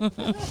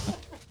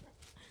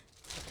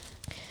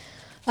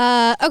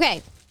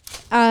 Okay.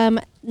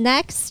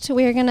 Next,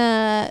 we're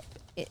gonna,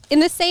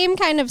 in the same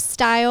kind of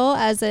style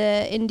as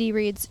a Indie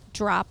Reads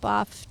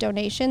drop-off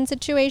donation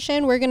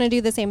situation, we're gonna do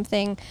the same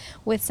thing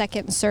with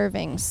second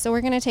servings. So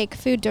we're gonna take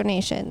food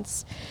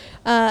donations.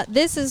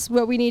 This is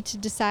what we need to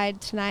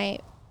decide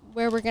tonight,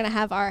 where we're gonna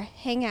have our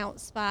hangout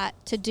spot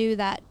to do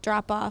that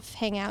drop-off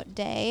hangout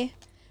day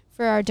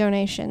for our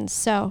donations.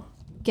 So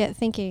get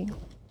thinking.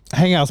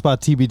 hangout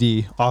spot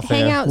TBD off air.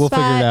 Hangout We'll spot,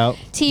 figure it out.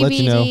 TBD, Let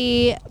you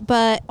know.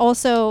 but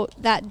also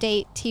that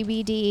date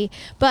TBD.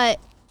 But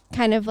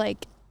kind of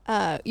like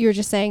you were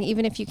just saying,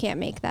 even if you can't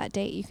make that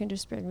date, you can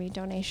just bring me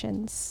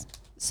donations.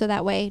 So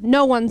that way,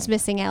 no one's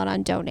missing out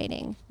on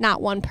donating.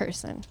 Not one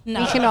person.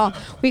 No.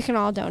 We can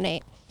all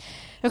donate.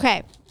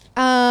 Okay.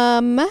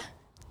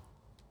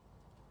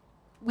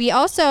 We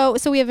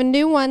have a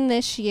new one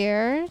this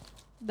year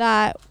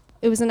that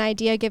it was an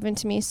idea given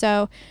to me.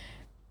 So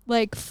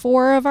like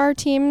 4 of our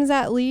teams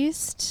at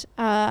least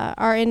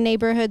are in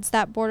neighborhoods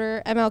that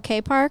border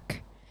MLK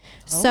Park.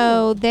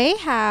 So they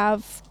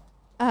have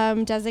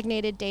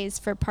designated days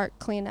for park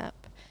cleanup.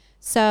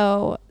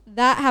 So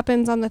that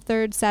happens on the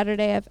 3rd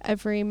Saturday of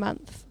every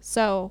month.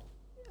 So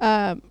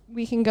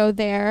we can go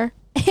there.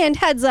 And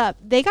heads up,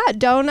 they got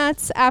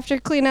donuts after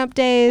cleanup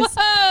days.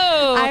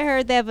 Whoa! I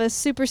heard they have a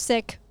super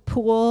sick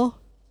pool.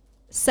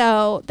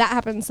 So that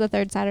happens the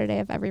 3rd Saturday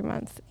of every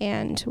month.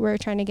 And we're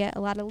trying to get a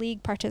lot of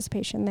league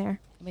participation there.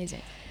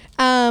 Amazing.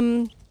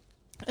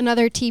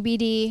 Another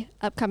TBD,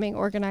 upcoming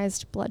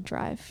organized blood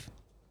drive.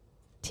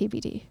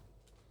 TBD.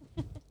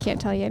 Can't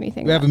tell you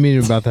anything. We have a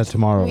meeting about that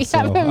tomorrow. We so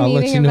have a I'll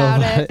let meeting you know about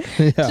about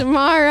it. Yeah.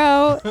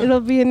 Tomorrow, it'll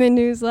be in the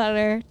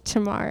newsletter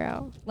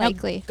tomorrow,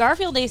 likely. Now,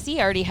 Garfield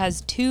AC already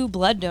has 2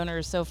 blood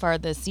donors so far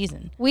this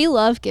season. We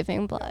love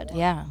giving blood.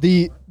 Yeah.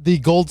 The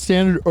gold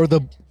standard or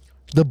the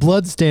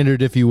blood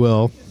standard, if you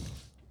will.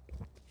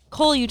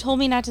 Cole, you told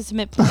me not to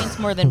submit points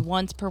more than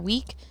once per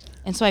week,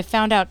 and so I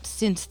found out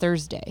since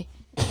Thursday,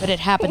 but it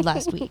happened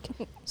last week.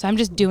 So I'm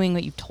just doing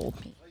what you told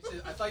me.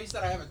 I thought you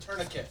said I have a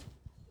tourniquet.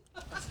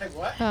 I was like,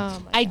 what?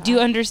 Oh I do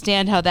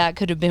understand how that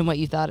could have been what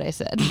you thought I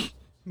said.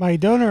 My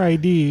donor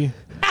ID.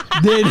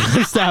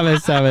 Stop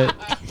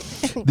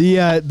it.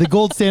 The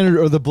gold standard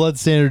or the blood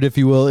standard, if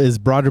you will, is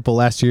Broad Ripple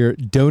last year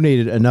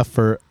donated enough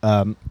for,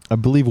 I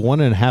believe,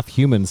 1.5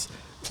 humans.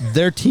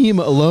 Their team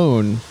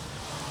alone.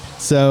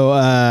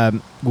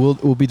 So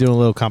we'll be doing a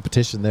little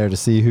competition there to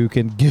see who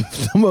can give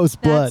the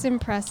most blood. That's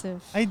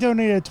impressive. I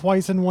donated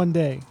twice in one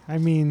day. I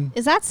mean,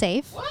 Is that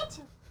safe? What?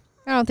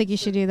 I don't think you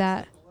should do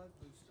that.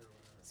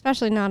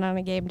 Especially not on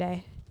a game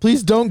day.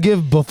 Please don't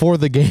give before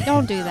the game.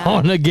 Don't do that.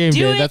 On a game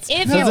Do day. it That's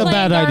if a you're playing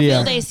bad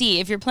Garfield idea. AC.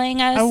 If you're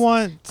playing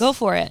us, go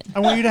for it. I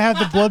want you to have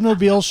the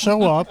Bloodmobile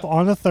show up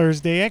on a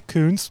Thursday at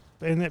Coons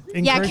and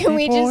Yeah, can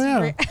we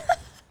just...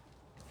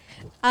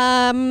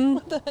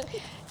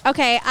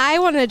 Okay, I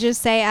want to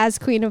just say, as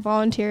Queen of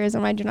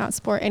Volunteerism, I do not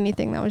support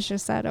anything that was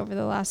just said over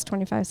the last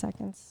 25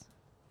 seconds.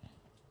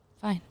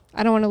 Fine.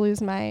 I don't want to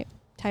lose my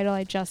title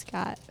I just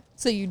got.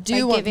 So you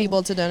do want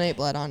people to donate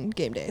blood on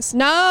game days?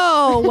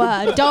 No,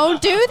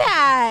 don't do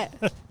that.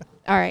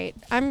 All right,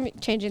 I'm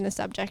changing the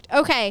subject.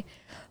 Okay,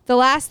 the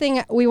last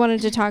thing we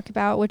wanted to talk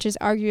about, which is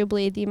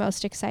arguably the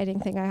most exciting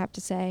thing I have to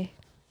say,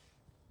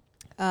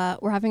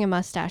 we're having a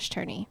mustache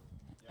tourney.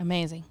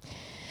 Amazing.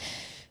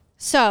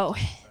 So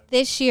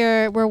this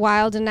year we're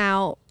wilding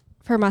out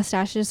for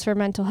mustaches for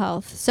mental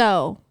health.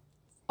 So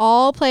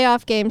all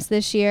playoff games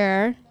this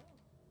year.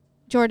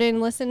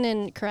 Jordan, listen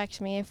and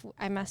correct me if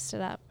I messed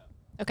it up.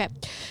 Okay.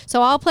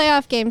 So all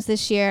playoff games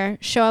this year,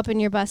 show up in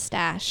your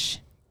mustache.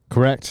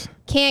 Correct.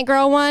 Can't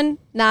grow one?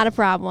 Not a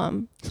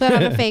problem. Put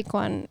on a fake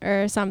one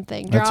or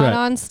something. Draw That's it right.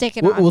 on, stick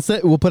it on.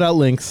 We'll put out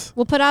links.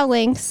 We'll put out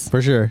links.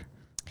 For sure.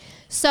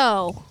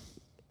 So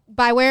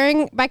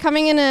by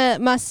coming in a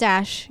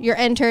mustache, you're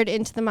entered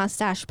into the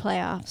mustache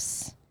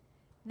playoffs.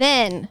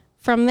 Then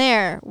from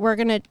there, we're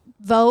going to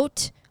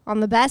vote on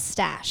the best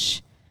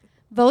stash.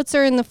 Votes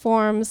are in the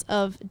forms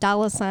of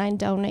 $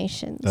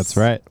 donations. That's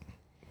right.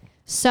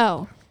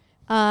 So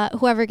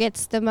whoever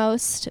gets the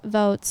most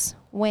votes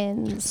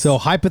wins. So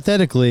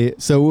hypothetically,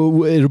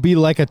 it'll be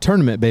like a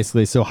tournament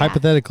basically. So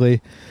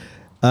hypothetically,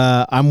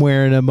 I'm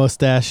wearing a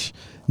mustache,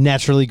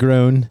 naturally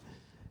grown,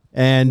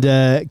 and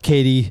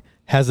Katie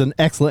has an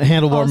excellent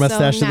handlebar Also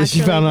mustache that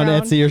she found on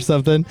naturally Etsy or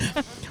something.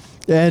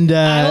 And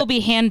I will be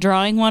hand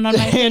drawing one on my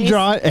hand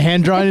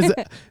face. drawing is.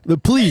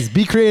 Please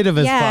be creative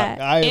as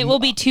fuck. It will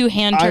be 2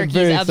 hand turkeys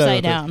very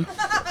upside excited down.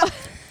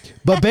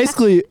 But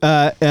basically,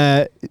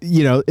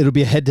 it'll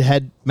be a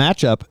head-to-head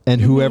matchup,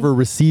 and whoever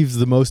receives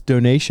the most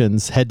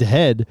donations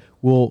head-to-head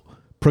will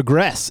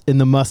progress in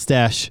the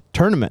mustache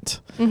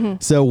tournament.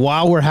 So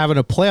while we're having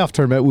a playoff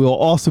tournament, we will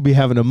also be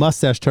having a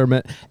mustache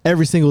tournament.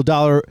 Every single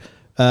dollar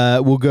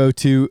will go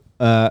to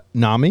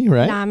NAMI,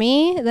 right?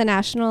 NAMI, the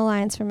National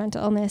Alliance for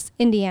Mental Illness,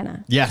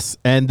 Indiana. Yes,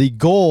 and the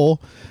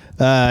goal,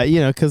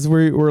 because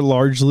we're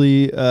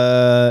largely,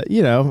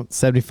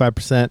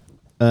 75%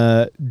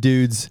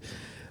 dudes,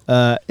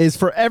 is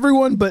for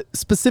everyone, but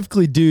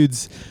specifically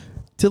dudes,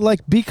 to like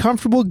be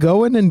comfortable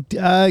going and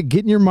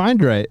getting your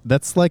mind right.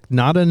 That's like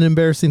not an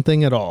embarrassing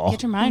thing at all.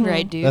 Get your mind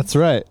right, dude. That's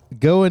right.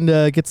 Go and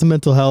get some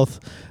mental health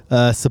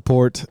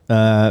support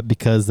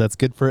because that's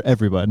good for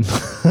everyone.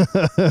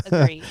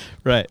 Agreed.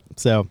 Right.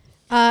 So.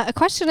 A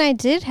question I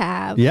did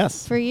have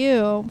for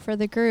you, for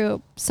the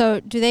group.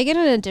 So do they get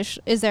an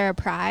addition? Is there a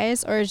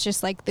prize or is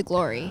just like the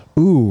glory?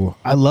 Ooh,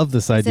 I love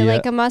this idea. Is it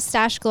like a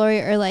mustache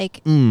glory or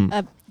like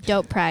a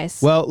dope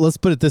prize? Well, let's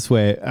put it this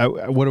way.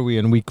 What are we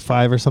in, week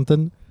 5 or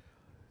something?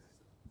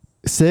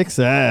 6?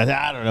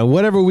 I don't know.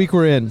 Whatever week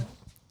we're in.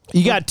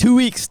 You got 2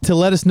 weeks to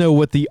let us know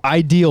what the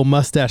ideal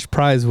mustache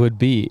prize would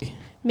be.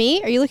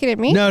 Me? Are you looking at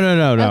me? No.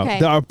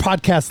 Okay. Our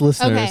podcast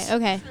listeners.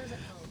 Okay.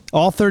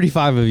 All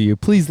 35 of you,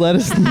 please let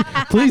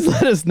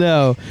us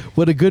know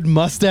what a good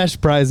mustache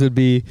prize would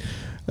be.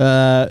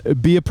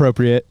 Be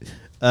appropriate.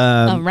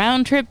 A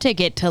round trip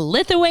ticket to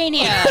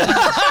Lithuania.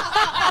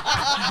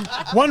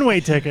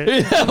 One-way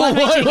ticket.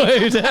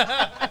 One-way.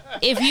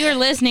 If you're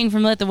listening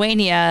from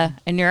Lithuania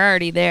and you're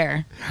already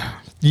there,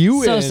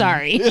 you so win.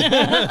 sorry.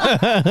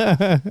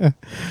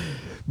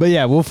 But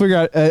yeah, we'll figure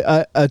out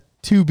a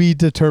to be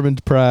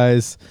determined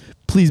prize.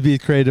 Please be as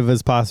creative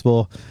as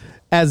possible.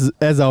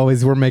 As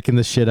always, we're making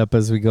this shit up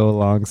as we go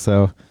along,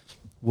 so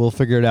we'll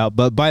figure it out.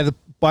 But by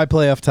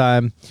playoff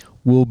time,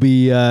 we'll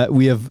be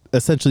we have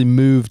essentially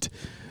moved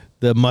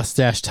the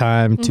mustache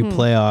time to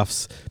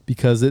playoffs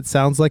because it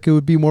sounds like it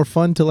would be more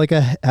fun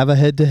to have a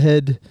head to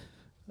head,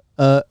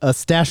 a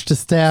stash to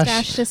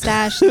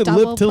stash, double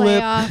lip to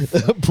lip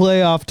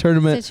playoff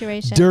tournament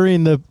situation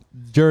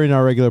during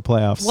our regular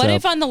playoffs. What So-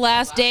 if on the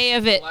last day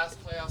of it,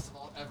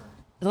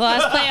 the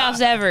last playoffs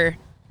ever,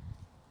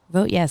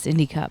 vote yes,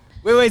 Indy Cup.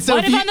 Wait. So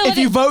What if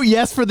you vote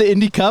yes for the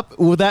Indy Cup,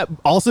 will that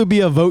also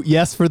be a vote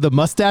yes for the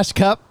Mustache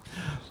Cup?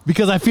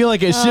 Because I feel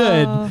like it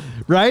should,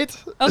 right?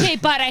 Okay,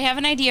 but I have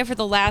an idea for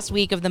the last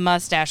week of the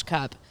Mustache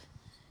Cup.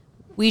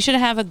 We should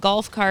have a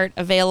golf cart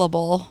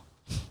available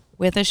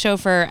with a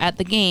chauffeur at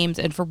the games,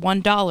 and for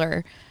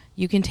 $1,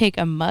 you can take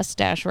a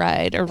mustache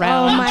ride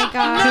around Oh my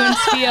God. Coons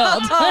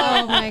Field.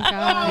 Oh my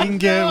God. You can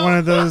get one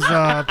of those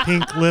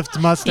pink lift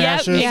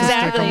mustaches Yep, to stick on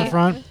exactly. the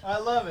front. I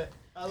love it.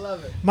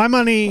 My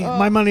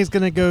money's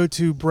gonna go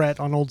to Brett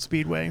on Old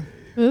Speedway.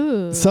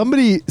 Ooh.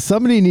 Somebody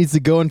needs to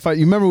go and find.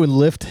 You remember when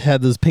Lyft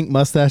had those pink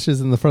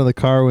mustaches in the front of the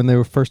car when they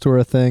were first were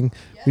a thing?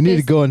 We need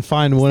to go and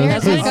find one there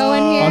of an those echo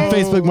in here? on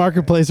Facebook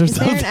Marketplace or Is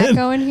there an something.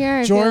 echo in here?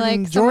 I feel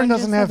Jordan- like Jordan someone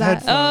doesn't just have said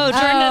that. headphones. Oh,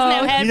 Jordan doesn't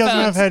have headphones. He doesn't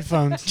have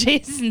headphones.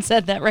 Jason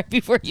said that right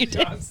before you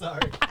did. I'm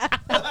sorry.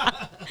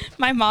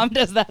 My mom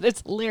does that.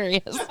 It's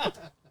hilarious.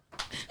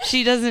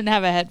 She doesn't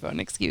have a headphone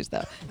excuse,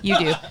 though. You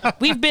do.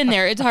 We've been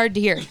there. It's hard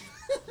to hear.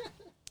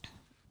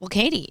 Well,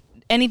 Katie,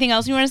 anything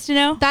else you want us to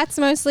know? That's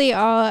mostly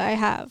all I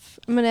have.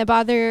 I'm going to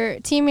bother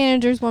team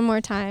managers one more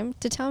time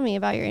to tell me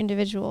about your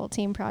individual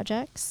team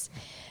projects,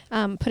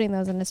 putting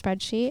those in a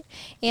spreadsheet.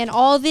 And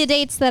all the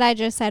dates that I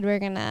just said we're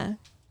going to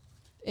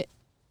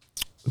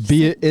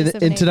Be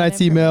in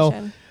tonight's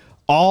email.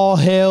 All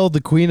hail the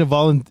queen of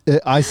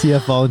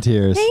ICF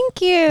volunteers.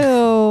 Thank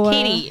you.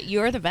 Katie,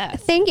 you're the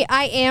best. Thank you.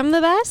 I am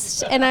the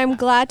best, and I'm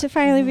glad to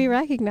finally be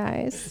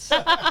recognized.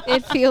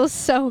 It feels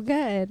so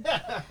good.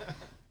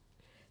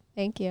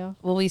 Thank you.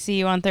 Will we see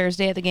you on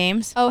Thursday at the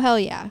games? Oh, hell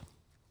yeah.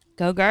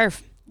 Go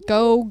Garf.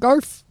 Go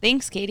Garf.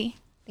 Thanks, Katie.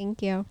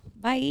 Thank you.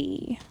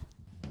 Bye.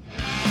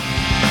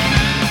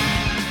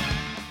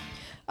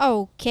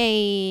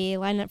 Okay,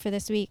 lineup for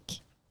this week.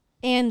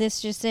 And this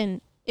just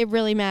in. It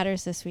really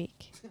matters this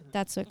week.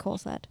 That's what Cole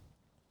said.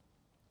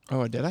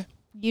 Oh, did I?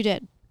 You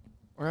did.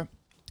 Okay.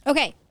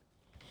 Okay.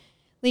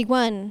 League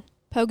 1,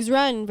 Pogues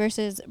Run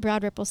versus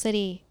Broad Ripple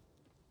City.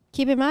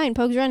 Keep in mind,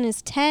 Pogues Run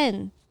is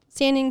 10,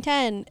 standing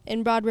 10,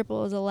 and Broad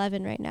Ripple is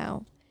 11 right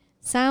now.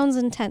 Sounds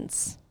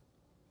intense.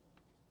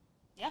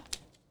 Yeah.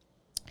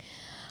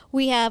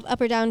 We have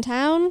Upper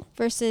Downtown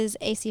versus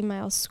AC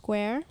Miles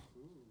Square.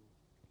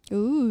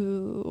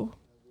 Ooh.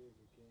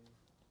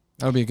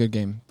 That'll be a good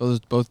game.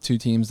 Both two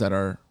teams that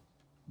are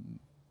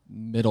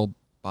middle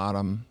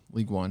bottom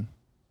League One.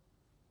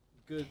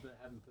 Good, but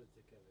haven't put it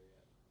together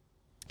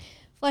yet.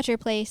 Fletcher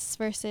Place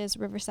versus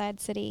Riverside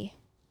City.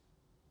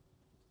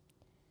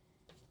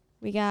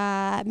 We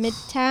got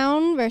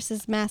Midtown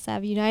versus Mass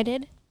Ave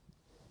United.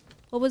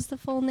 What was the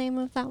full name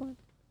of that one?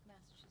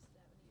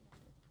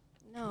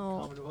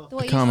 No.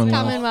 The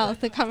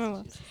Commonwealth. The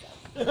Commonwealth.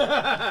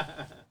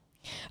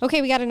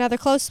 Okay, we got another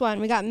close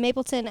one. We got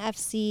Mapleton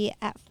FC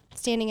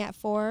standing at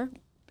 4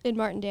 and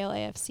Martindale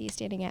AFC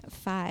standing at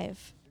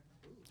 5.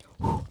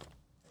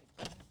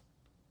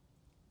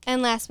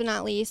 And last but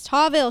not least,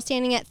 Hawville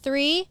standing at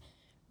 3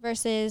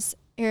 versus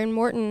Aaron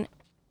Morton,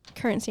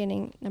 current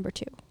standing number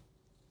 2.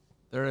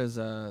 There is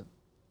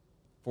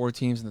 4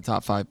 teams in the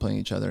top 5 playing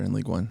each other in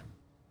League One.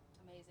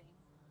 Amazing.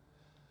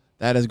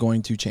 That is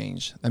going to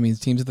change. That means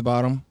teams at the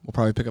bottom will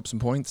probably pick up some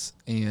points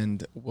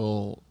and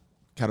will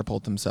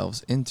catapult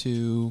themselves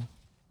into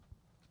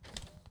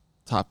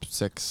top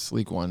 6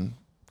 League One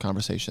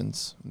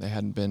conversations. They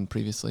hadn't been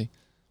previously.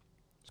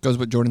 It goes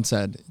what Jordan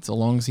said. It's a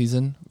long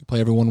season. We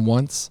play everyone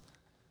once.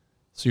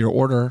 So your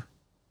order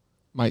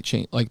might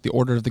change. Like the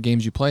order of the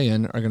games you play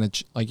in are going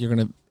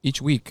to,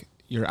 each week,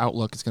 your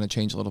outlook is going to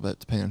change a little bit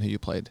depending on who you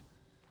played.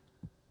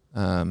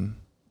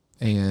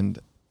 And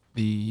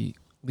the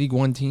League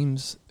One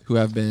teams who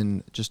have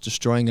been just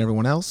destroying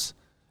everyone else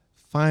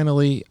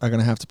finally are going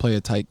to have to play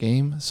a tight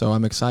game. So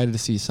I'm excited to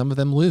see some of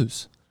them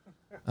lose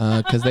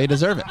because they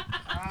deserve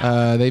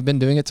it. They've been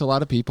doing it to a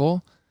lot of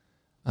people.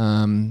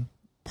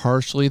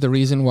 Partially the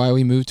reason why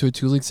we moved to a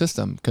 2-league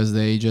system because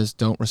they just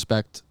don't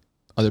respect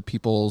other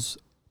people's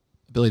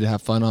ability to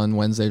have fun on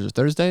Wednesdays or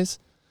Thursdays.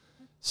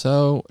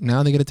 So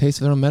now they get a taste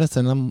of their own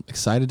medicine. I'm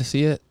excited to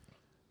see it.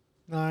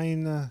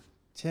 9,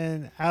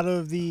 10 out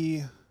of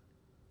the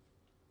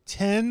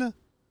 10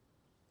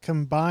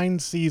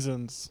 combined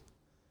seasons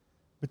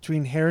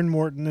between Heron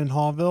Morton and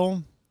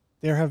Hawville,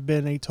 there have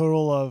been a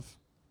total of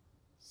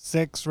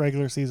 6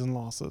 regular season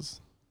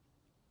losses.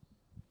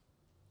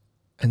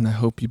 And I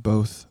hope you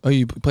both... Oh,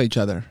 you play each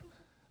other.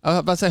 I was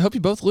about to say, I hope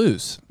you both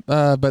lose.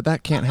 But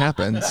that can't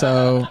happen.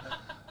 So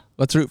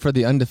let's root for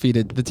the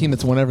undefeated, the team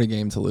that's won every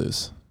game to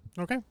lose.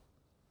 Okay.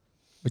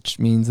 Which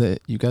means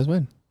that you guys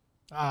win.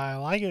 I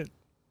like it.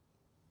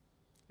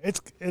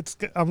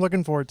 I'm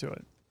looking forward to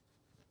it.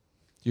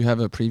 Do you have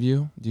a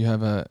preview? Do you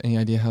have any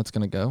idea how it's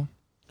going to go?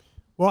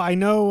 Well, I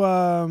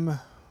know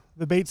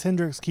the Bates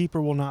Hendricks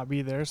keeper will not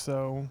be there,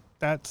 so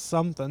that's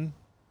something.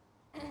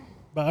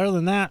 But other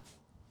than that,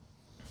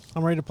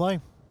 I'm ready to play.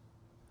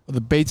 Well,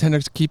 the Bates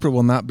Hendricks keeper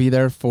will not be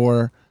there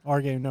for...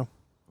 Our game, no.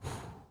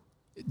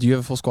 Do you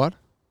have a full squad?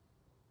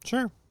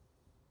 Sure.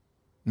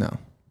 No.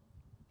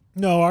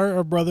 No,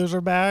 our brothers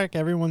are back.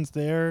 Everyone's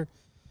there.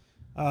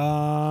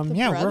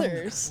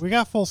 Brothers. We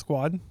got full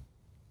squad.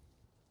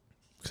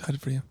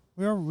 Excited for you.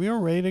 We are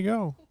ready to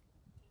go.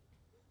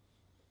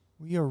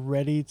 We are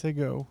ready to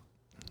go.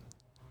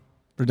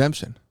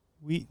 Redemption.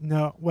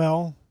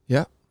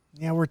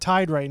 Yeah, we're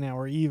tied right now.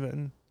 We're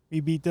even. We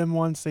beat them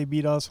once. They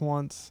beat us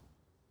once.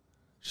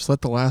 Just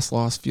let the last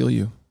loss fuel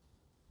you.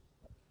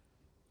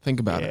 Think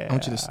about it. I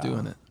want you to stew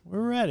in it.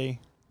 We're ready.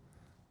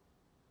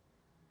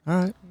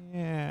 All right.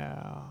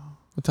 Yeah.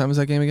 What time is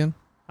that game again?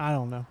 I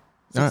don't know.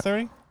 All right.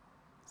 6:30?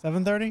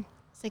 7:30?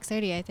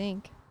 6:30, I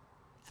think.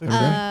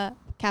 Okay.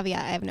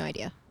 Caveat, I have no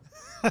idea.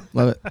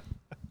 Love it.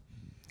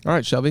 All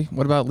right, Shelby.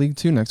 What about League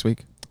 2 next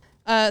week?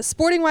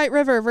 Sporting White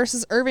River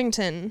versus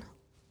Irvington.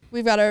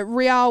 We've got a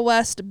Real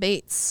West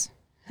Bates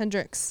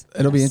Hendricks.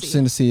 It'll be FC.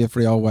 interesting to see if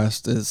Real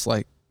West is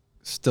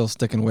still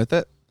sticking with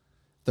it.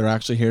 They're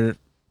actually here,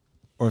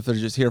 or if they're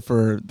just here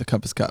for the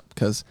Compass Cup.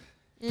 Because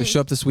they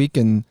show up this week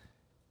and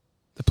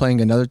they're playing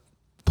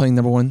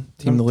number 1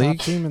 team in the league.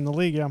 Top team in the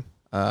league,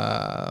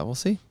 yeah. We'll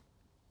see.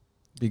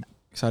 Be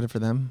excited for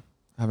them.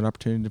 Have an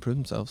opportunity to prove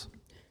themselves.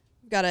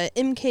 We've got a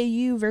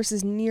MKU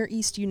versus Near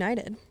East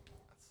United.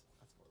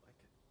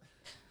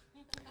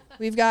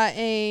 We've got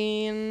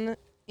an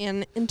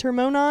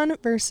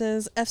Intermonon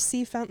versus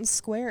FC Fountain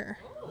Square.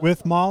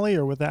 With Molly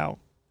or without?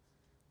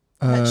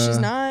 She's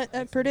not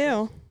at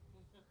Purdue.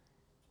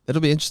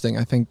 It'll be interesting.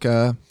 I think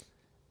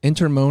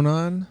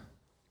Intermonon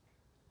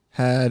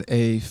had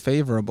a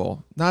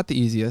favorable, not the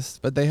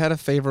easiest, but they had a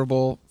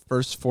favorable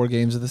first 4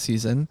 games of the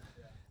season,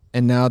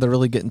 and now they're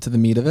really getting to the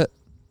meat of it.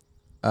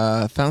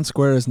 Fountain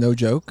Square is no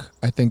joke.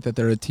 I think that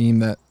they're a team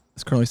that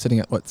is currently sitting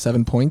at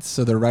 7 points,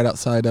 so they're right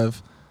outside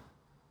of,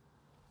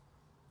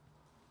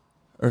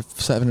 or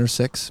 7 or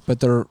 6, but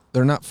they're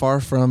not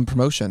far from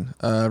promotion.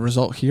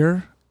 Result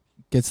here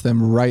gets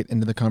them right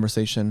into the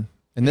conversation,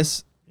 and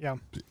this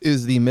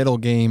is the middle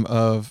game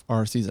of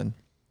our season.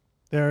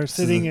 They're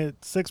sitting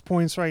at 6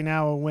 points right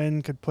now. A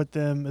win could put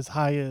them as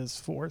high as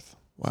 4th.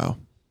 Wow.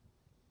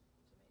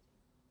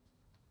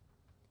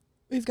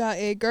 We've got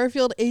a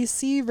Garfield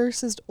AC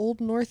versus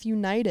Old North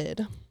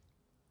United.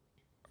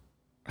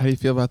 How do you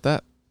feel about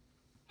that,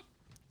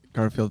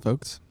 Garfield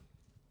folks?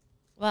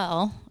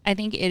 Well, I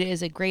think it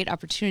is a great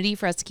opportunity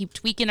for us to keep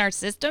tweaking our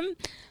system.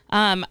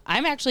 I'm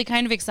actually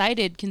kind of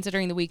excited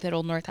considering the week that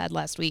Old North had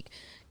last week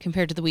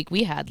compared to the week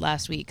we had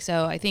last week.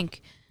 So I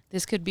think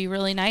this could be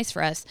really nice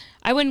for us.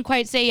 I wouldn't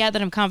quite say yet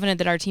that I'm confident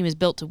that our team is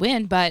built to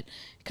win, but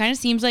it kind of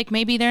seems like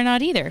maybe they're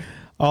not either.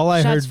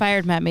 Shots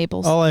fired, Matt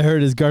Maples. All I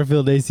heard is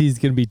Garfield AC is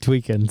going to be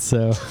tweaking.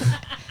 So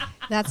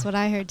That's what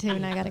I heard too,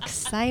 and I got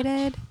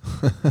excited.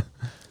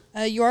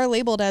 You are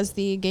labeled as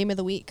the game of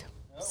the week,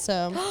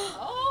 so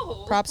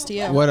props to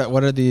you.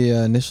 What are the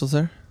initials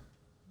there?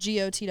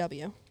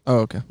 GOTW. Oh,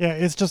 okay. Yeah,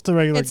 it's just the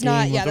regular It's game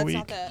not. of Yeah, the that's week.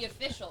 not the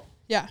official.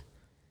 Yeah.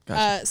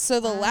 Gotcha. So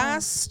the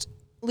last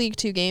League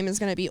 2 game is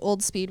going to be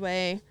Old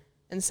Speedway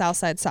and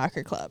Southside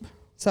Soccer Club.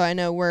 So I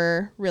know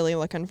we're really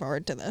looking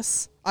forward to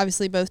this.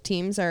 Obviously, both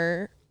teams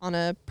are on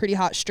a pretty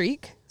hot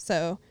streak,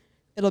 so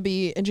it'll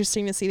be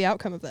interesting to see the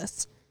outcome of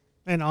this.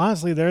 And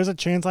honestly, there's a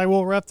chance I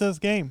will rep this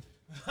game.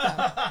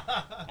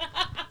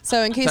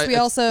 So in case we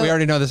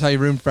already know this how you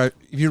room for.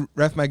 If you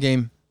ref my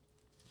game,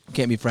 we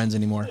can't be friends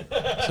anymore.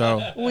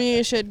 So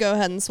we should go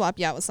ahead and swap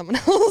you out with someone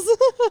else.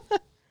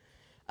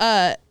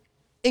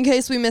 In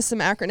case we missed some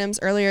acronyms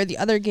earlier, the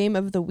other game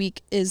of the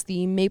week is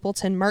the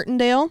Mapleton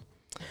Martindale.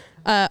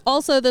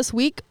 Also this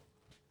week,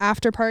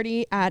 after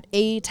party at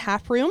A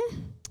Tap Room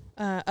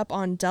up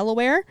on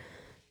Delaware.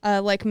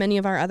 Like many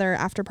of our other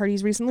after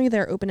parties recently,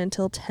 they're open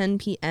until 10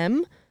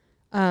 p.m.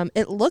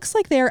 It looks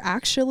like they're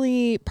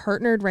actually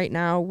partnered right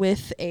now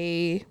with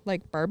a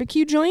like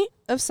barbecue joint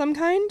of some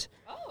kind.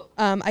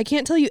 I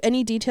can't tell you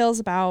any details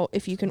about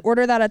if you can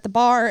order that at the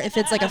bar, if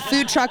it's like a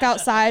food truck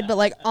outside, but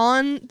like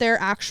on their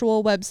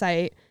actual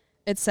website,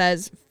 it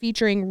says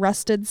featuring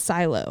Rusted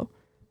Silo,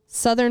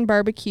 Southern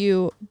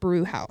Barbecue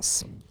Brew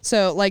House.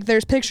 So like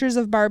there's pictures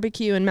of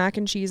barbecue and mac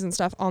and cheese and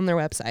stuff on their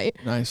website.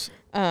 Nice.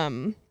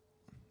 But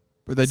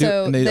they do,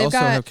 so and they also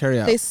have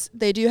carryout.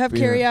 They do have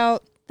Beer.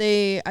 carryout.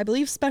 They, I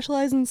believe,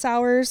 specialize in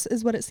sours,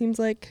 is what it seems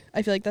like.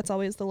 I feel like that's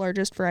always the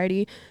largest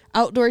variety.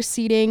 Outdoor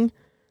seating.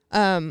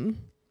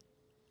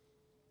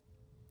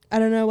 I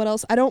don't know what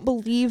else. I don't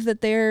believe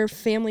that they're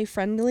family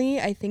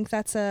friendly. I think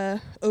that's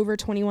over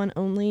 21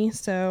 only.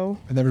 So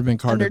I've never been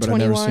carded, but I've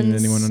never seen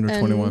anyone under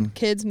 21.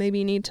 Kids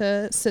maybe need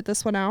to sit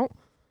this one out.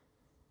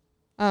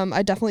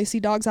 I definitely see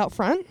dogs out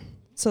front,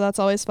 so that's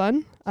always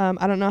fun.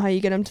 I don't know how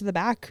you get them to the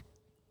back,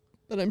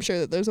 but I'm sure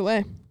that there's a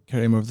way.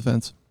 Carry him over the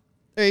fence.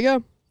 There you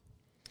go.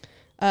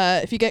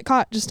 If you get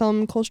caught, just tell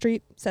them Cole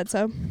Street said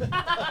so.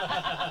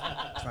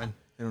 It's fine.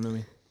 They don't know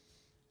me.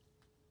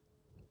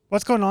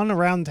 What's going on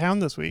around town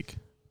this week?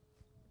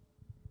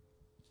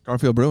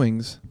 Garfield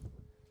Brewing's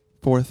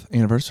 4th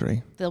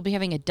anniversary. They'll be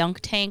having a dunk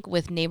tank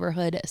with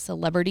neighborhood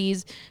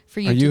celebrities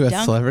for you Are to you a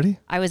dunk. celebrity?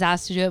 I was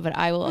asked to do it, but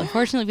I will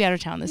unfortunately be out of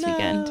town this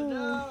weekend.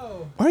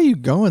 Why are you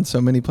going so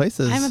many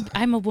places?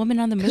 I'm a woman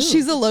on the move.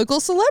 She's a local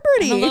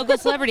celebrity. I'm a local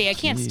celebrity. I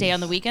can't stay on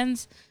the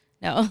weekends.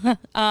 No.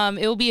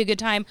 It will be a good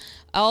time.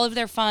 All of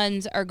their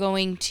funds are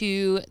going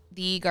to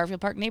the Garfield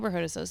Park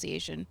Neighborhood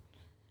Association.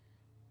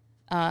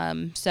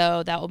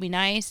 So that will be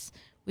nice.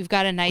 We've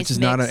got a nice Which is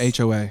mix. not an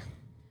HOA.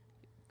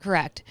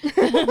 Correct.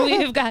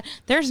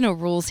 There's no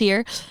rules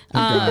here.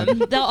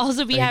 They'll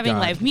also be having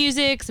live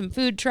music, some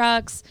food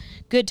trucks,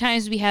 good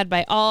times to be had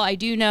by all. I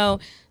do know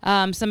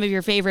some of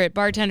your favorite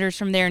bartenders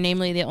from there,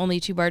 namely the only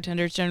 2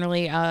 bartenders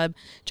generally,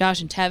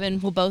 Josh and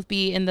Tevin will both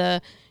be in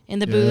the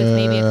booth,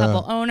 maybe a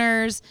couple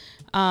owners.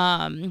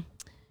 Cheryl,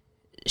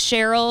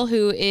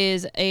 who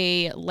is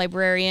a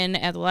librarian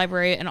at the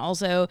library and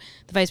also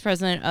the vice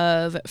president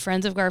of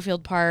Friends of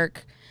Garfield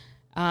Park.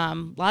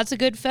 Lots of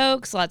good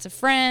folks, lots of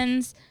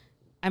friends.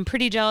 I'm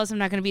pretty jealous I'm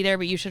not going to be there,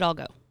 but you should all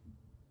go.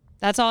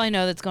 That's all I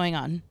know that's going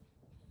on.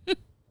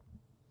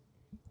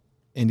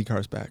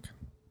 IndyCar's back.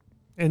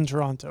 In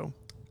Toronto.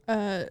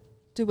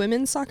 Do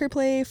women's soccer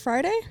play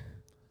Friday?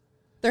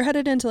 They're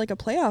headed into like a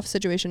playoff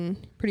situation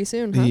pretty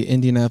soon, huh? The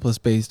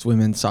Indianapolis-based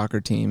women's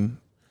soccer team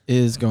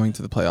is going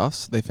to the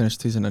playoffs. They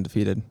finished season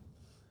undefeated.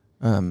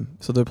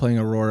 So they're playing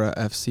Aurora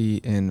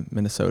FC in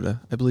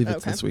Minnesota. I believe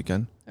it's this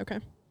weekend. Okay.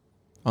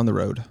 On the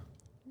road.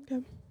 Okay.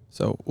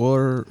 So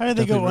we're How did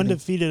they go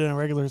undefeated in a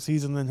regular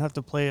season and then have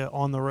to play it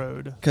on the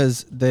road?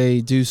 Because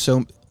they do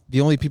so. The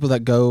only people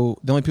that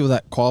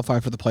qualify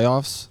for the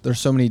playoffs,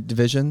 there's so many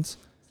divisions,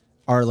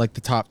 are like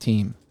the top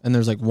team, and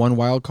there's like one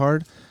wild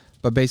card.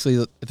 But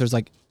basically, if there's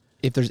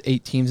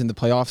 8 teams in the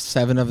playoffs,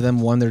 7 of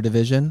them won their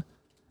division,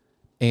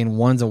 and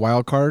one's a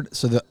wild card.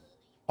 So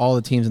all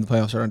the teams in the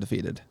playoffs are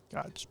undefeated.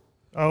 Gotcha.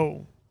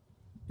 Oh.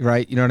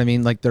 Right? You know what I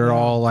mean? Like they're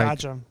all like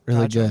gotcha.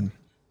 really Gotcha. good.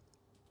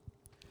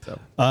 So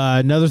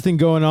Another thing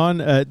going on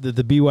that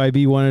the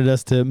BYB wanted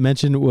us to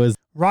mention was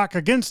Rock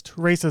Against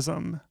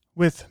Racism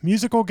with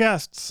musical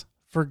guests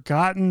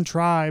Forgotten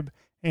Tribe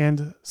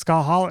and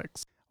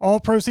Skaholics. All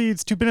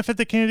proceeds to benefit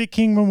the Kennedy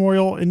King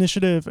Memorial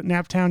Initiative,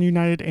 Naptown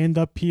United, and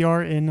the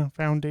PRN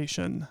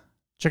Foundation.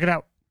 Check it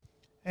out.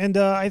 And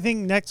I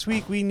think next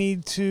week we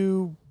need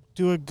to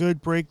do a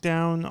good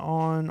breakdown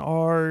on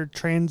our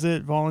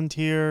transit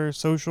volunteer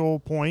social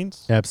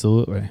points.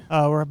 absolutely.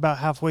 We're about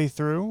halfway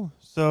through.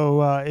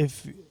 So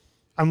if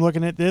I'm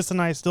looking at this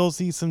and I still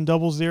see some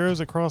double zeros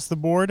across the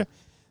board,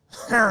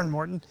 Aaron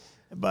Morton.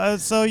 But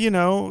so,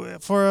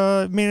 for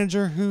a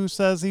manager who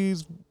says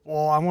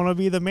I want to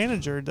be the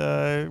manager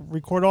to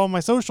record all my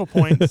social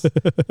points,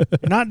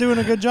 you're not doing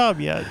a good job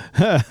yet.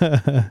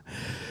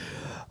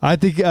 I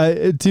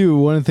think too.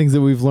 One of the things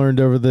that we've learned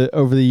over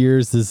the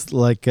years is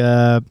like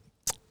the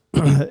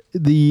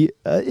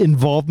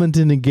involvement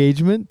and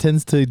engagement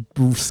tends to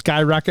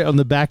skyrocket on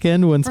the back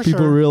end once For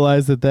people sure.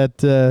 realize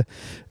that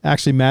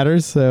actually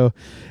matters. So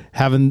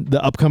having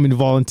the upcoming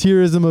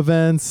volunteerism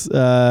events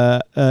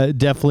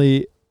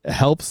definitely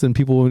helps, and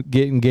people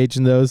get engaged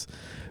in those.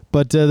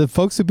 But the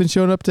folks who've been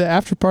showing up to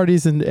after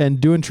parties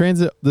and doing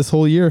transit this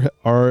whole year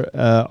are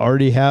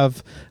already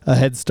have a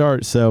head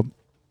start. So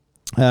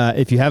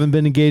If you haven't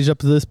been engaged up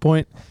to this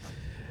point,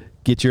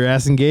 get your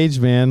ass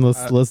engaged, man.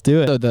 Let's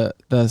do it. So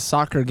the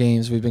soccer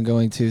games we've been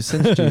going to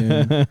since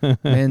June,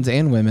 men's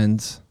and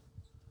women's,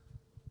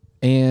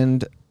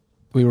 and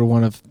we were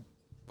one of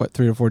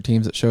 3 or 4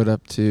 teams that showed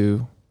up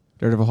to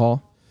Daredevil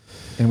Hall,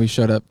 and we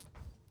showed up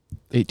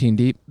 18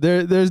 deep.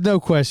 There's no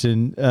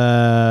question.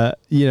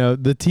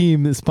 The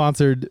team is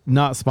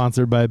not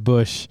sponsored by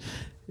Bush,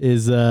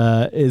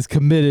 is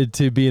committed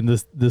to being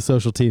the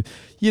social team.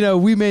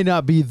 We may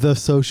not be the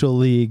social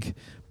league,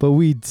 but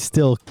we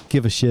still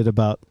give a shit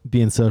about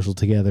being social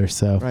together.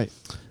 So right,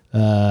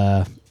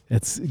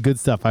 it's good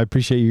stuff. I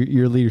appreciate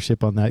your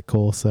leadership on that,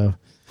 Cole. So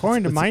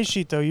according to my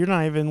sheet, though, you're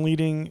not even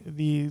leading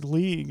the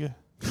league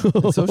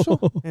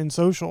in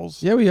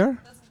socials. Yeah, we are.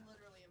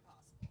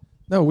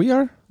 No, we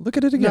are. Look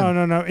at it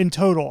again. No. In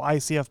total,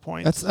 ICF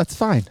points. That's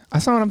fine.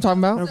 That's not what I'm talking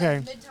about.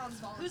 Okay.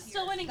 Who's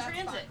still winning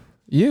transit?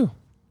 You.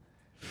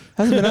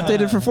 Hasn't been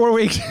updated for 4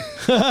 weeks.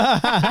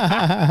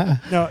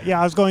 No,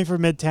 yeah, I was going for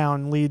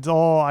Midtown leads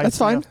all ICF That's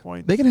fine.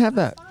 points. They can have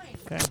that.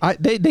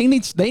 Okay. They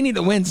need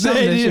to win some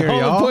They this need year, all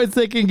y'all. the points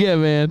they can get,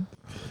 man.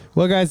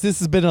 Well, guys, this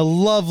has been a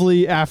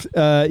lovely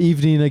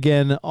evening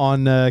again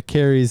on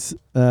Carrie's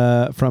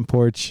front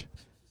porch.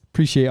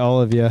 Appreciate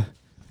all of you.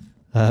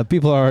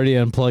 People are already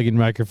unplugging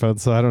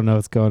microphones, so I don't know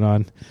what's going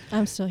on.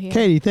 I'm still here.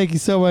 Katie, thank you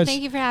so much.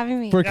 Thank you for having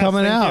me. For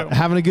coming out,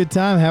 having a good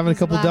time, having a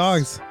couple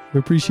dogs. We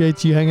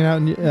appreciate you hanging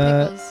out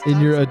in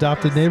your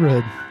adopted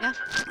neighborhood.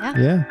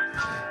 Yeah.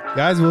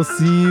 Guys, we'll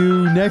see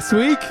you next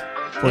week.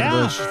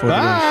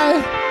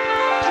 Bye.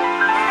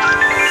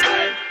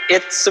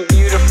 It's a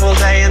beautiful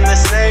day in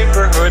this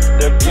neighborhood,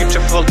 a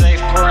beautiful day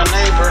for a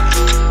neighbor.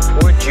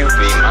 Would you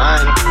be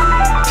mine?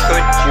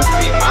 Could you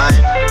be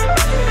mine?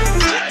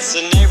 It's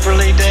a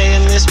neighborly day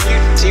in this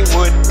beauty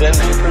wood, a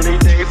neighborly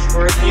day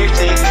for a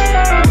beauty.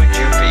 Would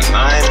you be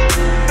mine?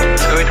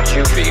 Could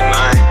you be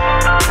mine?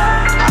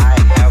 I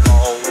have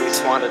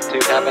always wanted to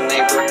have a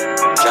neighbor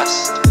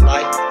just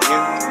like you.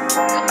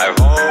 I've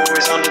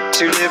always wanted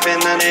to live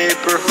in a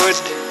neighborhood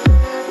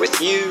with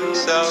you,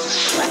 so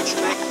let's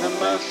make the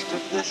most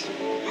of this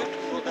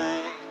beautiful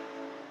day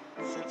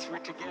since we're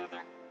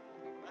together.